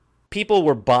 so people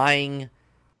were buying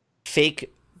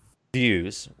fake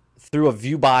views through a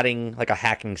viewbotting, like a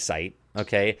hacking site,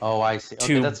 okay, Oh, I see.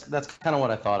 Okay, To- that's kind of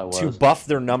what I thought it was. to buff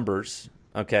their numbers,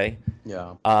 okay,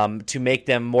 Yeah. to make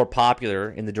them more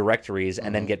popular in the directories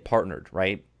and then get partnered,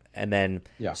 right? And then,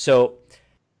 Yeah. so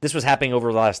this was happening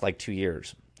over the last like 2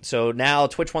 years. So now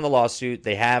Twitch won the lawsuit.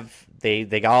 They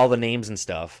got all the names and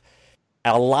stuff.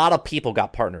 And a lot of people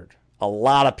got partnered. A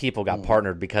lot of people got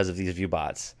partnered because of these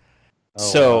ViewBots. Oh,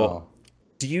 So wow.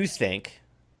 do you think,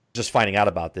 just finding out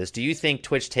about this, do you think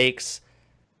Twitch takes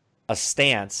a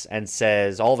stance and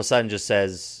says, all of a sudden just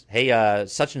says, hey,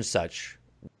 such and such,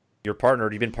 you're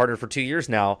partnered. You've been partnered for 2 years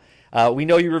now. We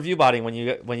know you were viewbotting when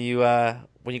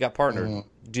you got partnered.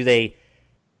 Do they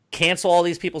cancel all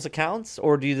these people's accounts,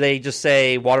 or do they just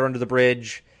say water under the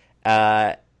bridge,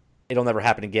 it'll never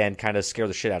happen again, kind of scare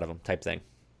the shit out of them type thing?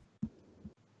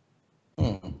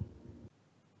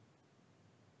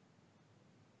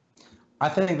 I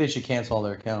think they should cancel all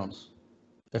their accounts.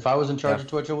 If I was in charge Yeah. of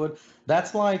Twitch, I would.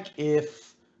 That's like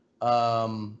if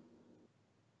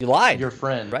You lied. your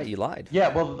friend, Right, you lied.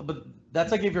 Yeah, well, but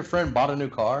that's like if your friend bought a new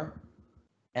car,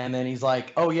 and then he's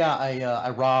like, "Oh yeah, I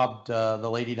robbed the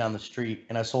lady down the street,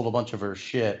 and I sold a bunch of her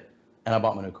shit, and I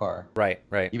bought my new car." Right,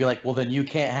 right, You'd be like, "Well, then you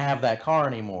can't have that car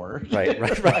anymore." right,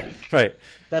 right, right, right,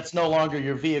 That's no longer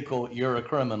your vehicle. You're a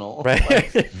criminal.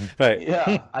 right, right.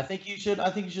 Yeah, I think you should. I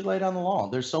think you should lay down the law.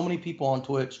 There's so many people on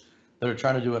Twitch that are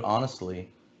trying to do it honestly.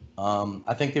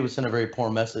 I think they would send a very poor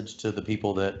message to the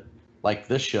people that like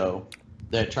this show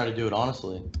that try to do it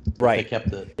honestly. if Right. They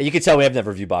kept it. You can tell we have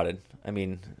never view botted. I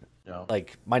mean, You know.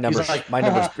 like my He's numbers, like, my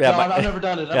numbers. No, Yeah, I've never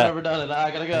done it. I've yeah. never done it. I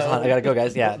gotta go. I gotta go,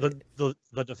 guys. Yeah.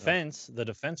 The defense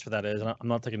for that is, and I'm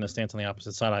not taking a stance on the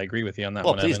opposite side. I agree with you on that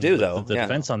Well, one. please Evan. do, though. The Yeah.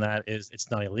 defense on that is it's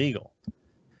not illegal.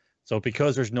 So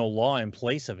because there's no law in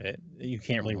place of it, you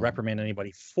can't really Mhm. reprimand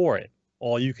anybody for it.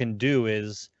 All you can do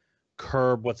is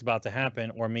curb what's about to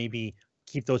happen, or maybe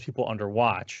keep those people under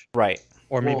watch, Right.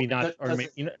 or maybe Well, not, or does maybe,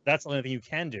 it- you know, that's the only thing you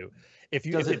can do. If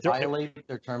you Does if it they're- violate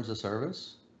their terms of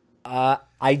service?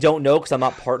 I don't know because I'm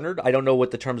not partnered. I don't know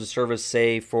what the terms of service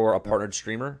say for a partnered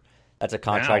streamer. That's a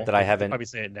contract now, that I they'll haven't. probably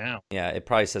say it now. Yeah, it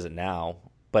probably says it now,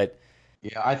 but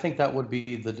Yeah, I think that would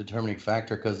be the determining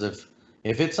factor because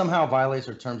if it somehow violates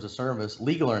their terms of service,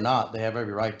 legal or not, they have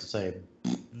every right to say,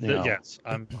 you know. Yes,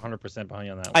 I'm 100% behind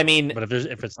you on that. I one. mean, But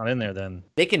if it's not in there, then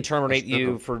they can terminate That's you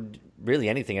true. for really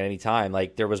anything at any time.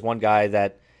 Like there was one guy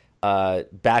that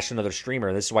bashed another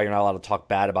streamer. This is why you're not allowed to talk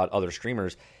bad about other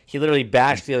streamers. He literally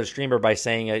bashed the other streamer by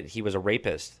saying he was a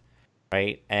rapist,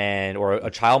 right, and or a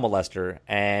child molester,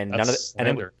 and That's none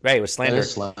of slander. right, it was That slander,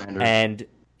 is slander. and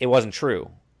it wasn't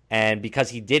true. And because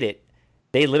he did it,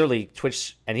 they literally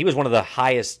Twitch, and he was one of the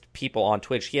highest people on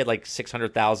Twitch. He had like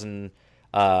 600,000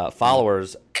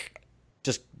 followers,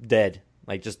 just dead.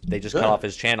 Like they just cut Good. off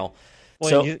his channel. well,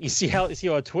 So you see how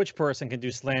a Twitch person can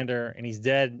do slander and he's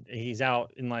dead, he's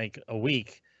out in like a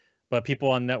week, but people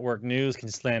on network news can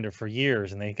slander for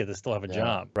years and they get to still have a Yeah.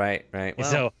 job. right. And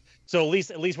Well, so at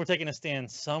least we're taking a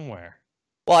stand somewhere.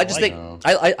 well, I just like think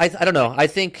I don't know. I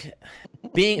think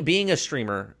being a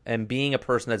streamer and being a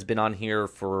person that's been on here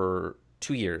for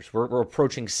 2 years, we're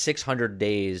approaching 600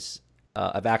 days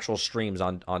of actual streams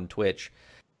on Twitch.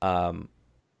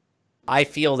 I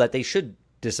feel that they should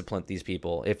discipline these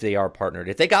people if they are partnered.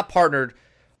 If they got partnered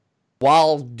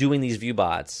while doing these view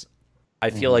bots, I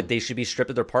feel like they should be stripped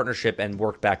of their partnership and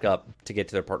work back up to get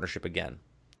to their partnership again.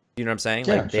 You know what I'm saying?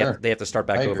 Yeah, like they have to start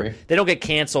back I over. agree. They don't get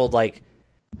canceled like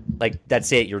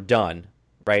that's it, you're done,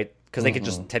 right? Because they could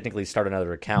just technically start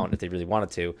another account if they really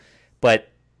wanted to, but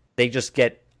they just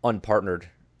get unpartnered.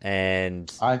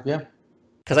 And Yeah.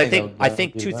 because I I think think I I would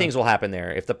think do two that. things will happen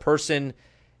there. If the person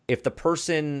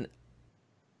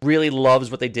really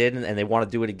loves what they did and they want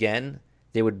to do it again,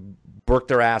 they would work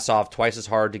their ass off twice as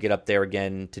hard to get up there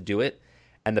again to do it.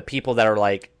 And the people that are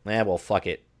like, well, fuck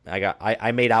it.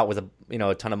 I made out with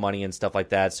a ton of money and stuff like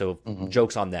that. So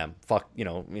jokes on them. Fuck, you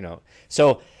know.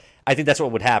 So I think that's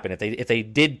what would happen if they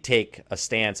did take a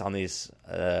stance on these.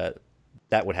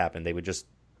 That would happen.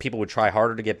 People would try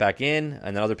harder to get back in,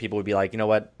 and then other people would be like, you know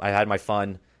what, I had my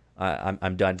fun.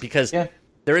 I'm done because Yeah.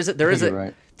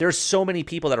 there's so many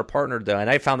people that are partnered though, and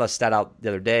I found that stat out the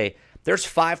other day. There's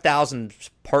 5,000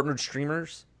 partnered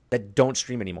streamers that don't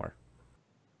stream anymore.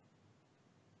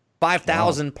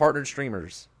 5,000 partnered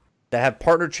streamers that have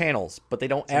partnered channels, but they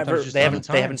don't Sometimes just they not haven't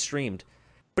in time. streamed.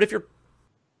 But if you're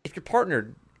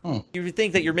partnered, you would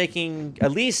think that you're making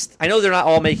at least. I know they're not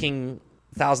all making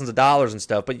thousands of dollars and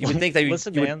stuff, but you would think that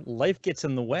Listen, you would, man, life gets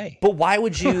in the way. but why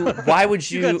would you? Why would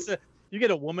you? You get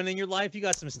a woman in your life. You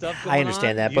got some stuff going on. I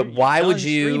understand that, you- but you're why done would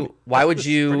you? streaming. Why would That's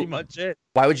you? Pretty much it.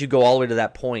 Why would you go all the way to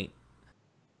that point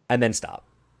and then stop?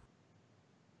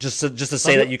 Just to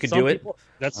say that you could do it?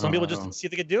 Some people just see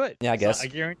if they could do it. Yeah, I guess. So I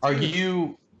guarantee. Are you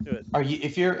you do it.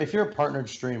 if you're a partnered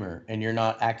streamer and you're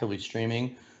not actively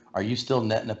streaming, are you still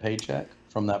netting a paycheck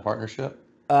from that partnership?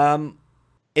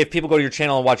 If people go to your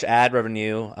channel and watch ad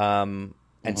revenue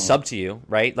and sub to you,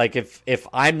 right? Like if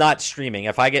I'm not streaming,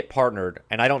 if I get partnered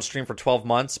and I don't stream for 12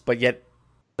 months, but yet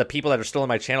the people that are still in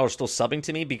my channel are still subbing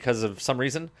to me because of some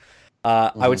reason,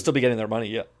 I would still be getting their money.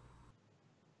 Yeah.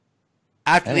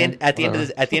 At the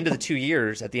end of the 2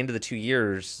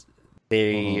 years,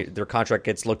 their contract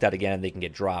gets looked at again and they can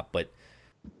get dropped. But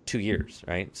 2 years,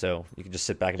 right? So you can just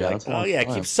sit back and be like, that's a oh long yeah,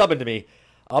 time. keep subbing to me.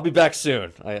 I'll be back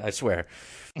soon. I swear.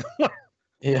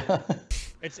 Yeah.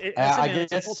 It's I a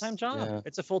guess- full-time job. yeah.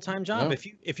 It's a full-time job.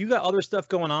 Yeah. If you got other stuff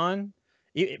going on,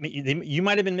 you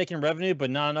might have been making revenue, but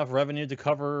not enough revenue to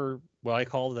cover what I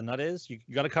call the nut is. You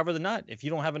got to cover the nut. If you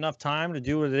don't have enough time to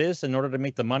do what it is in order to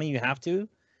make the money you have to,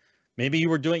 maybe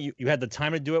you had the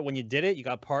time to do it when you did it, you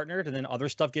got partnered, and then other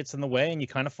stuff gets in the way and you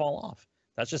kind of fall off.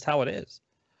 That's just how it is.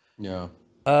 Yeah.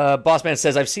 Boss Man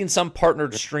says, I've seen some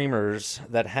partnered streamers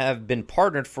that have been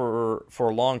partnered for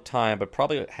a long time, but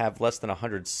probably have less than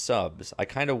 100 subs. I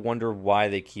kind of wonder why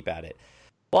they keep at it.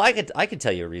 Well, I could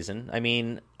tell you a reason. I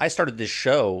mean, I started this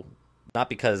show not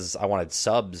because I wanted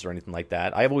subs or anything like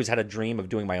that. I've always had a dream of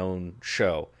doing my own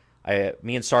show.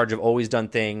 Me and Sarge have always done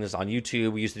things on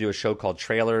YouTube. We used to do a show called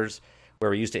Trailers,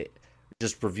 where we used to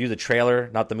just review the trailer,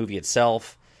 not the movie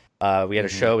itself. We had a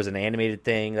show as an animated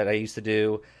thing that I used to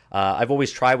do. I've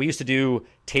always tried. We used to do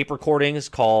tape recordings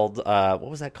called what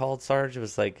was that called, Sarge? It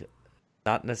was like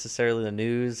not necessarily the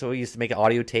news. So we used to make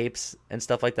audio tapes and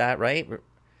stuff like that, right?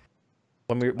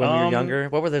 When we were younger,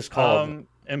 what were those called?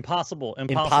 Impossible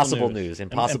News.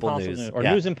 Or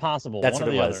Yeah. News Impossible. That's one what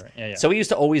or it the was. Other. Yeah. So we used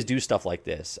to always do stuff like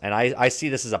this, and I see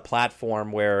this as a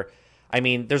platform where, I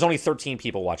mean, there's only 13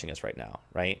 people watching us right now,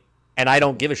 right? And I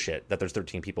don't give a shit that there's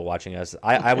 13 people watching us.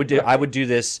 I would do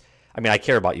this. I mean, I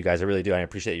care about you guys. I really do. I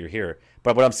appreciate you're here.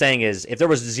 But what I'm saying is, if there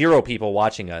was 0 people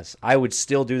watching us, I would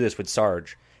still do this with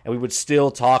Sarge, and we would still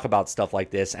talk about stuff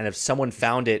like this. And if someone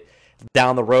found it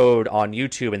down the road on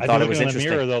YouTube and thought it was interesting, in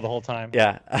the mirror though the whole time.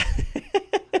 yeah.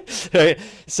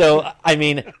 So I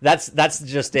mean, that's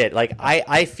just it. Like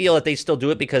I feel that they still do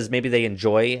it because maybe they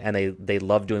enjoy and they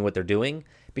love doing what they're doing.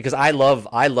 Because I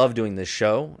love doing this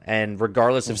show, and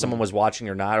regardless if someone was watching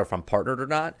or not, or if I'm partnered or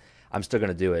not, I'm still going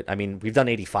to do it. I mean, we've done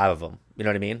 85 of them. You know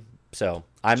what I mean? So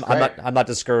I'm not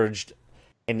discouraged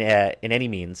in any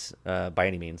means by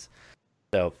any means.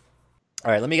 So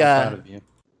all right, let me I'm proud of you.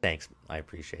 Thanks, I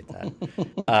appreciate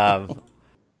that.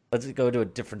 Let's go to a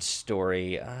different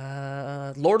story.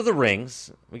 Lord of the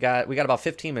Rings. We got about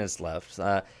 15 minutes left.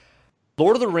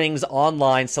 Lord of the Rings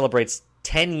Online celebrates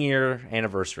 10-year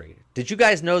anniversary. Did you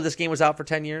guys know this game was out for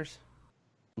 10 years?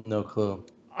 No clue.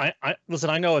 I listen.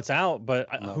 I know it's out, but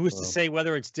No who's clue. to say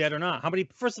whether it's dead or not?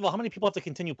 First of all, how many people have to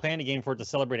continue playing the game for it to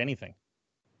celebrate anything?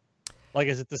 Like,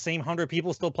 is it the same 100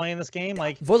 people still playing this game?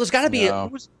 Like, Well, there's got to be.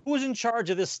 No. who's in charge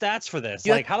of this stats for this?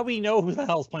 Yeah. Like, how do we know who the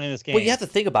hell's playing this game? Well, you have to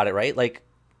think about it, right? Like,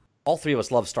 all 3 of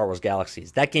us love Star Wars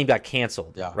Galaxies. That game got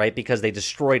canceled, Yeah. right? Because they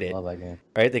destroyed it, Love that game.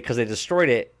 right? Because they destroyed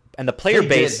it, and the player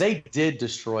base. They did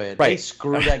destroy it. Right. They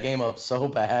screwed that game up so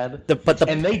bad.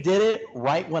 And they did it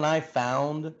right when I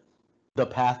found the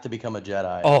path to become a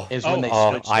Jedi. Is when they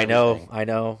switched I everything.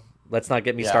 know. Let's not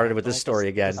get me Yeah. started with this story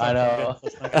again. I know.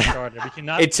 Let's not get started. We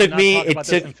cannot. It took cannot me- Talk it about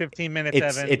took- this in 15 minutes,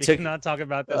 it's- Evan. it We took- cannot talk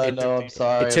about this. I in know. 15 I'm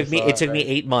sorry. It took me. I'm It took me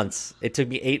sorry. 8 months. It took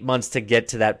me 8 months to get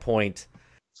to that point.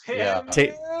 Yeah.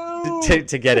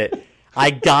 To get it. I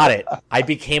got it. I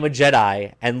became a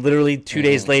Jedi, and literally 2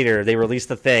 days later, they released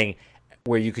the thing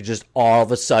where you could just all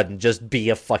of a sudden just be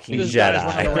a fucking This Jedi.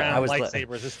 guy's running around I was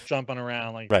lightsabers, just jumping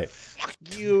around like, right. fuck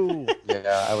you.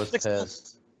 Yeah, I was 6 months.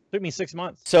 pissed. Took me 6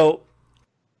 months. So,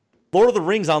 Lord of the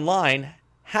Rings Online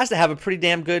has to have a pretty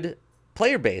damn good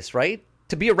player base, right?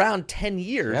 To be around 10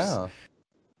 years. Yeah.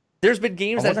 There's been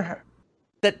games I wonder, how,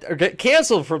 that are get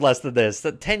canceled for less than this.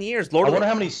 That 10 years. Lord I of wonder the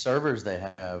how many servers they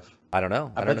have. I don't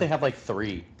know. I don't bet know. they have like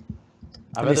 3.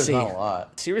 I Let bet me there's see. not a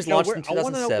lot. Series You know, launched in I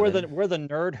want to know 2007. where the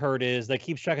nerd herd is that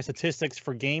keeps track of statistics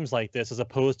for games like this, as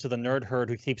opposed to the nerd herd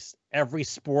who keeps every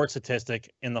sports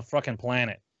statistic in the fucking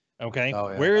planet. Okay, Oh,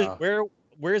 yeah.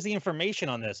 where's the information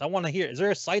on this? I want to hear. Is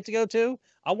there a site to go to?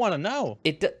 I want to know.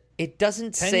 It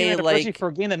doesn't 10-year say anniversary like for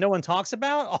a game that no one talks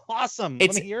about. Awesome. Let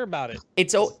It's- me hear about it.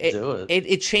 it's do it.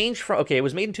 it changed from okay. It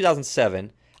was made in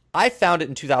 2007. I found it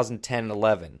in 2010 and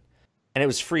 11, and it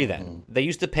was free then. They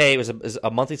used to pay. It was a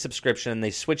monthly subscription. And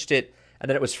they switched it, and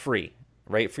then it was free,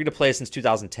 right? Free to play since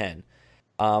 2010.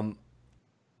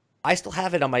 I still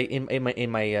have it on my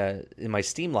in my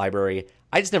Steam library.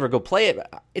 I just never go play it.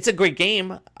 It's a great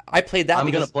game. I played that. I'm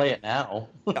because, gonna play it now.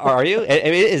 Are you? It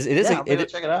is. It is. Yeah, I'm gonna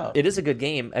check it out. It is a good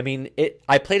game. I mean,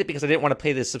 I played it because I didn't want to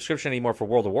pay the subscription anymore for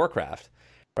World of Warcraft,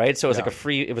 right? So it was like Yeah. a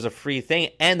free. It was a free thing,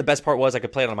 and the best part was I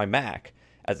could play it on my Mac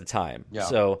at the time. Yeah.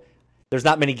 So there's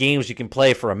not many games you can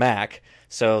play for a Mac.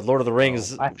 So Lord of the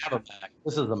Rings. I have a Mac.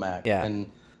 This is the Mac. Yeah.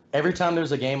 And every time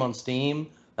there's a game on Steam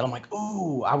that I'm like,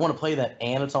 ooh, I want to play that,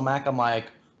 and it's on Mac, I'm like,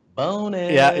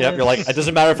 bonus. Yeah, you're like, it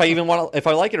doesn't matter if I even want if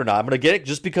I like it or not. I'm gonna get it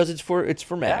just because it's for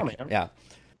Mac. man. Yeah.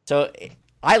 So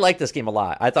I like this game a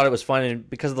lot. I thought it was fun, and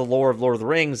because of the lore of Lord of the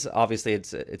Rings, obviously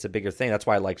it's a bigger thing. That's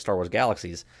why I like Star Wars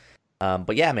Galaxies.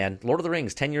 But yeah, man, Lord of the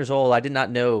Rings, 10 years old. I did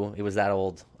not know it was that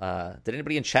old. Did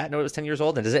anybody in chat know it was 10 years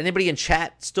old? And does anybody in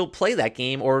chat still play that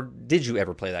game, or did you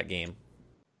ever play that game?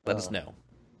 Let us know.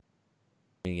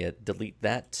 Let me delete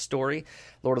that story.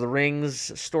 Lord of the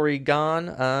Rings story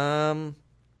gone.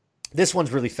 This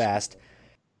one's really fast.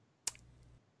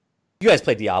 You guys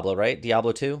play Diablo, right?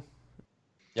 Diablo 2?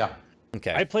 Yeah.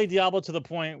 Okay. I played Diablo to the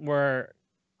point where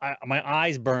my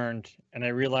eyes burned, and I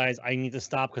realized I need to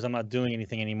stop because I'm not doing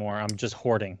anything anymore. I'm just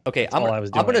hoarding. Okay, That's all I was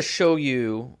doing. I'm gonna show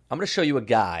you a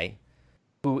guy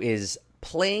who is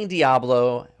playing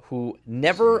Diablo who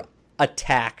never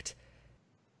attacked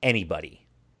anybody.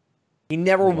 He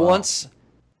never once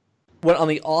went on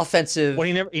the offensive.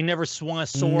 Well, he never swung a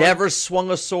sword. Never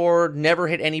swung a sword. Never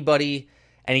hit anybody,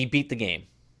 and he beat the game.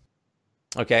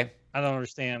 Okay. I don't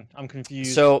understand. I'm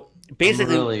confused. So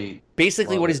basically,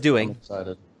 what he's I'm doing,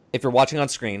 excited. if you're watching on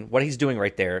screen, what he's doing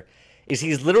right there is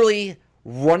he's literally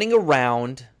running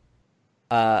around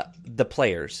the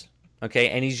players. Okay,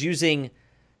 and he's using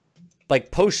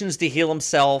like potions to heal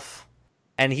himself,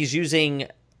 and he's using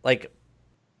like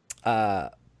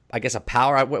I guess a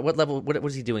power. What level? What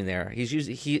is he doing there? He's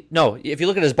using if you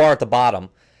look at his bar at the bottom,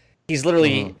 he's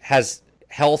literally has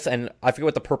health, and I forget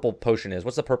what the purple potion is.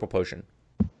 What's the purple potion?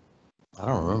 I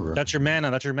don't remember. That's your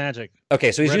mana. That's your magic.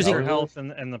 Okay, so he's Red's using your health,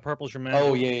 and the purple's your mana.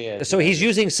 Oh yeah. So he's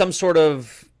using some sort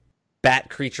of bat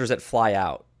creatures that fly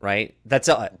out, right? That's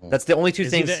the only two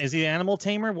things. Is he an animal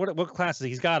tamer? What class is he?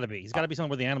 He's got to be. He's got to be somewhere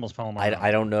where the animals follow him around.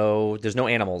 I don't know. There's no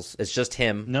animals. It's just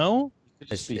him. No? Could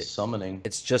just be summoning.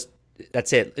 It's just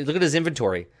that's it. Look at his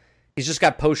inventory. He's just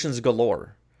got potions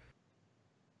galore.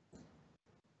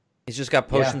 He's just got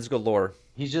potions galore.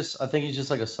 I think he's just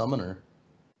like a summoner.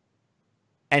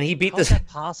 And he beat How's this. that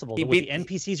possible? He The beat-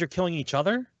 NPCs are killing each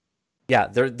other? Yeah,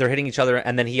 they're hitting each other,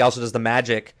 and then he also does the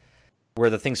magic where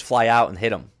the things fly out and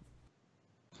hit him.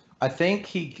 I think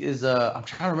he is. I'm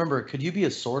trying to remember. Could you be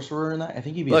a sorcerer in that? I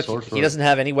think he'd be a Look, sorcerer. he doesn't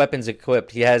have any weapons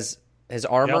equipped. He has his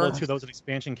armor. Diablo 2, that was an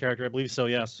expansion character. I believe so,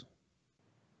 yes.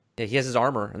 Yeah, he has his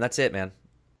armor, and that's it, man.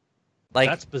 Like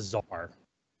That's bizarre.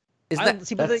 is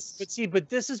that? But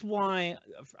this is why.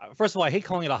 First of all, I hate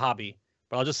calling it a hobby,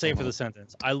 but I'll just say it for the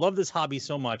sentence. I love this hobby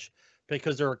so much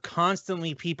because there are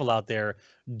constantly people out there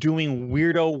doing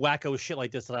weirdo, wacko shit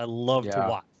like this that I love to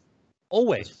watch.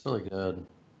 Always. It's really good.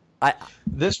 I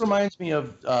This reminds me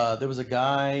of there was a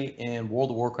guy in World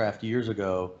of Warcraft years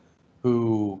ago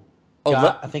who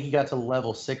I think he got to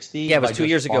level 60. Yeah, it was by 2 just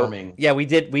years farming. ago. Yeah, we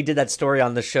did that story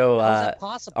on the show. How's that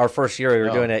possible? Our first year we were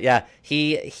No. doing it. Yeah,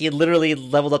 he literally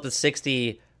leveled up to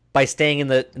 60 by staying in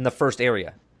the first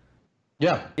area.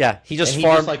 Yeah. Yeah, he just And he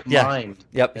farmed. just like yeah. mined.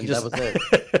 Yep, And he just. that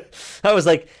was it. I was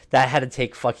like, that had to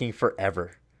take fucking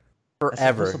forever, What's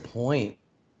forever the point?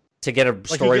 to get a Like,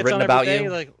 he story gets written on every about day, you.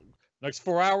 Like, next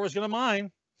 4 hours, gonna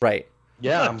mine. Right.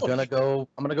 Yeah, I'm gonna go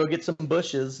get some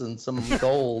bushes and some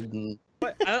gold and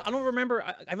But I don't remember.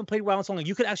 I haven't played WoW in so long.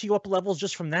 You could actually go up levels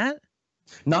just from that?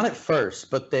 not at first,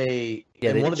 but they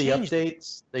in one of the changed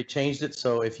updates they changed it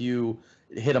so if you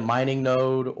hit a mining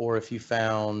node or if you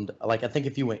found like I think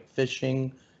if you went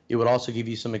fishing, it would also give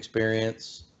you some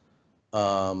experience.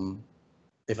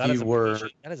 If That is you were,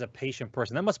 that is a patient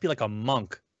person. That must be like a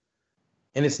monk.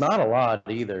 and it's not a lot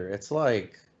either. It's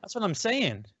like That's what I'm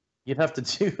saying. you'd have to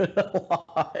do it a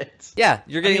lot. Yeah,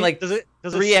 you're getting like does it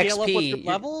 3 scale up with XP. your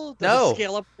level? Does No. it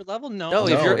scale up with your level? No. no.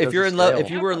 No, If you're it if you're doesn't in scale.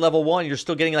 if you were in level 1, you're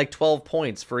still getting like 12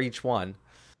 points for each one.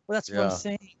 Well, that's what I'm Yeah.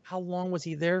 saying. How long was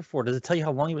he there for? Does it tell you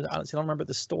how long he was? Honestly, I don't remember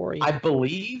the story. I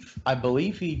believe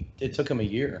it took him a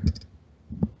year,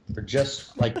 or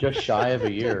just shy of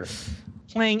a year.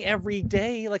 Playing every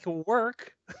day like a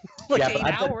work, like Yeah, but 8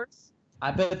 I bet- hours.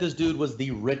 I bet this dude was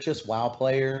the richest WoW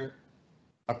player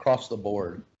across the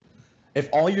board. If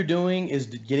all you're doing is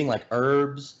getting like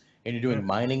herbs and you're doing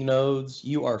mining nodes,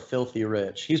 you are filthy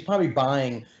rich. He's probably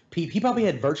buying. He probably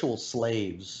had virtual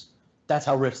slaves. That's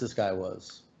how rich this guy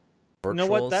was. You know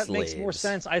what? Virtual That makes more slaves.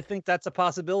 sense. I think that's a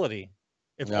possibility.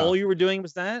 If Yeah. all you were doing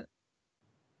was that,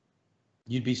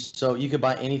 You could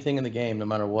buy anything in the game, no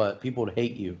matter what. People would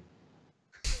hate you.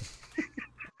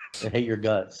 They hate your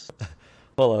guts.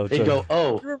 Hello, They'd go,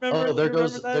 You remember- there you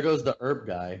goes remember that? there goes the herb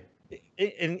guy.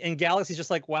 in Galaxy's just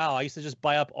like, wow, I used to just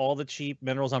buy up all the cheap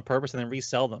minerals on purpose and then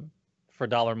resell them for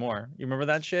 $1 more. You remember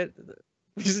that shit?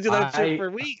 We used to do that shit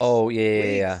for weeks. Oh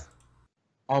yeah. Weeks.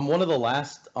 On one of the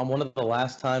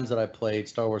last times that I played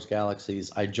Star Wars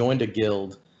Galaxies, I joined a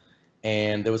guild,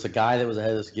 and there was a guy that was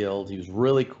ahead of this guild. He was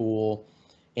really cool,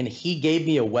 and he gave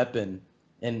me a weapon.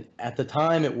 And at the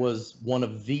time, it was one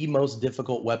of the most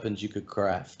difficult weapons you could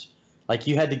craft. Like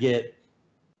you had to get,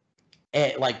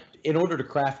 in order to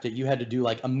craft it, you had to do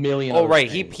like a million. Oh other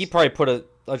right, things. he probably put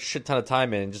a shit ton of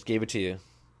time in and just gave it to you.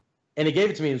 And he gave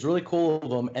it to me. It was really cool of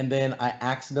him. And then I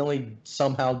accidentally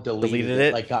somehow deleted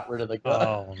it? Like got rid of the gun.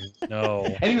 Oh no.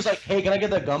 And he was like, "Hey, can I get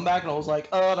that gun back?" And I was like,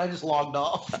 "Oh," and I just logged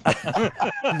off.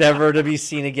 Never to be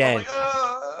seen again.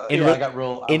 In I got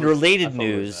real. In I related felt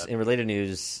really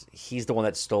news, bad. he's the one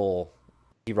that stole.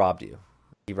 He robbed you.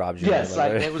 He robbed you. Yes,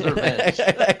 it was revenge.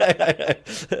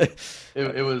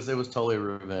 it was totally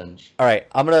revenge. All right,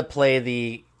 I'm gonna play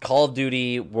the Call of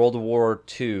Duty World War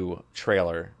II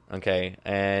trailer. Okay,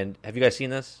 and have you guys seen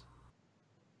this?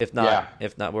 If not,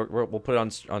 we'll put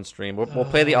it on stream. We'll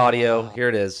play the audio. Here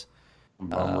it is.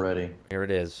 I'm ready. Here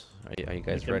it is. Are you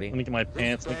guys ready? Let me get my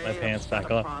pants back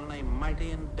up.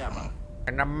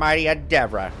 And the mighty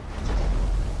Endeavor.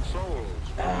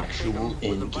 Actual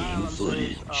in-game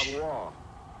footage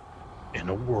In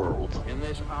a world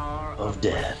of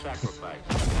death.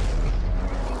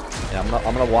 Yeah,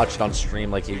 I'm gonna watch it on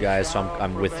stream like you guys, so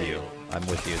I'm with you. I'm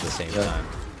with you at the same time.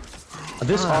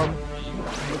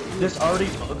 This already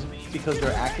bugs me because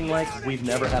they're acting like we've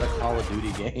never had a Call of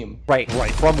Duty game. Right.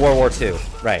 From World War II.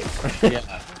 Right. Yeah,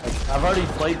 I've already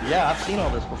played. Yeah, I've seen all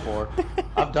this before.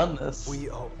 I've done this.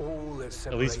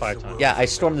 at least 5 times. Yeah, I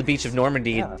stormed the beach of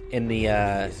Normandy in the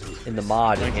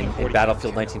mod in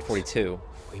Battlefield 1942.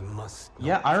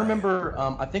 Yeah, I remember.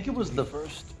 I think it was the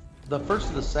first or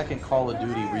the second Call of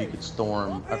Duty where you could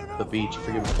storm the beach. I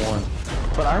forget which one.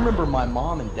 But I remember my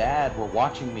mom and dad were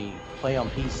watching me play on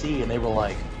PC, and they were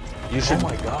like, You should, "Oh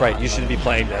my god!" right? You should be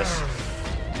playing this.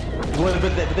 Well,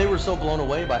 but they were so blown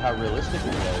away by how realistic it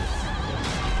was.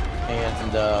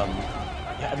 And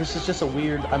yeah, this is just a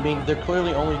weird. I mean, they're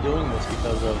clearly only doing this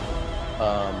because of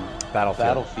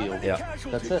Battlefield. Yeah.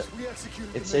 That's it.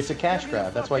 It's a cash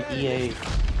grab. That's why EA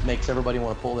makes everybody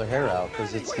want to pull their hair out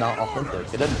because it's not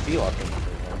authentic. It doesn't feel authentic.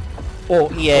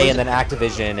 Well, EA and then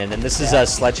Activision, and then this is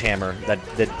Sledgehammer that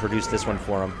produced this one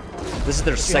for them. This is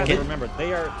their second. Remember,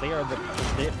 they are the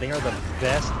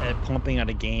best at pumping out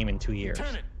a game in 2 years.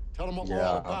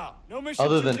 Yeah.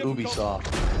 Other than Ubisoft.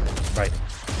 Right.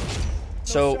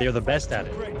 So They're the best at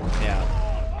it. yeah.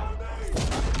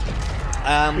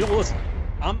 Listen,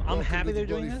 I'm happy they're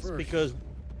doing this because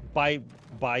by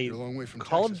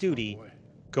Call of Duty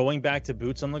going back to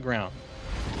boots on the ground,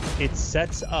 it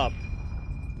sets up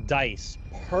DICE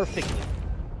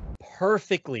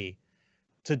perfectly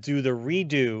to do the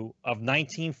redo of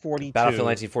 1942 Battlefield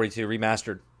 1942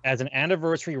 remastered. as an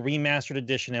anniversary remastered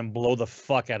edition and blow the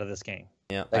fuck out of this game.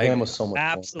 Yeah, That game was so much fun.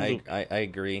 Absolutely. I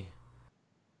agree.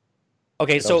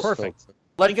 Okay, That so was perfect. so-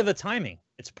 Think of the timing.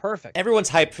 It's perfect. everyone's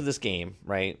hyped for this game,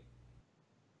 right?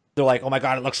 They're like, "Oh my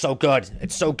god, it looks so good!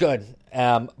 It's so good!"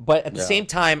 But at the same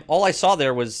time, all I saw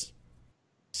there was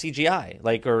CGI,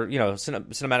 like, or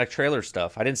cinematic trailer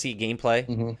stuff. I didn't see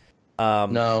gameplay.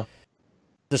 No.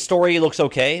 The story looks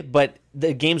okay, but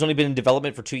the game's only been in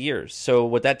development for 2 years. So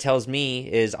what that tells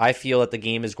me is I feel that the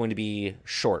game is going to be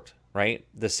short, right?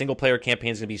 The single player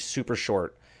campaign is going to be super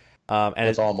short. And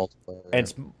It's all multiplayer. And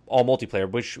it's all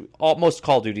multiplayer, which most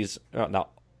Call of Duties,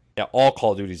 all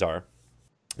Call of Duties are.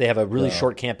 They have a really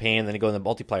short campaign, and then they go in the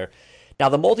multiplayer. Now,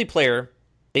 the multiplayer,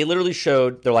 they literally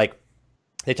showed,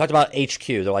 they talked about HQ.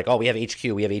 They're like, "Oh, we have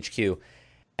HQ.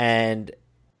 And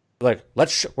like,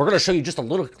 we're going to show you just a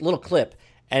little clip.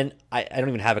 And I don't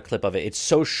even have a clip of it. It's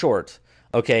so short.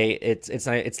 Okay,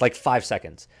 it's like 5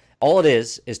 seconds. All it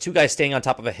is two guys standing on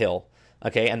top of a hill.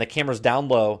 Okay, and the camera's down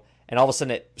low, and all of a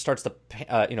sudden it starts to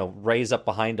raise up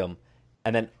behind them,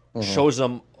 and then shows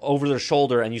them over their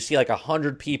shoulder, and you see like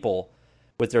 100 people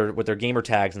with their gamer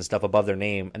tags and stuff above their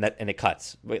name, and it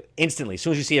cuts instantly. As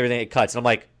soon as you see everything, it cuts, and I'm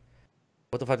like,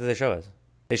 what the fuck did they show us?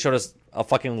 They showed us a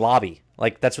fucking lobby.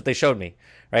 Like, that's what they showed me,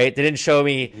 right? They didn't show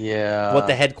me what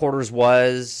the headquarters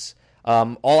was.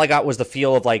 All I got was the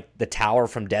feel of, like, the tower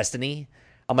from Destiny.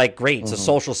 I'm like, great, it's a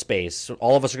social space.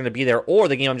 All of us are going to be there. Or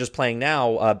the game I'm just playing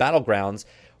now, Battlegrounds,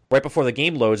 right before the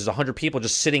game loads, there's 100 people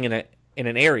just sitting in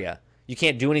an area. You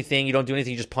can't do anything. You don't do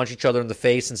anything. You just punch each other in the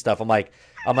face and stuff. I'm like,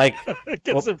 It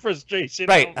gets some frustration.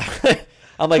 right.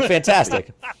 I'm like,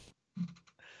 fantastic.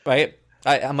 Right?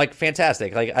 I'm like,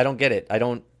 fantastic. Like, I don't get it. They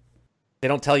don't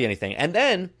tell you anything. And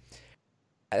then,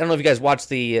 I don't know if you guys watched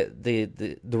the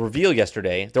reveal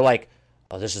yesterday. They're like,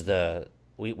 oh, this is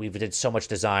we did so much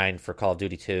design for Call of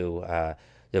Duty 2,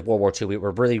 the World War II.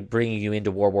 We're really bringing you into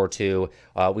World War II.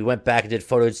 We went back and did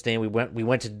photos thing. We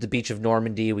went to the beach of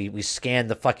Normandy. We scanned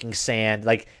the fucking sand.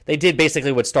 Like, they did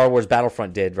basically what Star Wars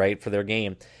Battlefront did, right, for their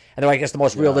game. And they're like, it's the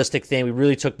most realistic thing. We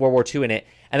really took World War II in it.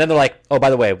 And then they're like, oh, by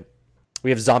the way, we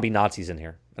have zombie Nazis in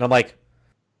here. And I'm like,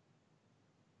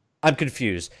 I'm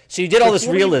confused. So you did all this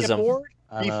realism. Before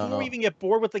we even get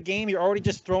bored with the game, you're already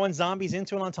just throwing zombies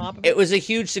into it on top of it? It was a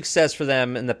huge success for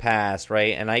them in the past,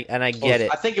 right? And I get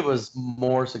it. I think it was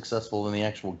more successful than the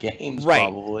actual games, right,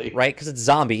 probably. Right, because it's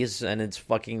zombies and it's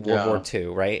fucking World War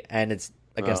II, right? And it's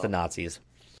against the Nazis.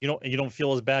 You don't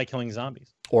feel as bad killing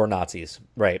zombies. Or Nazis,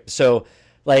 right? So,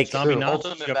 like, zombie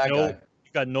Nazis, you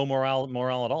got no morale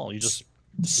at all. You just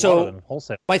so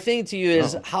wholesale. My thing to you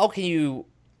is, how can you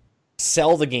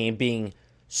sell the game being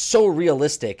so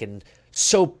realistic and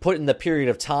so put in the period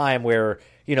of time where,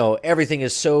 you know, everything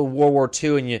is so World War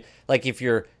II, and you like if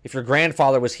your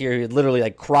grandfather was here, he'd literally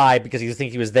like cry because you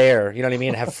think he was there, you know what I mean,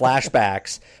 and have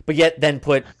flashbacks, but yet then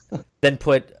put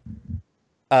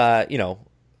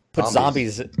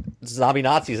zombie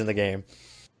Nazis in the game.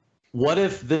 What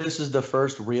if this is the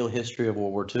first real history of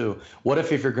World War II? What if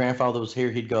your grandfather was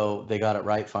here, he'd go, "They got it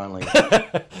right finally."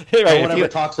 Right,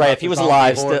 if he was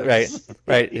alive, still, right.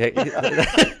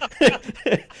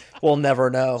 We'll never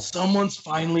know. Someone's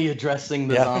finally addressing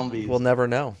the zombies. We'll never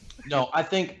know. No, I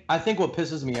think what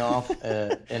pisses me off,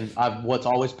 what's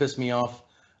always pissed me off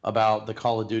about the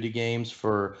Call of Duty games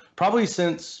for probably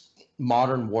since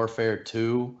Modern Warfare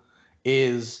 2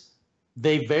 is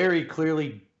they very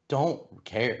clearly don't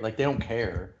care. Like, they don't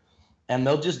care, and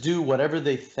they'll just do whatever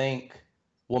they think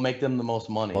will make them the most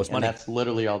money. And that's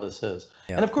literally all this is.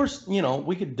 Yeah. And of course, you know,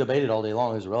 we could debate it all day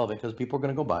long. It's irrelevant because people are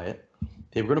going to go buy it,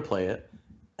 they were going to play it,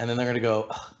 and then they're going to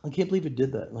go, I can't believe it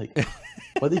did that. Like,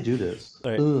 why'd they do this?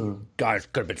 Right. God,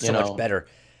 it could have been so much better.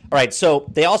 All right,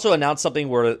 so they also announced something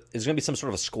where there's going to be some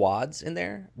sort of squads in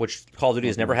there, which Call of Duty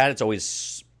has never had. It's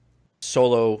always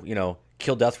solo, you know,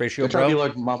 kill-death ratio, bro. They're trying to be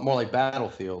like, more like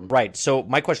Battlefield. Right, so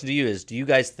my question to you is, do you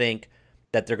guys think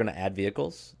that they're going to add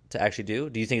vehicles to actually do?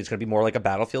 Do you think it's going to be more like a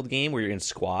Battlefield game where you're in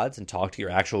squads and talk to your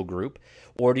actual group?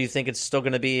 Or do you think it's still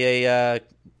going to be a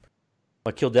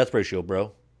kill-death ratio,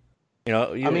 bro? You know,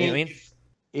 what I mean?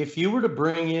 If you were to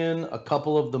bring in a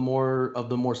couple of the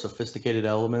more sophisticated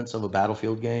elements of a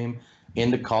Battlefield game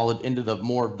into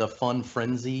the fun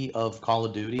frenzy of Call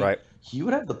of Duty, right, you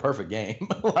would have the perfect game.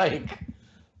 Like,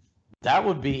 that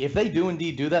would be, if they do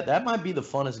indeed do that, that might be the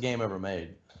funnest game ever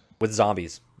made. With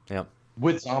zombies, yeah.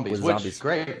 With zombies, which is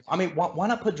great. I mean, why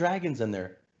not put dragons in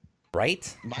there?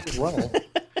 Right? Might as well.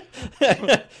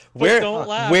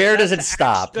 Where does it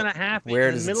stop? What's gonna happen? Where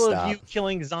in does the middle it stop? of you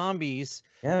killing zombies,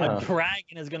 Yeah. a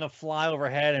dragon is gonna fly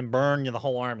overhead and burn the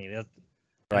whole army. Right.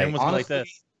 Honestly, like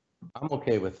this. I'm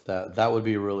okay with that. That would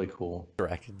be really cool.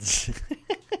 Dragons.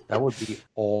 That would be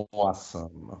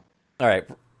awesome. All right.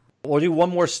 We'll do one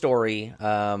more story,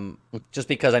 just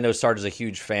because I know Sarge is a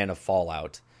huge fan of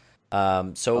Fallout.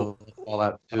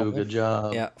 Fallout 2, good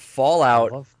job. Yeah,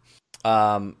 Fallout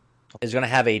is going to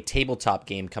have a tabletop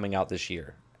game coming out this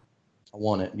year. I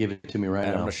want it. Give it to me right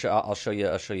now. I'll show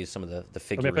you some of the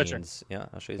figurines. Yeah,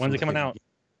 I'll show you. When's it coming out?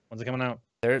 When's it coming out?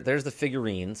 There's the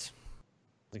figurines.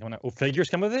 When's it coming out? Oh, figures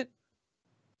come with it?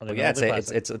 Yeah,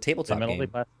 it's a tabletop game.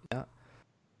 Yeah.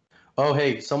 Oh,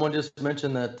 hey, someone just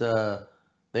mentioned that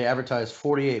they advertised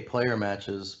 48 player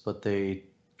matches, but they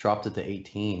dropped it to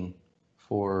 18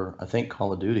 for, I think,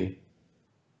 Call of Duty.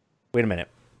 Wait a minute.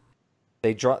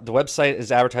 The website is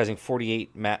advertising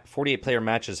 48 player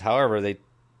matches. However, they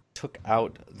took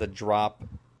out the drop.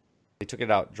 They took it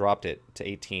out, dropped it to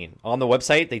 18. On the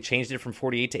website, they changed it from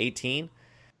 48 to 18.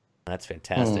 That's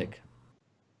fantastic.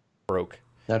 Broke.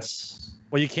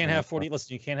 Well, you can't have 40.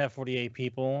 Listen, you can't have 48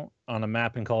 people on a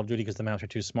map in Call of Duty because the maps are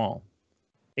too small.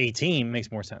 18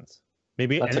 makes more sense.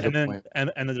 Maybe, and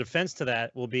the defense to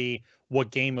that will be,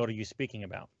 what game mode are you speaking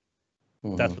about?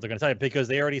 That's what they're going to tell you, because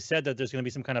they already said that there's going to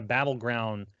be some kind of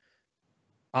battleground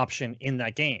option in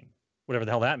that game, whatever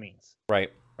the hell that means.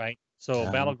 Right.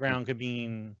 So battleground could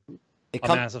mean a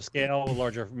massive scale,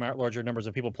 larger numbers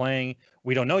of people playing.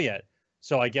 We don't know yet.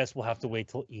 So I guess we'll have to wait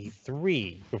till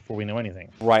E3 before we know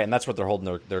anything. Right, and that's what they're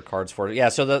holding their cards for. Yeah,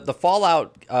 so the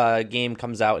Fallout game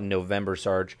comes out in November,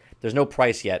 Sarge. There's no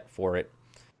price yet for it.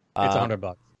 It's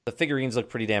 $100. The figurines look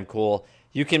pretty damn cool.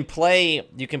 You can play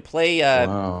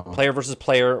player versus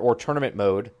player or tournament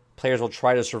mode. Players will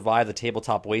try to survive the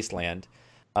tabletop wasteland.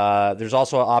 There's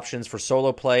also options for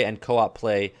solo play and co-op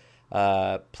play.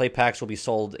 Play packs will be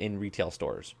sold in retail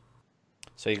stores.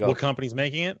 So you go. What company's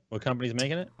making it? What is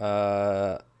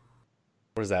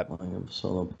that?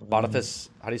 Modiphius.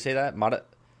 How do you say that? Modiphius?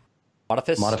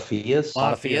 Modiphius.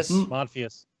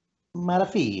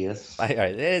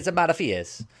 It's a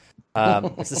Modiphius.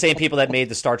 It's the same people that made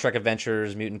the Star Trek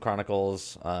Adventures, Mutant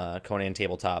Chronicles, Conan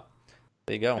Tabletop.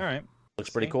 There you go. All right.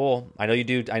 Looks pretty cool. I know you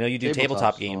do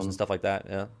tabletop games and stuff like that.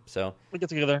 Yeah. So we get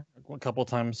together a couple of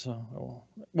times.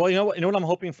 Well, you know what I'm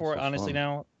hoping for, honestly,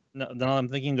 now I'm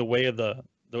thinking the way of the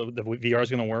VR is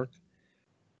going to work.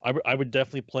 I would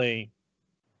definitely play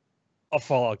a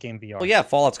Fallout game VR. Well, yeah,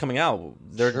 Fallout's coming out.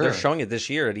 They're showing it this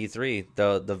year at E3.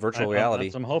 The virtual reality.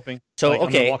 That's what I'm hoping. So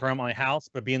I'm gonna walk around my house,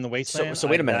 but be in the wasteland. So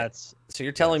wait a minute. So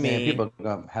you're telling me people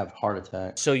have heart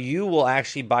attacks. So you will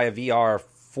actually buy a VR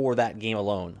for that game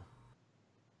alone?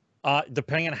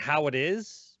 Depending on how it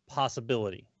is,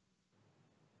 possibility.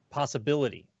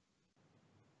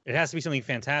 It has to be something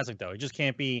fantastic, though. It just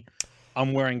can't be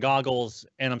I'm wearing goggles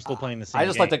and I'm still playing the same. I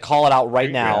just game. like to call it out right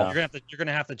You're- now. You're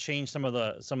gonna have to change some of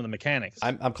the mechanics.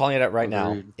 I'm calling it out right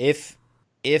now. Agreed.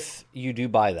 If you do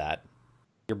buy that,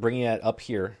 you're bringing it up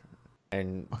here,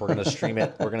 and we're gonna stream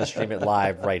it. We're gonna stream it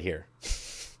live right here.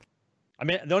 I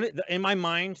mean, in my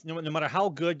mind, no matter how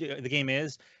good the game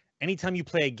is, anytime you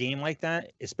play a game like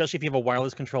that, especially if you have a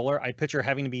wireless controller, I picture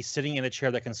having to be sitting in a chair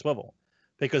that can swivel.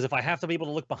 Because if I have to be able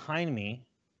to look behind me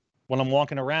when I'm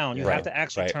walking around, you Right, have to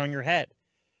actually right. turn your head.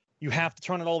 You have to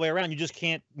turn it all the way around. You just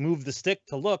can't move the stick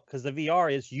to look because the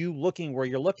VR is you looking where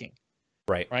you're looking,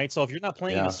 Right. right? So if you're not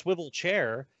playing in Yeah. a swivel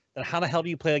chair, then how the hell do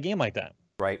you play a game like that?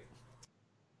 Right.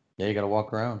 Yeah, you got to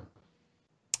walk around.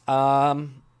 All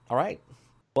right.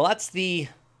 Well, that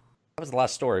was the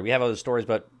last story. We have other stories,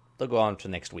 but they'll go on to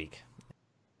next week,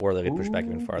 or they'll get pushed back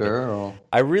even farther. Girl.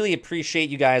 I really appreciate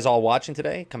you guys all watching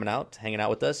today, coming out, hanging out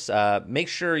with us. Make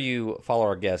sure you follow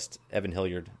our guest Evan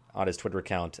Hilliard on his Twitter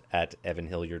account at Evan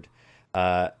Hilliard.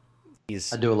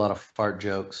 He's I do a lot of fart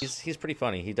jokes. he's pretty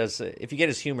funny. He does. If you get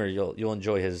his humor, you'll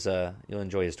enjoy his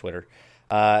Twitter.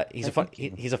 He's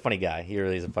a funny guy. He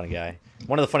really is a funny guy.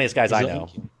 One of the funniest guys I know.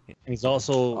 He's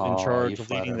also in Oh, charge you of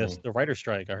leading flatter me. the writer's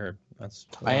strike. I heard. That's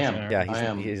I am. Yeah, I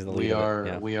am. he's the lead we of it, are.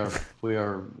 yeah. We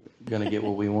are gonna get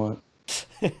what we want.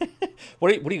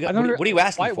 What are you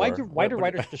asking why for? Why do What-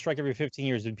 writers strike every 15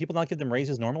 years? Do people not give them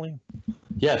raises normally?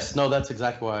 Yes. No. That's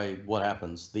exactly what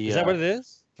happens. Is that what it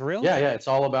is? For real? Yeah. Yeah. It's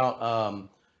all about.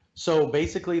 So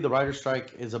basically, the writer's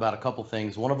strike is about a couple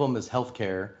things. One of them is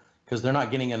healthcare because they're not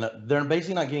getting enough. They're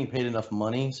basically not getting paid enough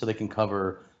money so they can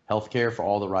cover healthcare for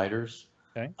all the writers.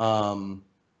 Okay.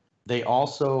 They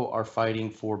also are fighting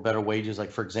for better wages.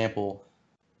 Like for example,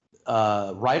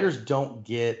 writers don't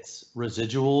get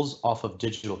residuals off of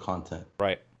digital content.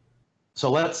 Right. So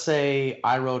let's say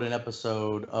I wrote an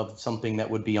episode of something that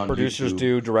would be on Producers YouTube.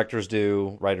 do, directors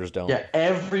do, writers don't. Yeah,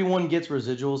 everyone gets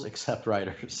residuals except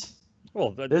writers.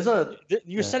 Well, There's a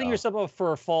you're setting Yeah. yourself up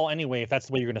for a fall anyway if that's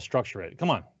the way you're going to structure it. Come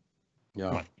on.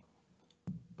 yeah.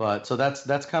 But so that's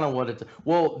kind of what it's.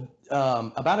 Well,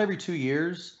 about every 2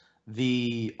 years,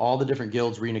 all the different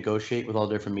guilds renegotiate with all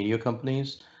the different media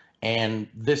companies, and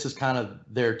this is kind of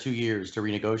their 2 years to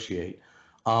renegotiate.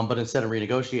 But instead of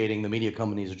renegotiating, the media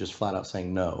companies are just flat out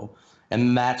saying no,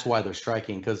 and that's why they're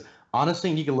striking. Because honestly,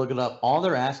 you can look it up. All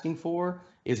they're asking for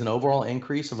is an overall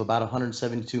increase of about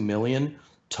 172 million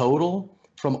total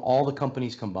from all the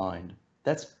companies combined.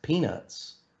 That's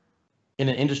peanuts in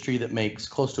an industry that makes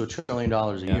close to $1 trillion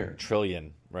a Yeah, year.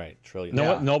 trillion. Right. Trillion.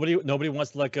 No, Yeah. nobody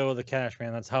wants to let go of the cash,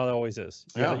 man. That's how it always is.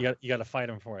 Yeah. You got to fight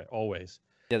them for it always.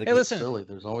 Yeah, Hey, the, listen. Silly.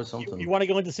 There's always something. You want to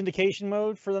go into syndication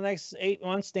mode for the next 8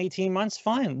 months, 18 months?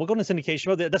 Fine, we'll go into syndication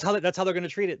mode. That's how they're going to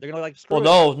treat it. They're going to like screw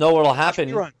well, it. no. What'll happen?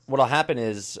 reruns. What'll happen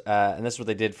is, and this is what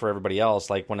they did for everybody else.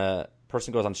 Like when a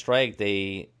person goes on strike,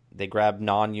 they grab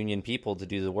non-union people to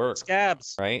do the work.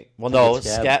 Scabs. Right. Well, no.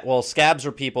 Scabs. Scabs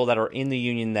are people that are in the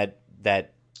union that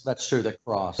That's true. That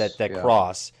cross. Yeah.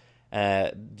 cross.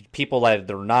 People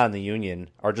that are not in the union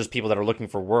are just people that are looking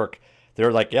for work.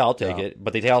 They're like, yeah, I'll take Yeah. it,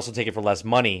 but they also take it for less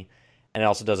money, and it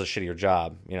also does a shittier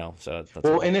job. So that's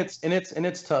Well, and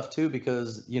it's tough too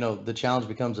because the challenge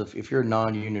becomes if you're a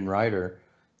non-union writer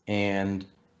and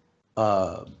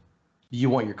you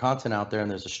want your content out there and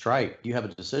there's a strike, you have a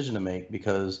decision to make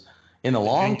because in the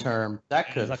long term that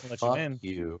union's could not gonna let fuck you in.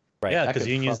 you. right. Yeah, That because could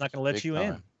the union's fuck not going to let big you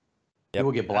in. time. You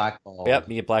will get blackballed. Yep,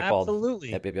 you get blackballed.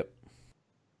 Absolutely. Yep.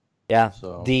 Yeah,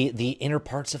 So- the inner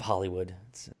parts of Hollywood.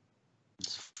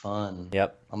 It's fun.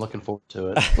 Yep. I'm looking forward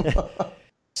to it.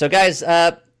 So, guys,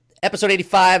 episode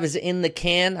 85 is in the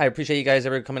can. I appreciate you guys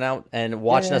ever coming out and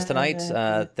watching us tonight.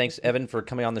 Thanks, Evan, for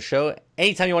coming on the show.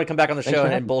 Anytime you want to come back on the Thanks show for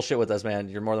and having me. bullshit with us, man,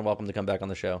 you're more than welcome to come back on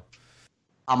the show.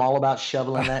 I'm all about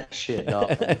shoveling that shit,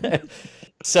 dog.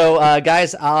 So,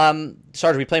 guys, Sarge,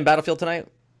 are we playing Battlefield tonight?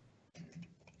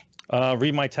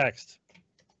 Read my text.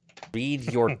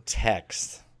 Read your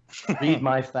text. Read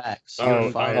my facts. Oh, You're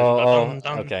oh, fired. oh.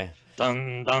 Okay.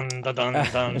 Dun dun dun dun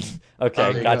dun. Okay,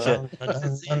 There you gotcha.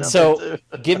 go. So,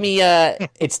 give me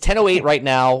it's 10:08 right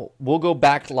now. We'll go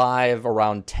back live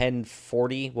around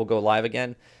 10:40. We'll go live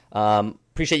again.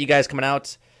 Appreciate you guys coming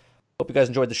out. Hope you guys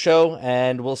enjoyed the show,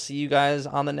 and we'll see you guys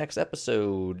on the next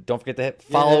episode. Don't forget to hit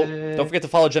follow. Yay. Don't forget to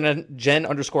follow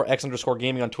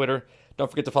Jen_X_gaming on Twitter. Don't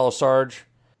forget to follow Sarge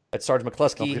at Sarge Don't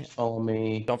forget McCluskey. to follow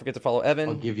me. Don't forget to follow I'll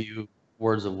Evan. give you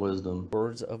words of wisdom.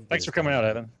 Words of Thanks for wisdom. coming out,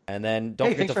 Evan. And then don't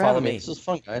Hey, forget thanks to for follow having me. me. This was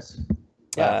fun, guys.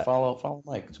 Yeah, Uh, follow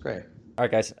Mike. It's great. All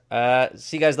right, guys.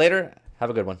 See you guys later.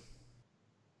 Have a good one.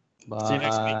 Bye. See you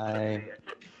next week.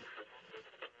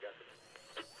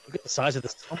 Look at the size of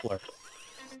this tumbler.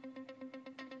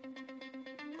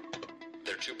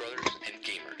 They're two brothers and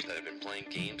gamers that have been playing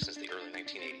games since the early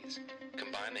 1980s.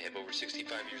 Combined, they have over 65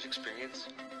 years experience.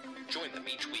 Join them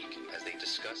each week as they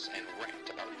discuss and rant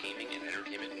about gaming and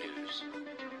entertainment news.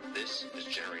 This is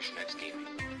Generation X Gaming.